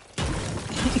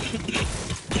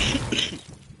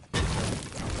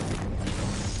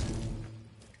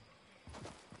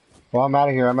 Well, I'm out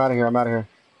of here. I'm out of here. I'm out of here.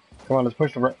 Come on, let's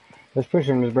push the. Let's push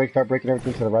him. Let's start breaking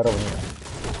everything to the right over here.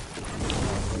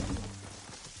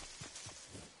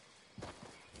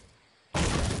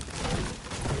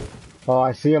 Oh,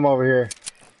 I see him over here.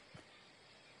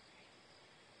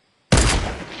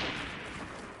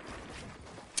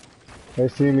 They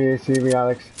see me,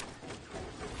 Alex.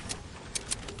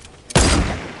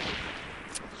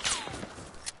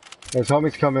 There's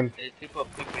homies coming. There's people,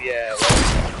 yeah.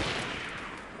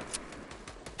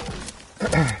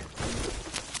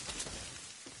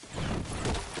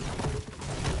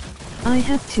 Well, I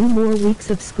have 2 more weeks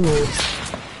of school.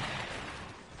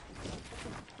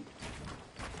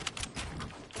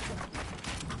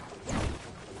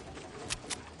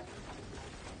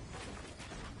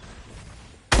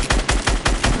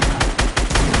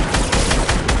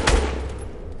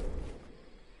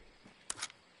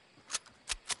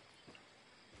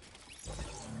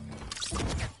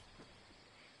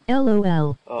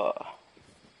 LOL.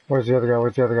 Where's the other guy?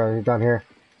 Where's the other guy? He's down here.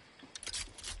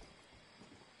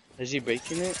 Is he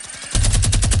breaking it?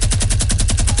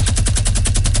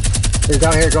 He's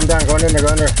down here. Come down. Go in there. Go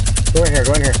in there. Go in here.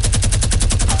 Go in here.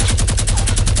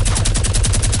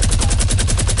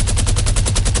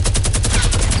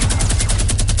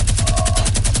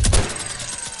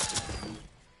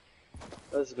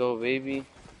 Let's go, baby.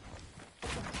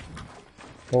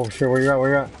 Oh shit, where you at? Where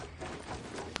you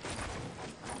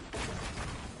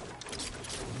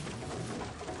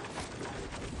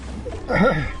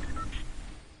at?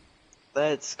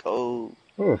 Let's go.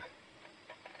 Ooh.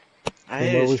 I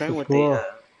hit a string with the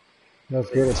Let's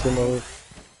get it, Timo.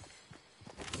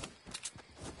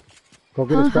 Go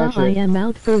get a Haha, scratcher. I am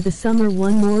out for the summer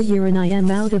one more year and I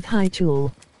am out of high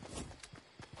tool.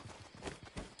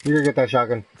 You can get that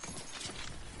shotgun.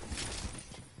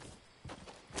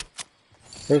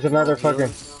 There's another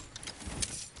fucking...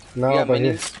 No, but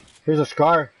here's a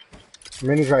scar.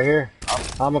 Minis right here.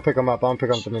 I'm gonna pick them up. I'm gonna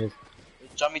pick up the minis.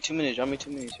 Drop me 2 minutes. Drop me 2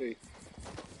 minutes. Wait.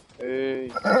 Hey.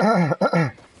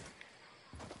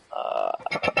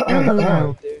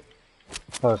 LOL.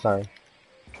 Oh, sorry.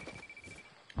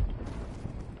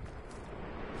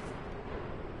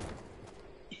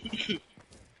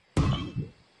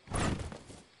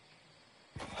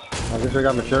 I guess we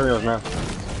got materials now.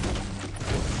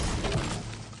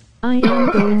 I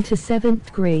am going to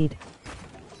 7th grade.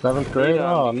 7th grade?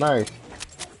 Oh, nice.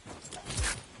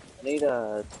 I need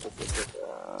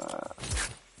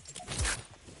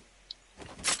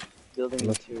building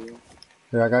material.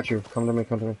 Yeah, I got you. Come to me,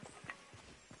 come to me.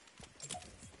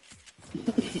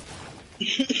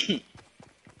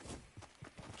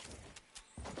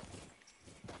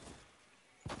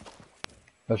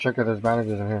 Let's check if there's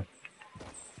bandages in here.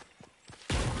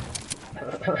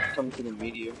 Come to the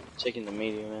meteor. Checking the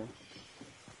meteor, man.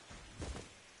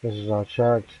 This is all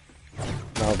checked.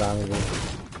 No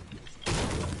bandages.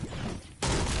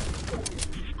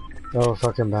 No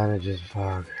fucking bandages,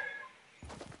 fuck.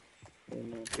 Yeah,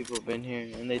 man, people have been here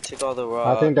and they took all the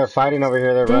rocks. I think they're fighting over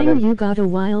here, they're Dang, running. you got a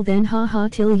while then, haha,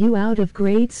 till you out of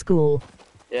grade school.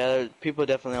 Yeah, there's people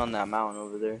definitely on that mountain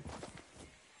over there.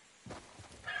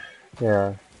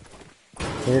 Yeah.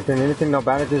 Anything, no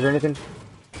bandages or anything?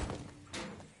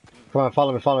 Come on,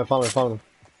 follow me, follow me, follow me, follow me.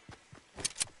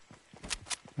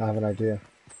 I have an idea.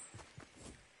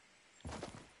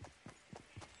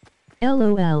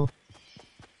 LOL.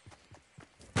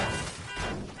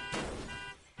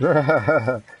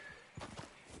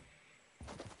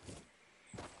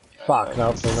 Fuck,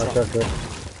 no, there's no chest here.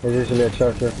 There's usually a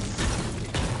chest here.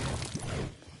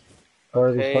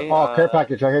 Okay, oh, care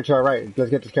package right here to our right. Let's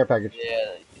get this care package.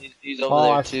 Yeah, he's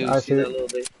over there too. I see that it. little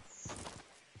bit.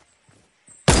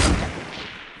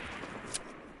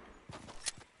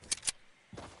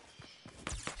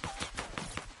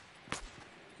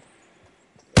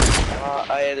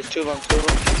 Yeah, there's 2 of them, 2 of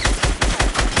them.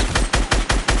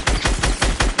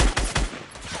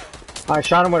 I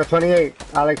shot him with a 28,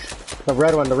 Alex. The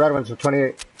red one's a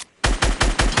 28.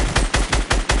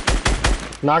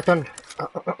 Knocked him.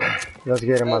 Let's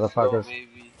get him, motherfuckers. Go,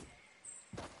 baby.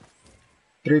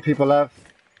 3 people left.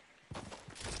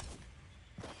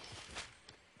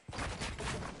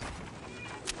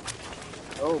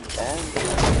 Oh, bandage.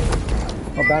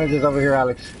 Oh, bandages over here,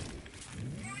 Alex.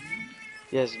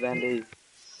 Yes, bandage.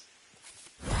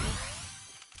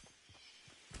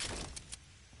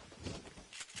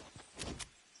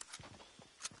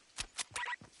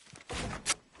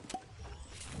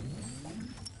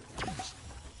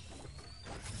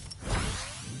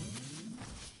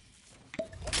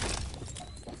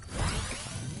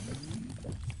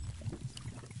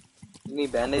 You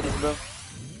need bandages, bro?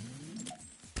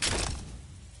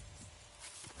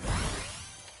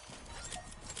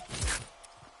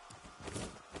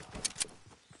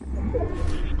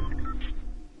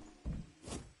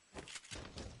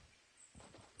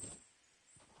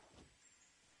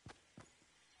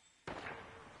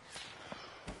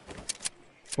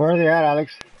 Where are they at,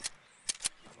 Alex?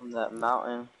 On that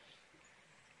mountain.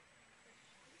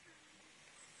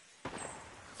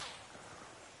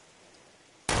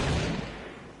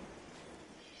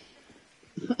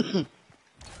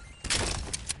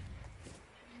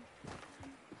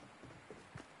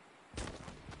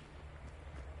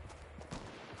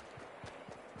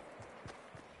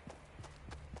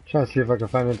 Trying to see if I can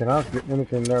find anything else,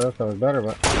 anything there else that was better,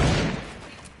 but...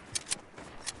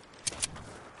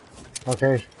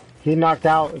 Okay, he knocked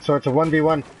out, so it's a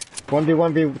 1v1,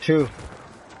 1v1v2.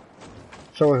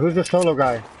 So who's the solo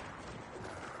guy?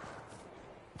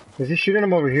 Is he shooting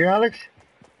him over here, Alex?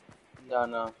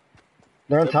 No.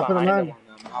 They're on top of the mountain?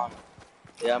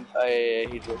 Yeah,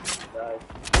 he just died.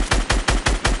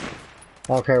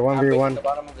 Okay, I'm at 1v1. the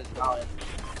bottom of his mountain.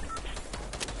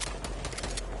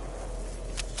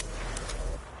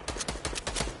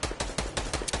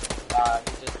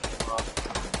 He just came up.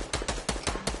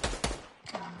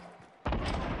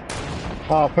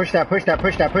 Oh, push that, push that,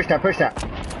 push that, push that, push that.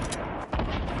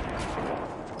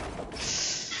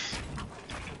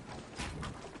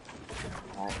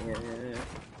 Yeah.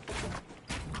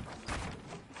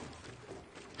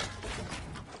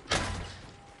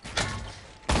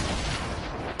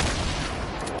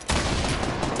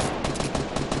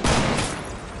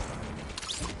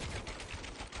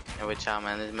 Hey, watch out,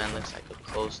 man. This man looks like a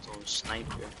coastal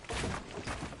sniper.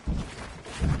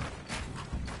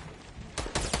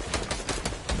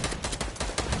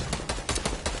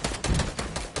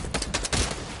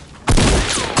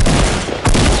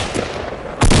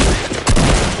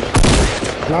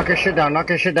 Knock his shit down, knock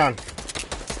his shit down.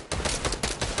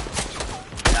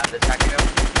 Down this back here.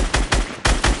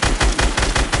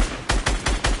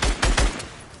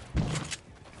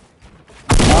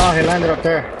 Oh, he landed up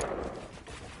there.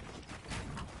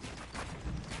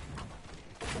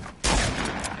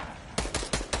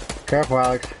 Careful,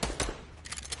 Alex.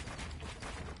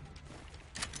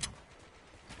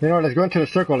 You know what, let's go into the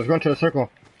circle, let's go into the circle.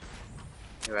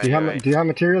 Right, Do you have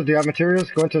materials? Do you have materials?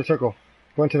 Go into the circle.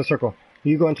 Go into the circle.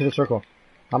 You go into the circle.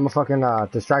 I'm gonna fucking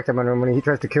distract him, and when he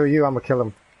tries to kill you, I'm gonna kill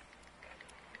him.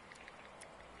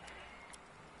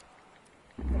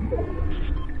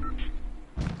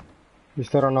 You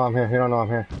still don't know I'm here. You don't know I'm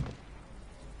here.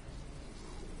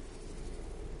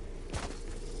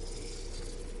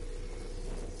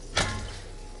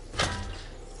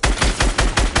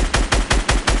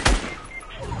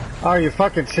 Are you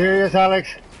fucking serious,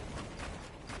 Alex?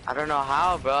 I don't know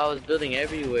how, bro. I was building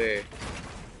everywhere.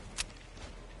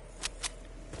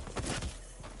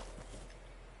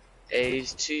 Hey,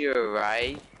 he's to your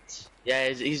right. Yeah,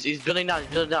 he's building down.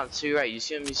 He's building down to your right. You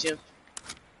see him? You see him?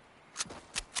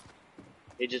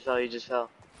 He just fell. He just fell.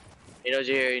 He knows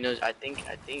you're here. He knows. I think.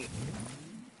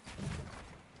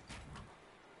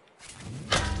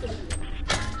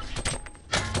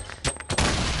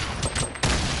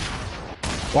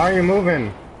 Why are you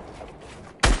moving?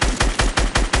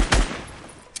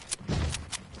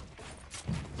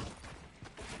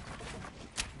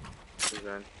 He's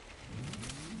gone.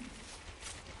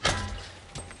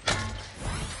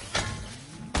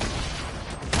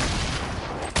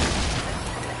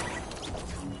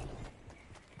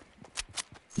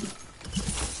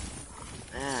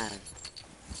 Man.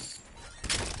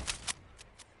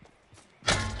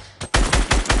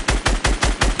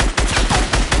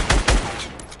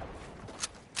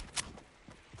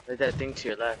 Look at that thing to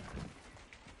your left.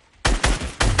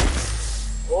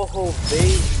 Oh,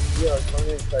 baby. Yo,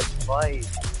 coming like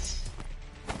twice.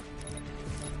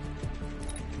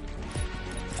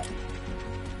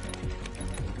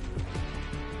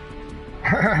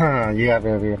 Yeah,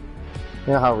 baby. You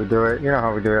know how we do it. You know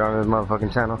how we do it on this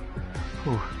motherfucking channel.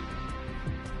 Whew.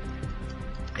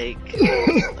 Hey,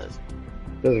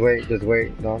 Just wait, just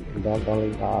wait. Don't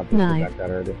leave. Ah, just Nice. back that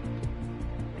already.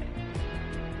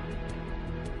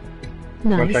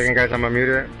 Nice. 1 second, guys. I'm gonna mute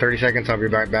it. 30 seconds. I'll be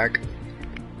right back.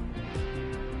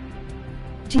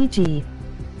 GG.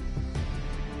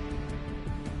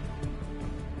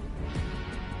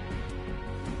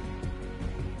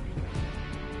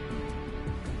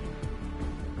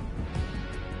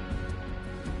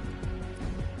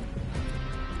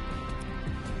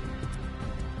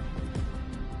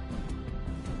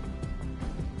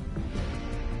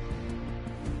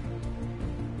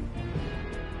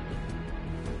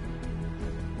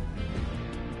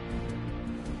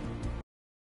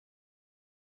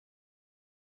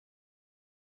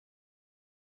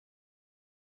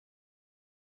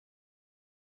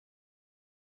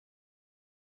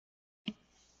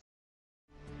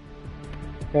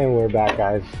 And we're back,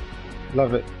 guys.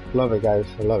 Love it, guys.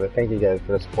 I love it. Thank you guys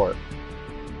for the support.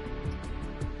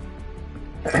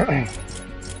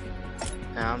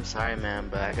 I'm sorry, man,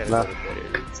 but I gotta No. go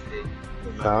to bed today.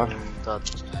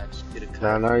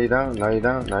 No. No, you don't. No, you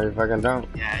don't. No, you fucking don't.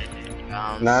 Yeah,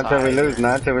 I'm Not until we sorry, lose. man.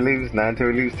 Not until we lose. Not until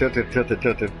we lose.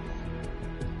 Tilted.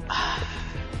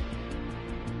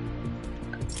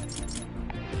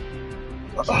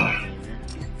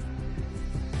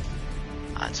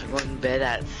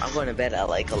 I'm going to bed at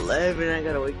like 11. I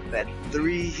gotta wake up at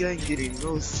 3. I'm getting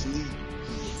no sleep.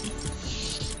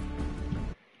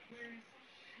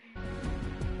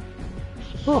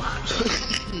 I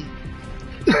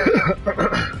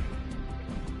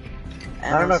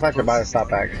don't know if I should buy a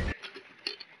stop axe.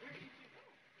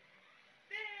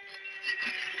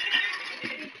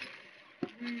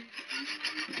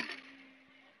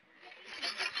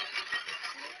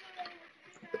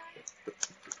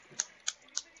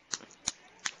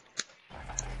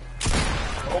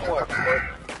 No more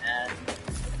Fortnite, man.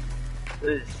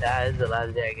 This is sad. This is the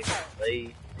last day I get to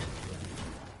play.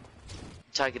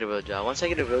 Until I get a real job. Once I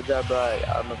get a real job, bro,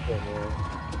 I'm gonna play more.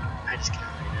 I just can't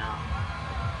right now.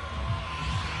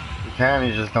 You can,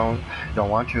 you just don't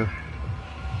want to.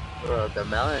 Bro, the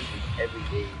melon is every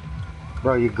day.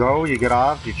 Bro, you go, you get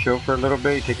off, you chill for a little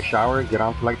bit, you take a shower, get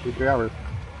on for like 2-3 hours.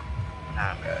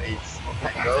 Nah, bro, it's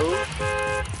I go,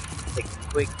 take a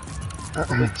quick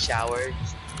shower,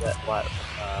 just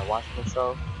wash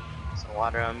myself, some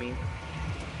water on me,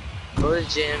 go to the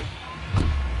gym,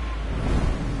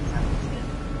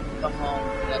 come home,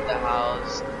 clean up the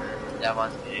house, that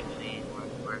was getting clean,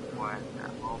 work more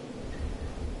at home,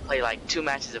 play like 2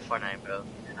 matches of Fortnite, bro,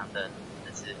 and I'm done.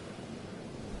 That's it.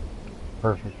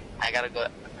 Perfect. I gotta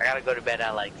go to bed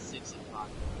at like 6 o'clock.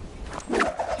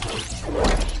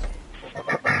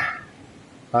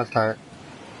 That's tight.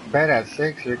 Bed at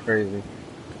 6? You're crazy.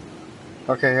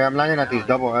 Okay, I'm landing at these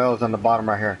double L's on the bottom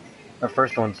right here. The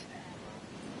first ones.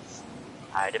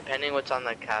 Alright, depending what's on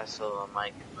the castle, I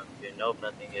might come up here. Nope,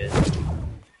 nothing is.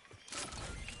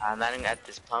 I'm landing at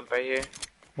this pump right here.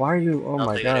 Why are you? Oh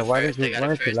my god! Why did you? Why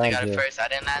did you land here? First. I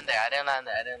didn't land there.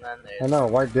 I know.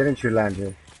 Why didn't you land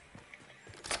here?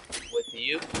 With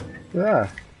you? Yeah.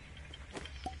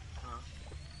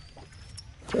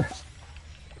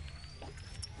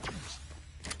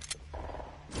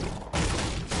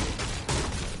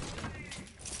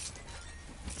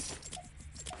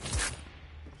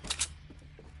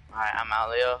 Alright, I'm out,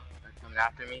 Leo. They're coming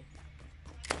after me.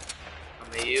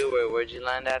 I'm at you. Where'd you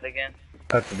land at again?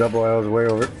 That's the double L's way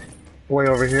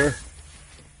over here.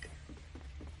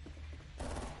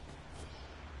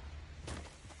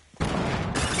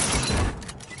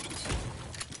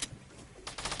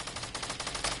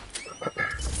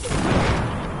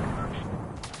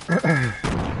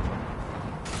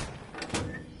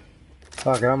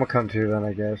 Okay, I'm gonna come to you then,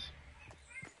 I guess.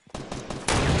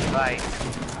 Right.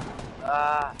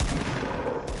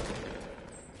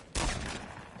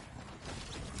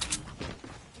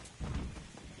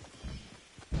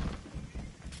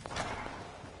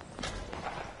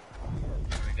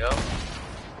 Here we go.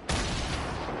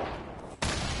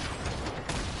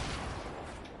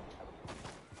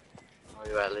 Where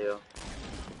you at, Leo?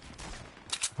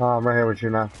 Oh, I'm right here with you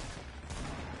now.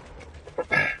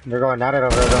 They're going at it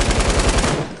over there, though.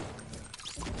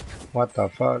 What the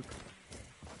fuck?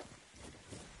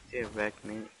 Get wrecked,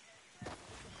 mate.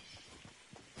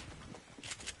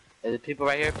 There's people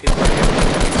right here. People right here.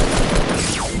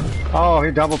 Oh,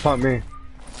 he double pumped me.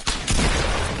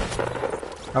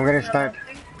 I'm getting sniped.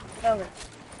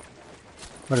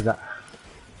 What is that?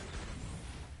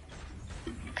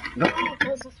 No.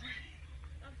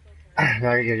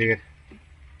 No, you're good, you're good.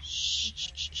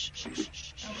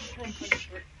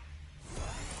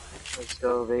 Let's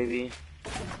go, baby.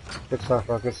 Good stuff,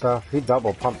 bro, good stuff. He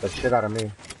double pumped the shit out of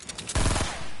me.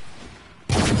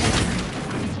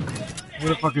 Who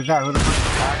the fuck is that? Who the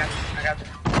fuck? I got you.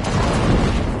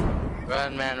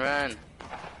 Run, man, run.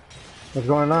 What's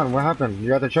going on? What happened? You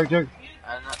got the chug jug?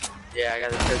 Yeah, I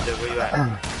got the chug jug. Where you at?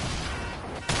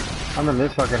 I'm in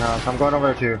this fucking house. I'm going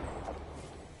over there too.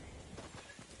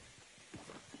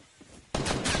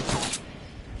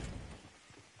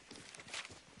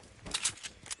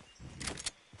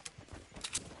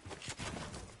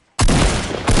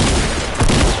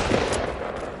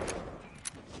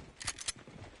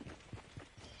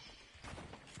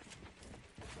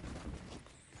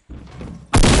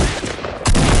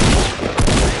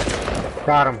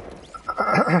 Got him.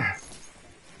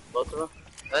 Both of them?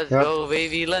 Let's go,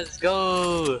 baby. Let's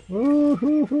go.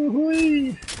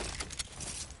 Woo-hoo-hoo-hoo-wee.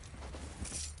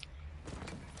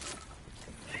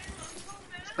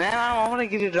 Man, I want to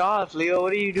get it off, Leo.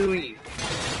 What are you doing?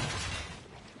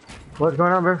 What's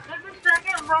going on, bro? That's the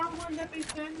second wrong one that they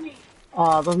sent me.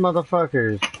 Aw, those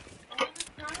motherfuckers.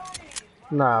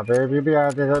 Nah, babe, you'll be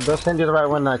out there. They'll send you the right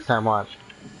one next time, watch.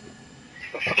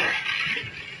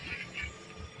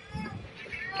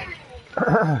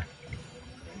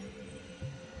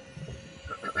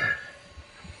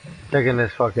 Taking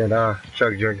this fucking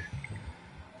chug jug.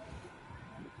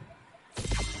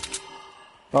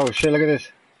 Oh shit! Look at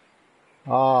this.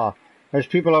 Oh, there's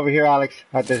people over here, Alex,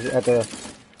 at the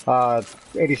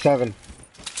 87.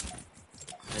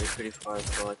 They're pretty far,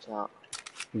 so watch out.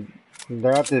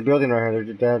 They're at this building right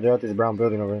here. They're at this brown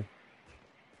building over here.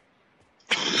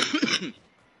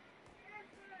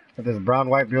 At this brown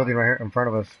white building right here in front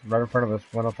of us, right in front of us,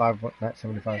 105, not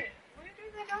 75.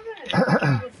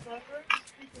 I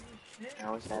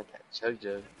always had that chug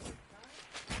jug.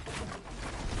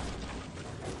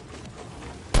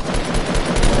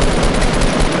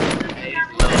 Hey, he's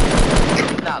low.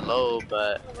 He's not low,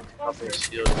 but off his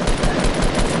shield.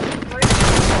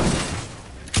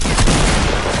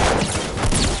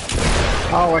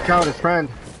 Oh, watch out, his friend.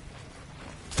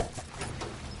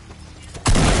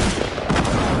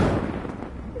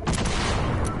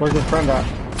 Where's his friend at?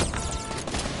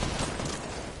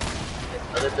 This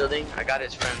other building, I got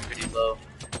his friend pretty low.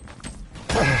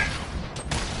 I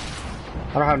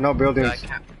don't have no buildings. Dude,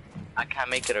 I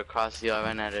can't make it across, yo. I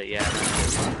ran at it, yeah.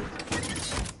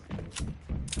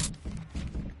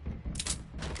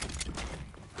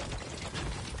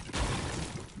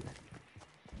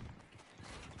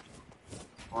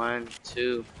 One,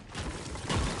 two.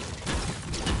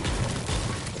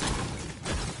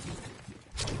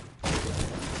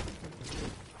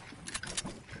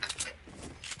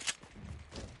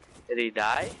 Did he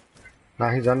die?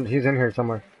 Nah, he's in here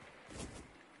somewhere.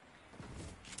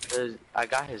 I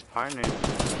got his partner.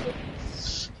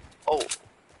 Oh.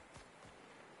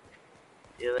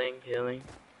 Healing.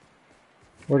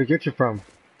 Where'd he get you from?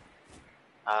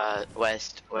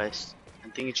 West. I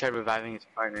think he tried reviving his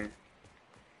partner.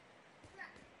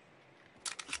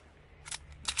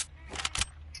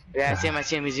 Yeah, I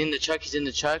see him. He's in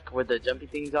the truck where the jumpy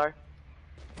things are.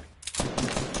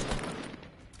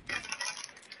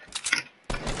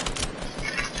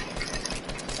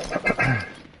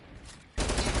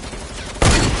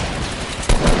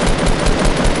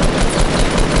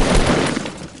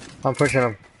 I'm pushing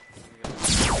him.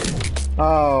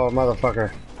 Oh,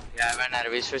 motherfucker. Yeah, I ran out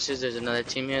of resources. There's another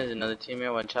team here.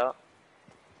 Watch out.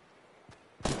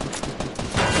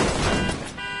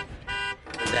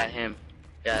 Is that him?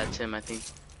 Yeah, that's him, I think.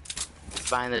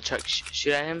 Behind the truck.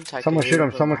 Shoot at him. Someone shoot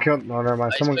him. Someone killed. No, never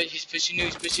mind. Someone. He's pushing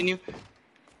you.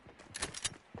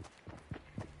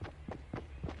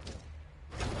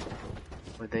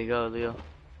 Where'd they go, Leo?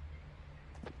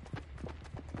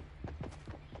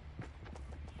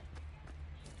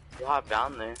 You hop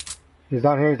down there. He's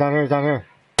down here. Let's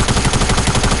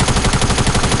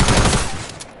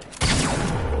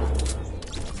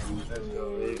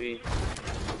go, baby.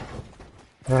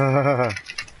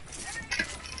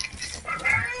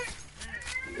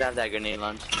 Grab that grenade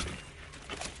launch.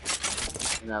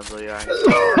 And that blow your eyes.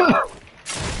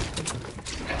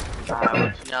 Alright,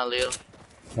 what you now, Leo?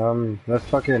 Let's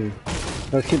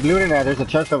keep looting that. There's a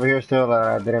chest over here still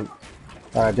that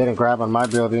I didn't grab on my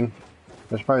building.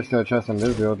 There's probably still a chest in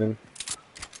this building.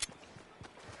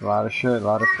 A lot of shit, a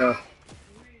lot of stuff.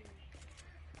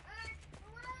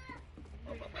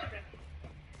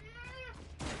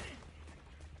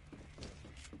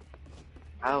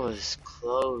 I was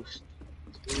close.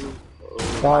 Too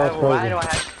close. Why do I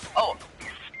have... Oh!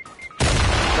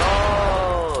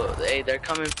 No! Hey, they're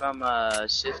coming from,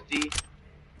 Shifty.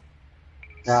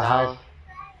 Yeah, South. hide.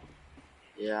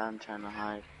 Yeah, I'm trying to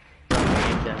hide.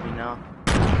 Let me know.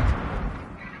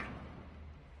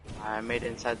 I made it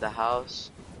inside the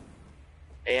house.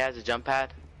 Hey, has a jump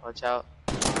pad. Watch out.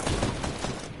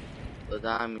 Slow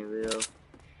down, me, Leo.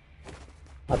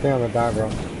 I think I'm gonna die, bro.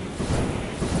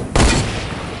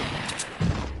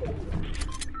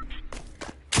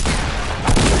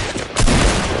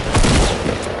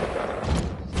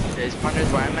 His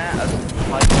partner's where I'm at.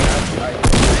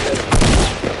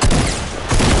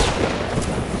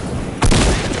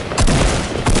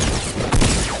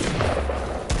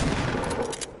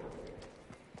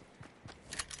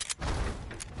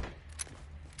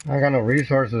 I got no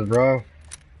resources, bro.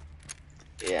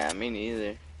 Yeah, me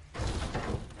neither.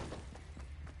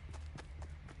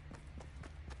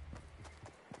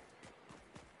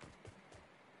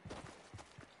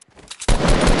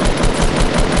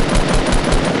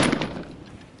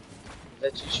 Is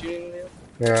that you shooting, Leo?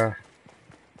 Yeah.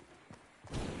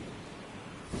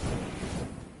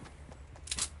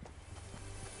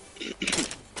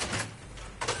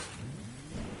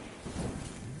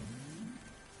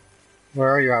 Where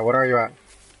are you at? What are you at?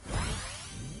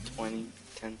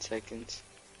 10 seconds.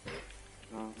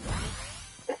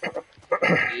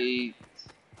 8,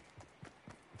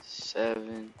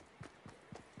 7,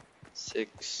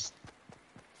 6,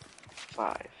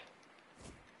 5,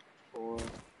 4,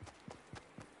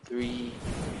 3,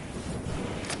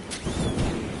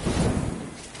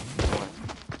 1.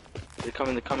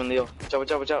 They're coming, Leo.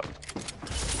 Watch out.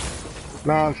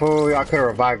 Man, fool, I could've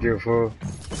revived you, fool.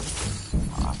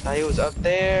 I thought he was up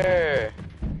there.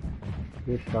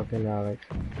 You fucking Alex.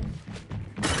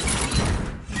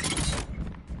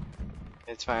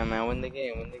 It's fine, man. Win the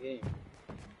game.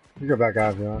 You go back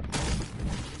out if you want.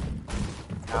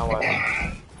 Now what?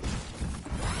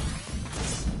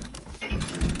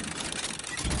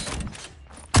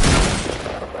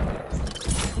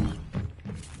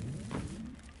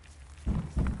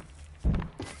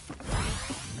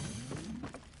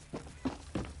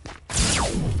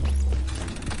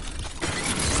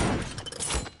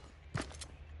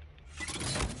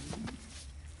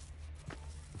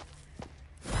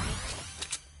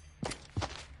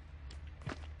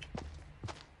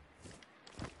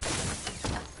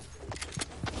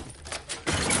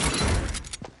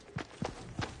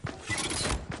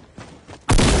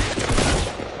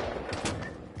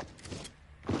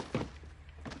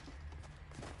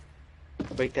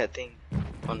 break that thing.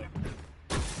 Oh no.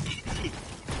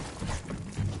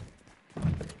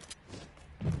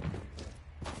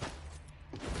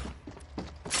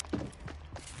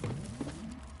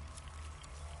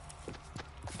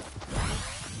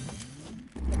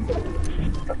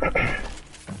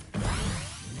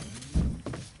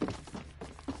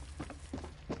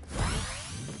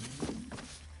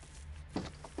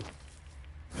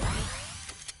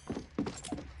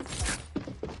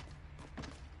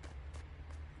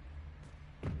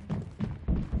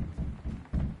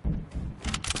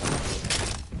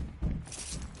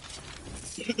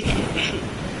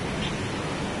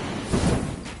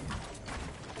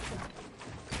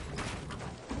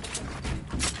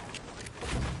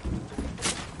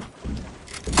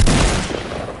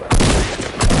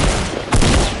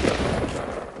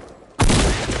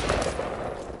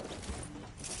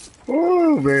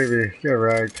 Ooh, baby, get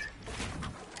ragged.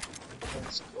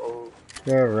 Let's go.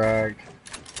 Get ragged.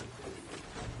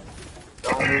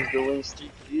 Don't lose the win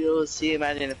streak. You'll see,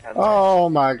 imagine if I Oh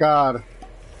my god.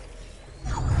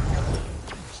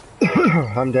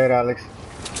 I'm dead, Alex.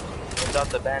 Don't drop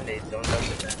the band-aids, don't drop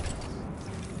the band-aids.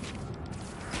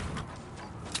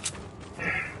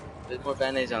 There's more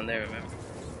band-aids on there, remember?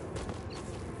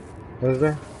 Is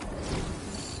there?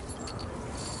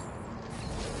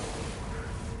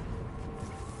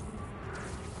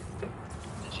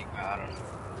 I don't know.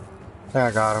 Yeah,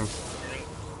 I got him.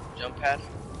 Jump pad?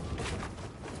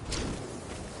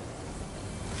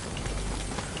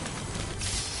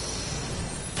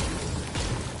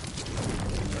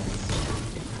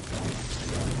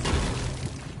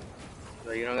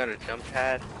 So you don't got a jump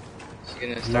pad? She's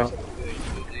gonna start doing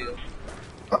Julio.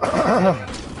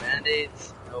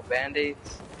 Band-aids? No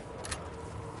band-aids?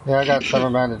 Yeah, I got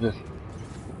 7 bandages.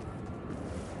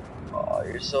 Oh,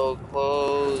 you're so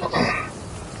close.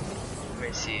 Let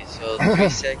me see, so 3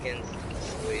 seconds.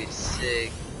 Wait,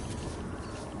 6.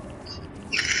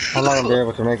 I'm not gonna be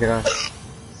able to make it, huh?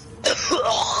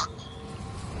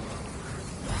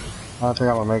 I don't think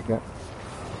I'm gonna make it.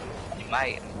 You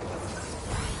might.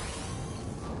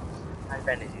 How many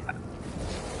bandages you got?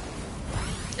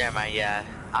 Never mind, yeah.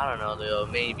 I don't know though,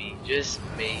 maybe. Just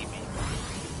maybe.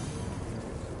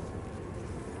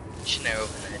 You should never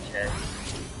open that chest.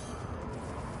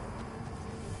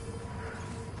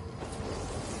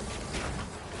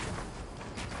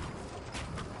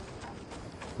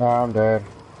 Nah, I'm dead.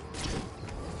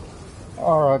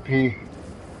 R.I.P.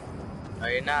 No,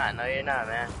 you're not. No, you're not,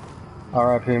 man.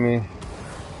 R.I.P. me.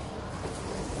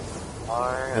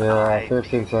 R.I.P. Yeah,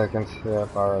 15 seconds. Yeah,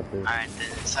 R.I.P. Alright,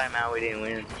 then. Sorry, man. We didn't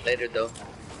win. Later, though.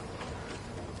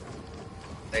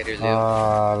 Later,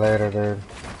 Lou. Later, dude.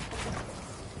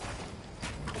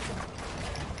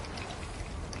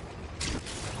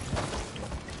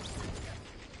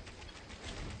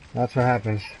 That's what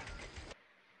happens.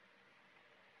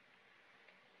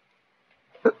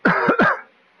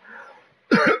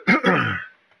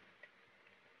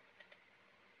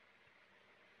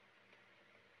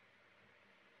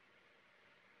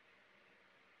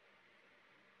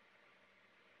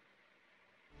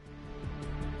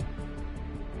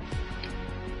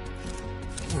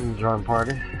 Join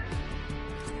party.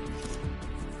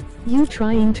 You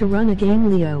trying to run a game,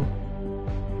 Leo?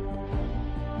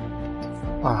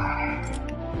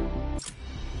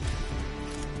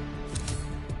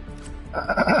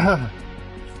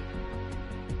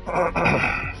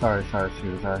 Sorry,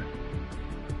 sorry.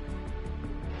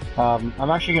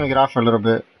 I'm actually gonna get off for a little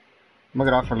bit. I'm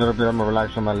gonna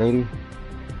relax with my lady. And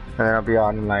then I'll be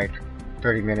on in like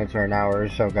 30 minutes or an hour or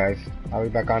so, guys. I'll be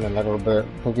back on in a little bit.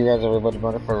 Thank you guys, everybody,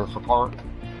 for the support.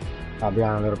 I'll be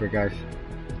on in a little bit, guys.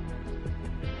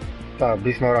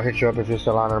 Beast mode, I'll hit you up if you're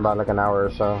still on in about like an hour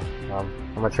or so.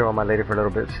 I'm gonna chill with my lady for a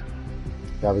little bit.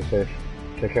 Y'all be safe.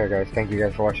 Take care, guys. Thank you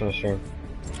guys for watching the stream.